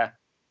 Yeah.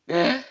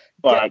 But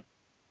one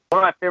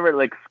of my favorite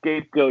like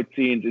scapegoat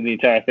scenes in the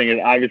entire thing is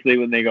obviously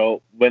when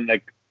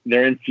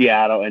they're in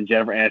Seattle and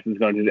Jennifer Aniston's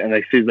going to, and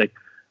like she's like,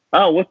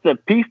 oh, what's the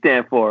P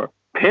stand for?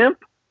 Pimp?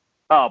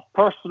 Oh,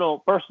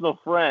 personal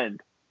friend.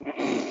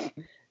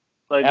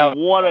 Like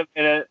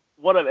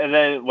and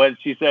then when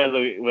she says,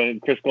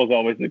 when Chris Cole's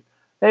always like,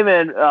 hey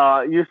man,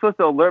 you're supposed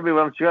to alert me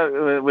when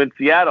I'm with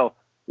Seattle.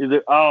 He's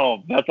like,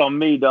 oh, that's on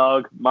me,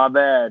 dog. My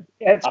bad.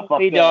 That's on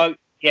me, dog.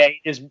 Yeah,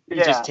 he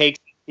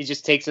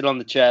just takes it on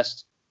the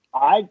chest.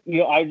 I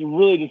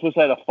really just wish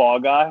I had a fall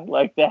guy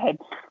like that.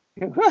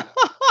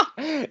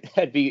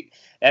 That'd be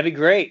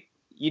great.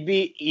 You'd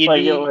be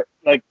go.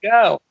 Like,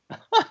 yo,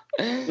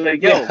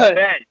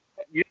 Ben,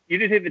 you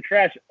just hit the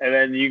trash, and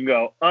then you can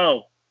go,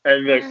 oh,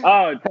 and be like,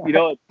 oh, you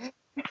know,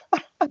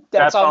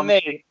 that's on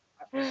me.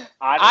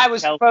 I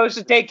was supposed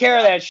to take care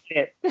of that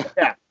shit.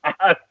 Yeah,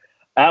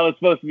 that was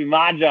supposed to be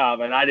my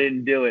job, and I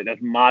didn't do it.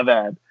 That's my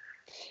bad.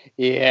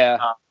 Yeah.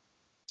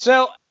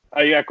 So.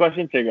 Oh, you got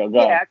questions? Here you go. Go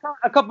ahead.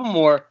 A couple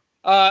more.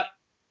 Do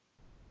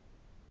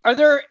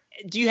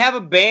you have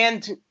a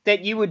band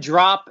that you would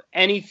drop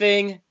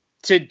anything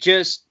to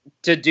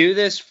do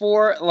this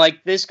for,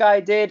 like this guy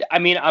did? I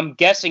mean, I'm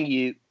guessing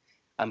you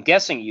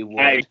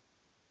would.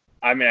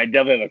 I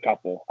definitely have a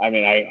couple. I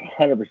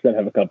 100%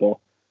 have a couple.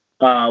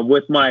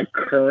 With my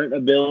current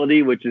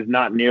ability, which is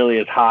not nearly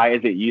as high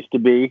as it used to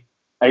be.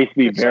 I used to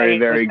be very,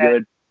 very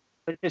good.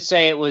 Let's just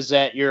say it was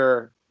at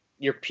your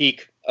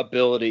peak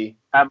ability.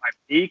 At my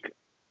peak,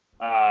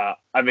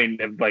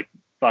 if like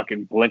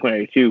fucking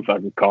Blink-182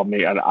 fucking called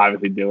me, I'd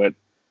obviously do it.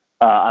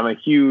 I'm a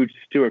huge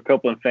Stuart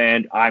Copeland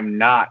fan. I'm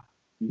not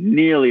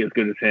nearly as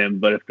good as him,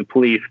 but if the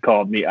Police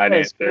called me, I'd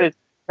answer. It's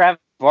Travis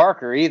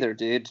Barker either,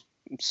 dude.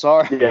 I'm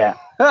sorry. Yeah.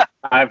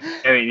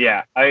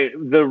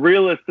 The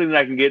realest thing that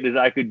I can get is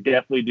I could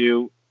definitely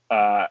do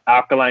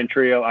Alkaline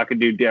Trio. I could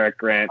do Derek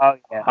Grant. Oh,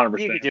 yeah. 100%.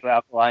 You could do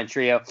Alkaline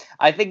Trio.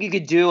 I think you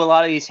could do a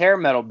lot of these hair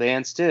metal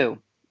bands, too.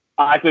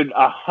 I could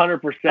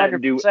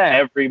 100% do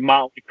every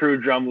Motley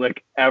Crue drum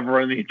lick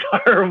ever in the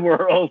entire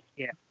world.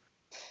 Yeah.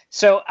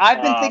 So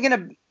I've been thinking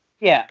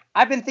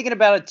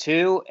about it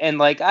too, and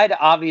like I'd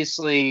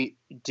obviously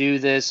do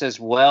this as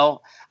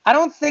well. I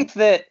don't think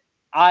that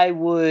I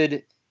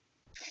would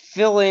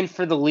fill in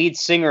for the lead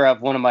singer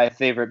of one of my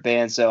favorite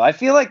bands, though. I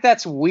feel like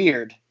that's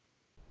weird.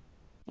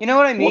 You know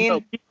what I mean? Well,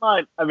 no, keep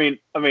in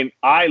mind,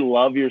 I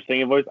love your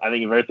singing voice. I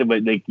think you're very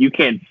similar, but like, you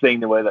can't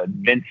sing the way that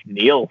Vince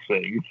Neil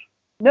sings.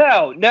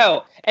 No,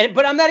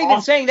 but I'm not even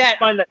saying that.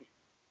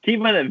 Keep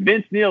in mind that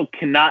Vince Neil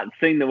cannot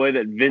sing the way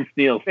that Vince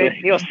Neil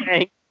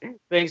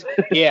sings.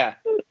 Yeah.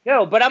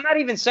 No, but I'm not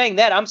even saying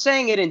that. I'm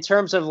saying it in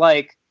terms of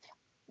like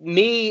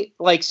me,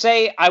 like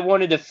say I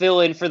wanted to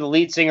fill in for the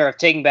lead singer of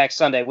Taking Back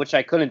Sunday, which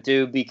I couldn't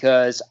do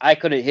because I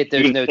couldn't hit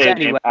those notes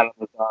anyway.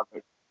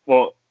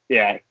 Well,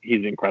 yeah,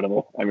 he's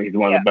incredible. I mean, he's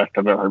one of the best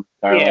I've ever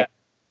heard. Yeah,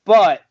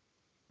 but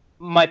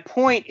my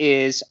point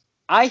is,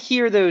 I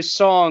hear those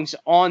songs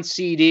on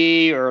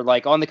CD or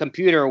like on the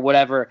computer or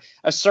whatever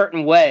a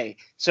certain way.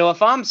 So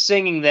if I'm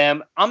singing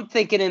them, I'm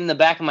thinking in the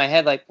back of my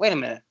head, like, wait a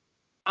minute,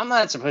 I'm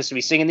not supposed to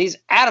be singing these.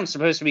 Adam's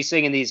supposed to be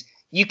singing these.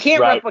 You can't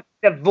replicate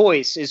the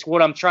voice is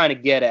what I'm trying to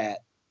get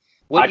at.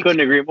 I couldn't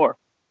agree more.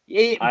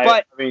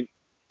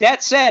 That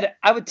said,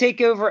 I would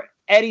take over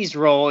Eddie's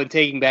role in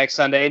Taking Back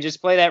Sunday and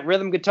just play that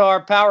rhythm guitar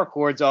power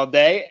chords all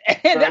day.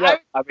 And if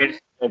that's all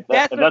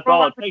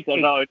it takes,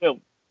 that's all I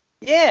do.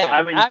 Yeah,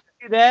 I can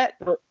do that.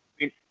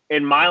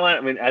 In my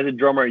line, as a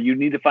drummer, you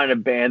need to find a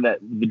band that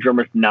the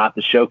drummer's not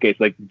the showcase.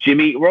 Like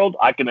Jimmy Eat World,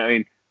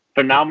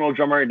 phenomenal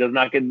drummer. He does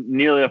not get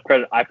nearly enough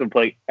credit. I could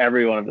play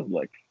every one of his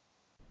licks.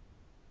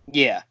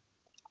 Yeah.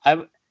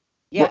 I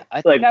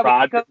think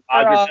Roger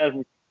says,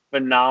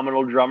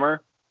 phenomenal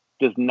drummer,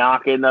 does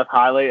not get enough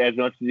highlight as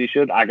much as he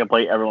should. I can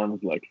play every one of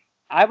his licks.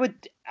 I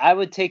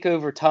would take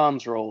over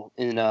Tom's role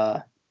in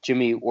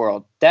Jimmy Eat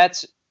World.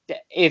 That's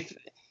if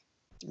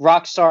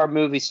Rockstar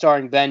movie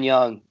starring Ben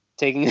Young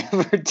taking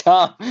over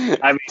Tom.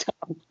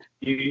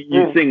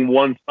 You sing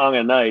one song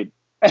a night.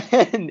 I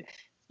could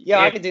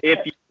do if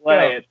that. you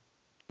play it.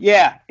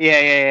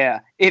 Yeah.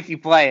 If you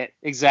play it,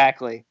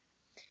 exactly.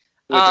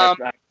 Which I've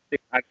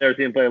never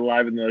seen them play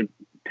live in the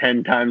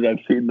 10 times I've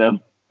seen them.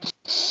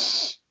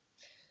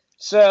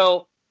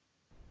 So,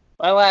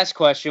 my last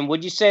question: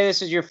 would you say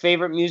this is your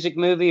favorite music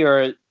movie,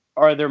 or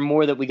are there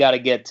more that we got to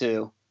get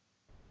to?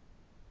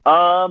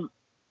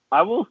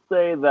 I will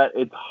say that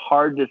it's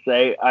hard to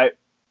say.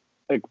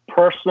 Like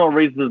personal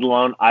reasons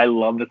alone, I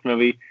love this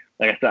movie.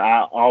 Like I said,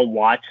 I'll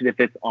watch it if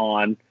it's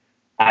on.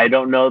 I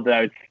don't know that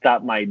I would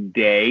stop my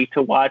day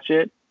to watch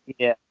it.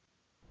 Yeah,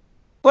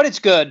 but it's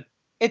good.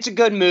 It's a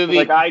good movie.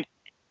 Like I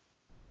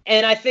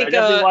think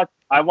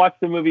I watched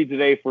the movie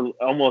today for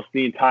almost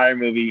the entire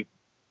movie.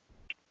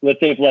 Let's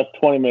say for the last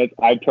 20 minutes,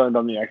 I turned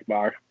on the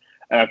Xbox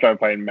and I started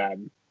playing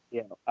Madden.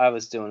 Yeah, I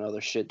was doing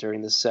other shit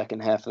during the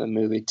second half of the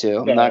movie too.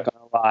 I'm not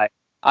gonna lie.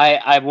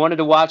 I wanted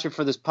to watch it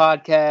for this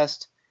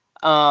podcast.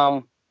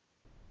 I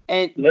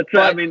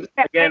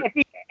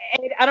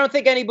don't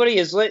think anybody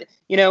is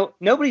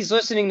nobody's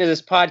listening to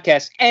this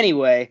podcast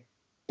anyway.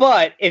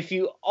 But if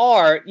you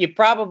are, you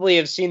probably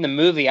have seen the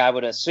movie, I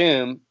would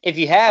assume. If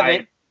you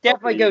haven't,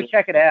 definitely go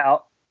check it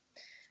out.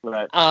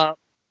 Right. But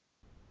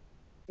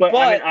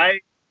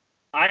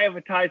I have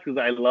a tie because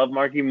I love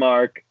Marky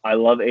Mark. I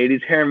love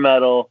 80s hair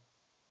metal.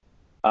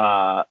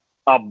 A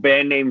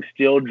band named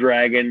Steel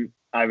Dragon.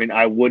 I mean,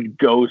 I would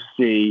go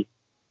see.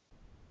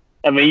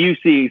 I mean, you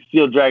see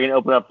Steel Dragon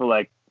open up for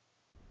like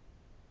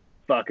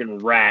fucking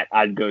Rat.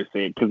 I'd go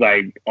see it because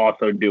I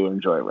also do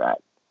enjoy Rat.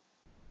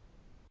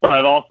 But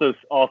I've also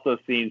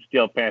seen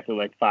Steel Panther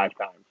like 5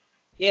 times.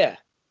 Yeah,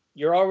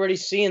 you're already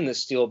seeing the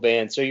Steel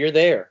Band, so you're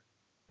there.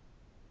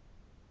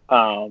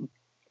 Right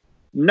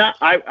now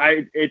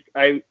I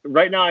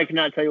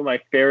cannot tell you what my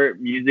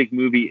favorite music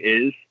movie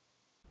is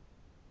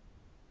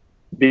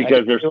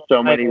because there's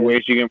so many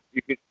ways you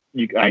can.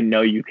 I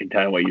know you can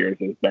tell what yours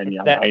is, Ben.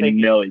 Yeah, I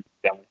know you can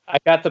tell. I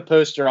got the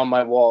poster on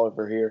my wall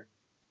over here.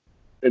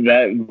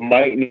 That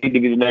might need to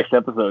be the next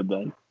episode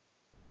then.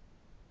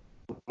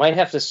 Might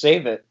have to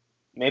save it.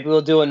 Maybe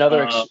we'll do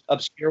another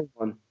obscure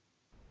one.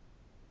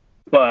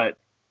 But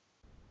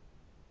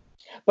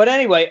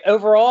anyway,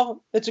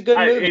 overall, it's a good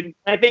movie.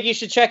 I think you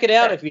should check it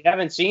out if you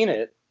haven't seen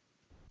it.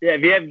 Yeah,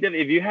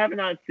 if you have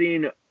not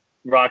seen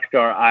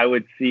Rockstar, I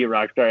would see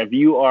Rockstar. If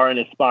you are an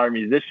aspiring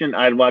musician,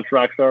 I'd watch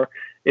Rockstar.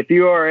 If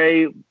you are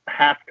a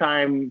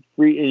halftime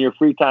in your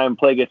free time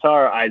play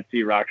guitar, I'd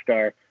see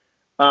Rockstar.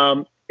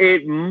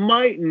 It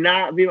might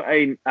not be.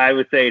 I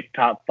would say it's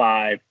top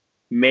 5,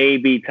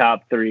 maybe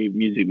top 3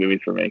 music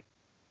movies for me.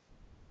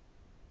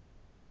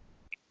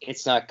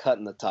 It's not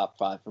cutting the top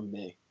 5 for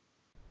me.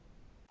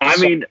 I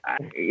mean,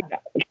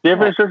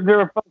 different folks,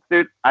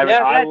 dude.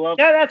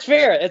 That's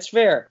fair. That's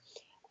fair.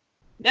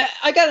 Now,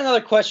 I got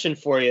another question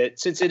for you,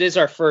 since it is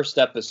our first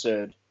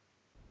episode.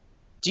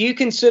 Do you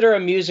consider a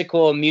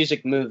musical a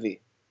music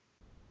movie?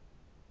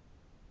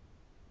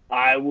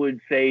 I would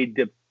say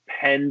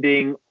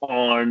depending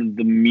on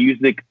the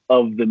music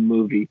of the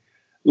movie.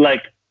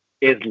 Like,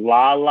 is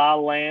La La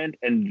Land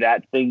and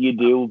That Thing You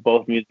Do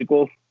both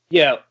musicals?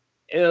 Yeah.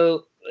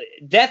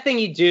 That Thing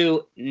You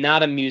Do,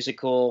 not a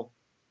musical.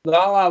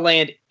 La La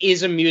Land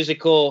is a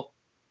musical,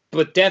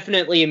 but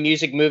definitely a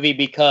music movie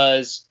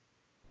because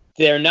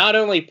they're not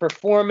only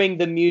performing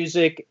the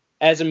music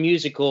as a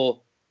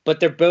musical, but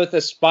they're both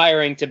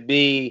aspiring to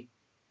be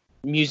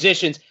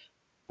musicians.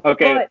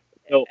 Okay.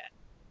 So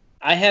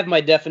I have my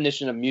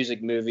definition of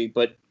music movie,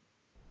 but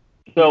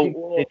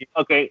all right.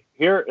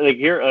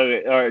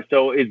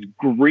 So it's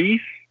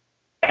Grease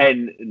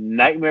and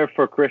Nightmare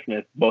for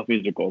Christmas, both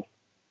musicals.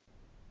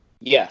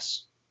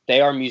 Yes, they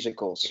are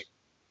musicals.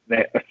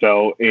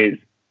 So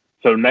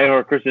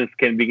Nightmare for Christmas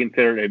can be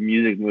considered a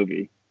music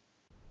movie.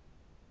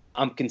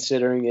 I'm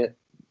considering it.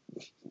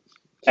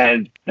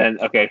 And then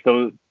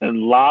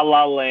La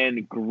La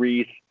Land,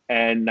 Grease,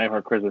 and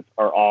Nightmare for Christmas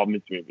are all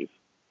music movies.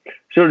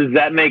 So does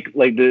that make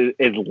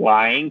is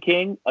Lion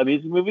King a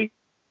music movie?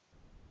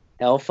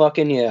 Hell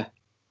fucking yeah.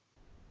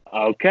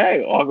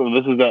 Okay, awesome.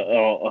 This is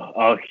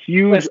a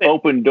huge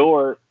open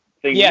door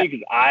thing. Yeah.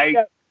 Because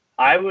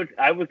I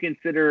would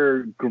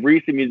consider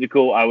Grease a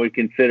musical. I would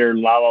consider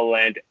La La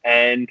Land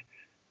and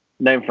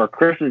Nightmare for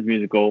Christmas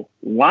musical.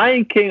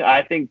 Lion King,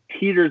 I think,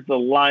 teeters the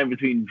line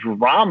between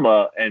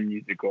drama and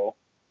musical.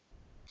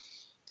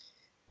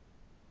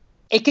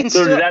 It can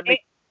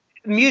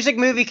music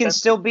movie can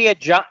still be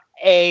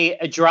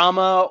a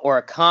drama or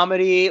a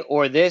comedy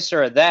or this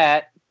or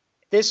that.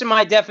 This is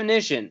my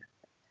definition.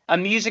 A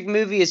music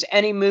movie is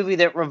any movie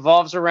that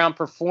revolves around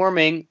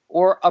performing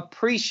or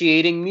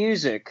appreciating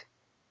music.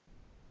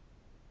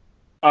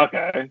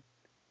 Okay.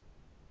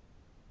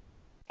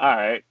 All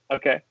right.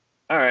 Okay.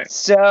 All right.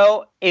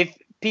 So if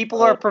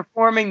people are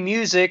performing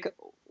music,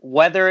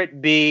 whether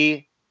it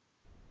be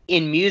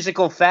in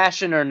musical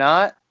fashion or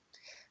not,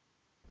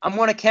 I'm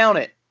going to count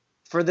it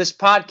for this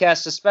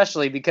podcast,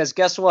 especially because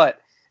guess what?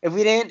 If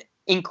we didn't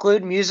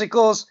include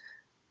musicals,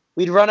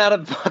 we'd run out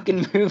of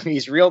fucking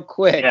movies real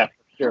quick. Yeah,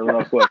 sure,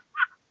 real quick.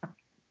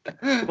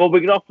 Well, we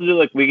could also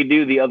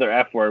do the other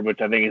F Word, which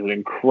I think is an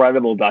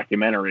incredible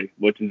documentary,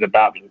 which is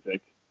about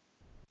music.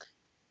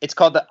 It's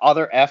called The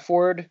Other F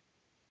Word.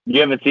 You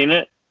haven't seen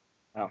it?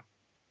 No.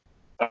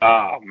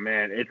 Oh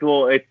man,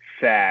 it's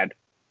sad.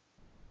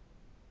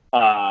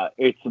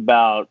 It's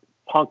about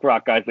punk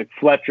rock guys like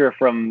Fletcher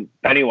from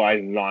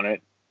Pennywise is on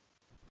it.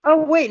 Oh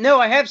wait, no,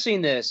 I have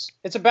seen this.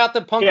 It's about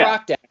the punk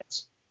rock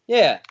dads.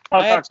 Yeah.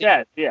 Punk rock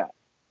dads, yeah.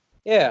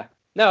 Yeah.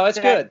 No, it's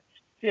good.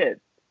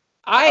 Shit.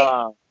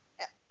 I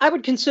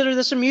would consider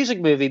this a music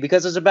movie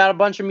because it's about a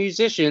bunch of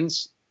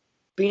musicians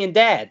being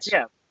dads.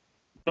 Yeah.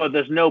 But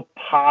there's no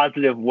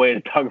positive way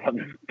to talk about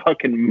this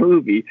fucking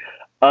movie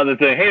other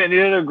than, hey,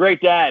 they're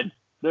great dads.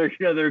 They're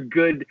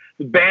good.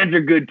 The bands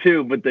are good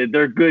too, but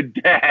they're good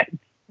dads.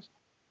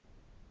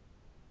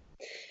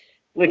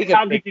 Like,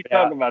 how could you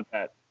talk about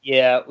that?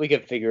 Yeah, we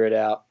could figure it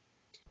out.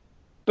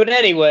 But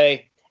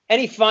anyway,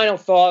 any final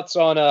thoughts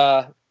on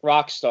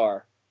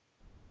Rockstar?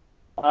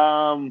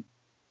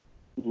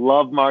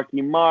 Love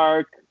Marky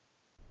Mark.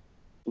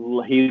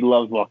 He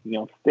loves walking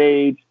on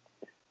stage.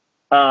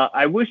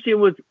 I wish it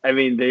was. I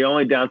mean, the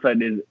only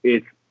downside is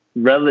it's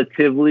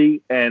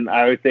relatively, and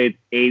I would say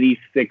it's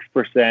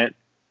 86%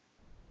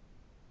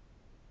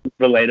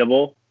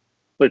 relatable.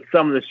 But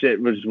some of the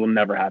shit will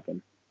never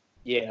happen.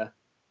 Yeah.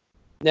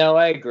 No,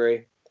 I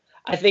agree.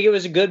 I think it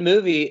was a good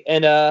movie,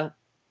 and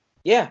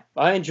yeah,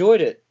 I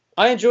enjoyed it.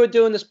 I enjoyed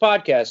doing this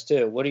podcast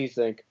too. What do you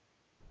think?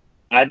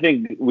 I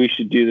think we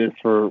should do this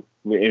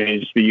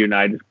just be you and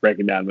I just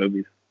breaking down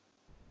movies.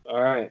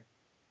 All right.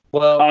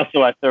 Well,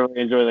 also, I thoroughly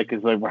enjoy that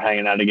because we're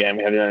hanging out again.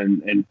 We haven't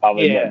done it in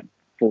probably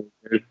 4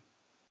 years.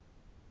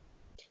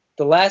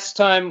 The last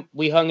time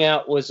we hung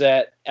out was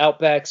at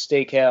Outback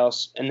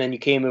Steakhouse, and then you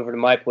came over to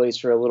my place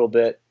for a little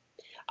bit.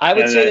 I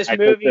would say this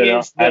movie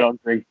is... I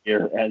don't drink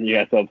beer, and you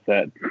got so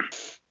upset.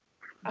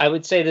 I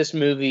would say this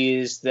movie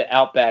is the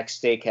Outback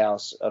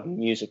Steakhouse of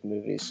music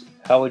movies.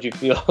 How would you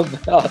feel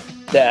about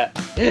that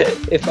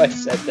if I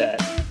said that?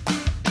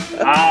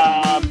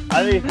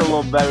 I think it's a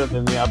little better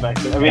than the Outback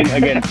Steakhouse. I mean,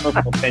 again,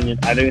 personal opinion,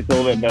 I think it's a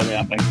little bit better than the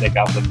Outback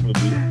Steakhouse of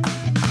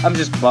movies. I'm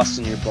just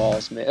busting your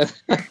balls, man.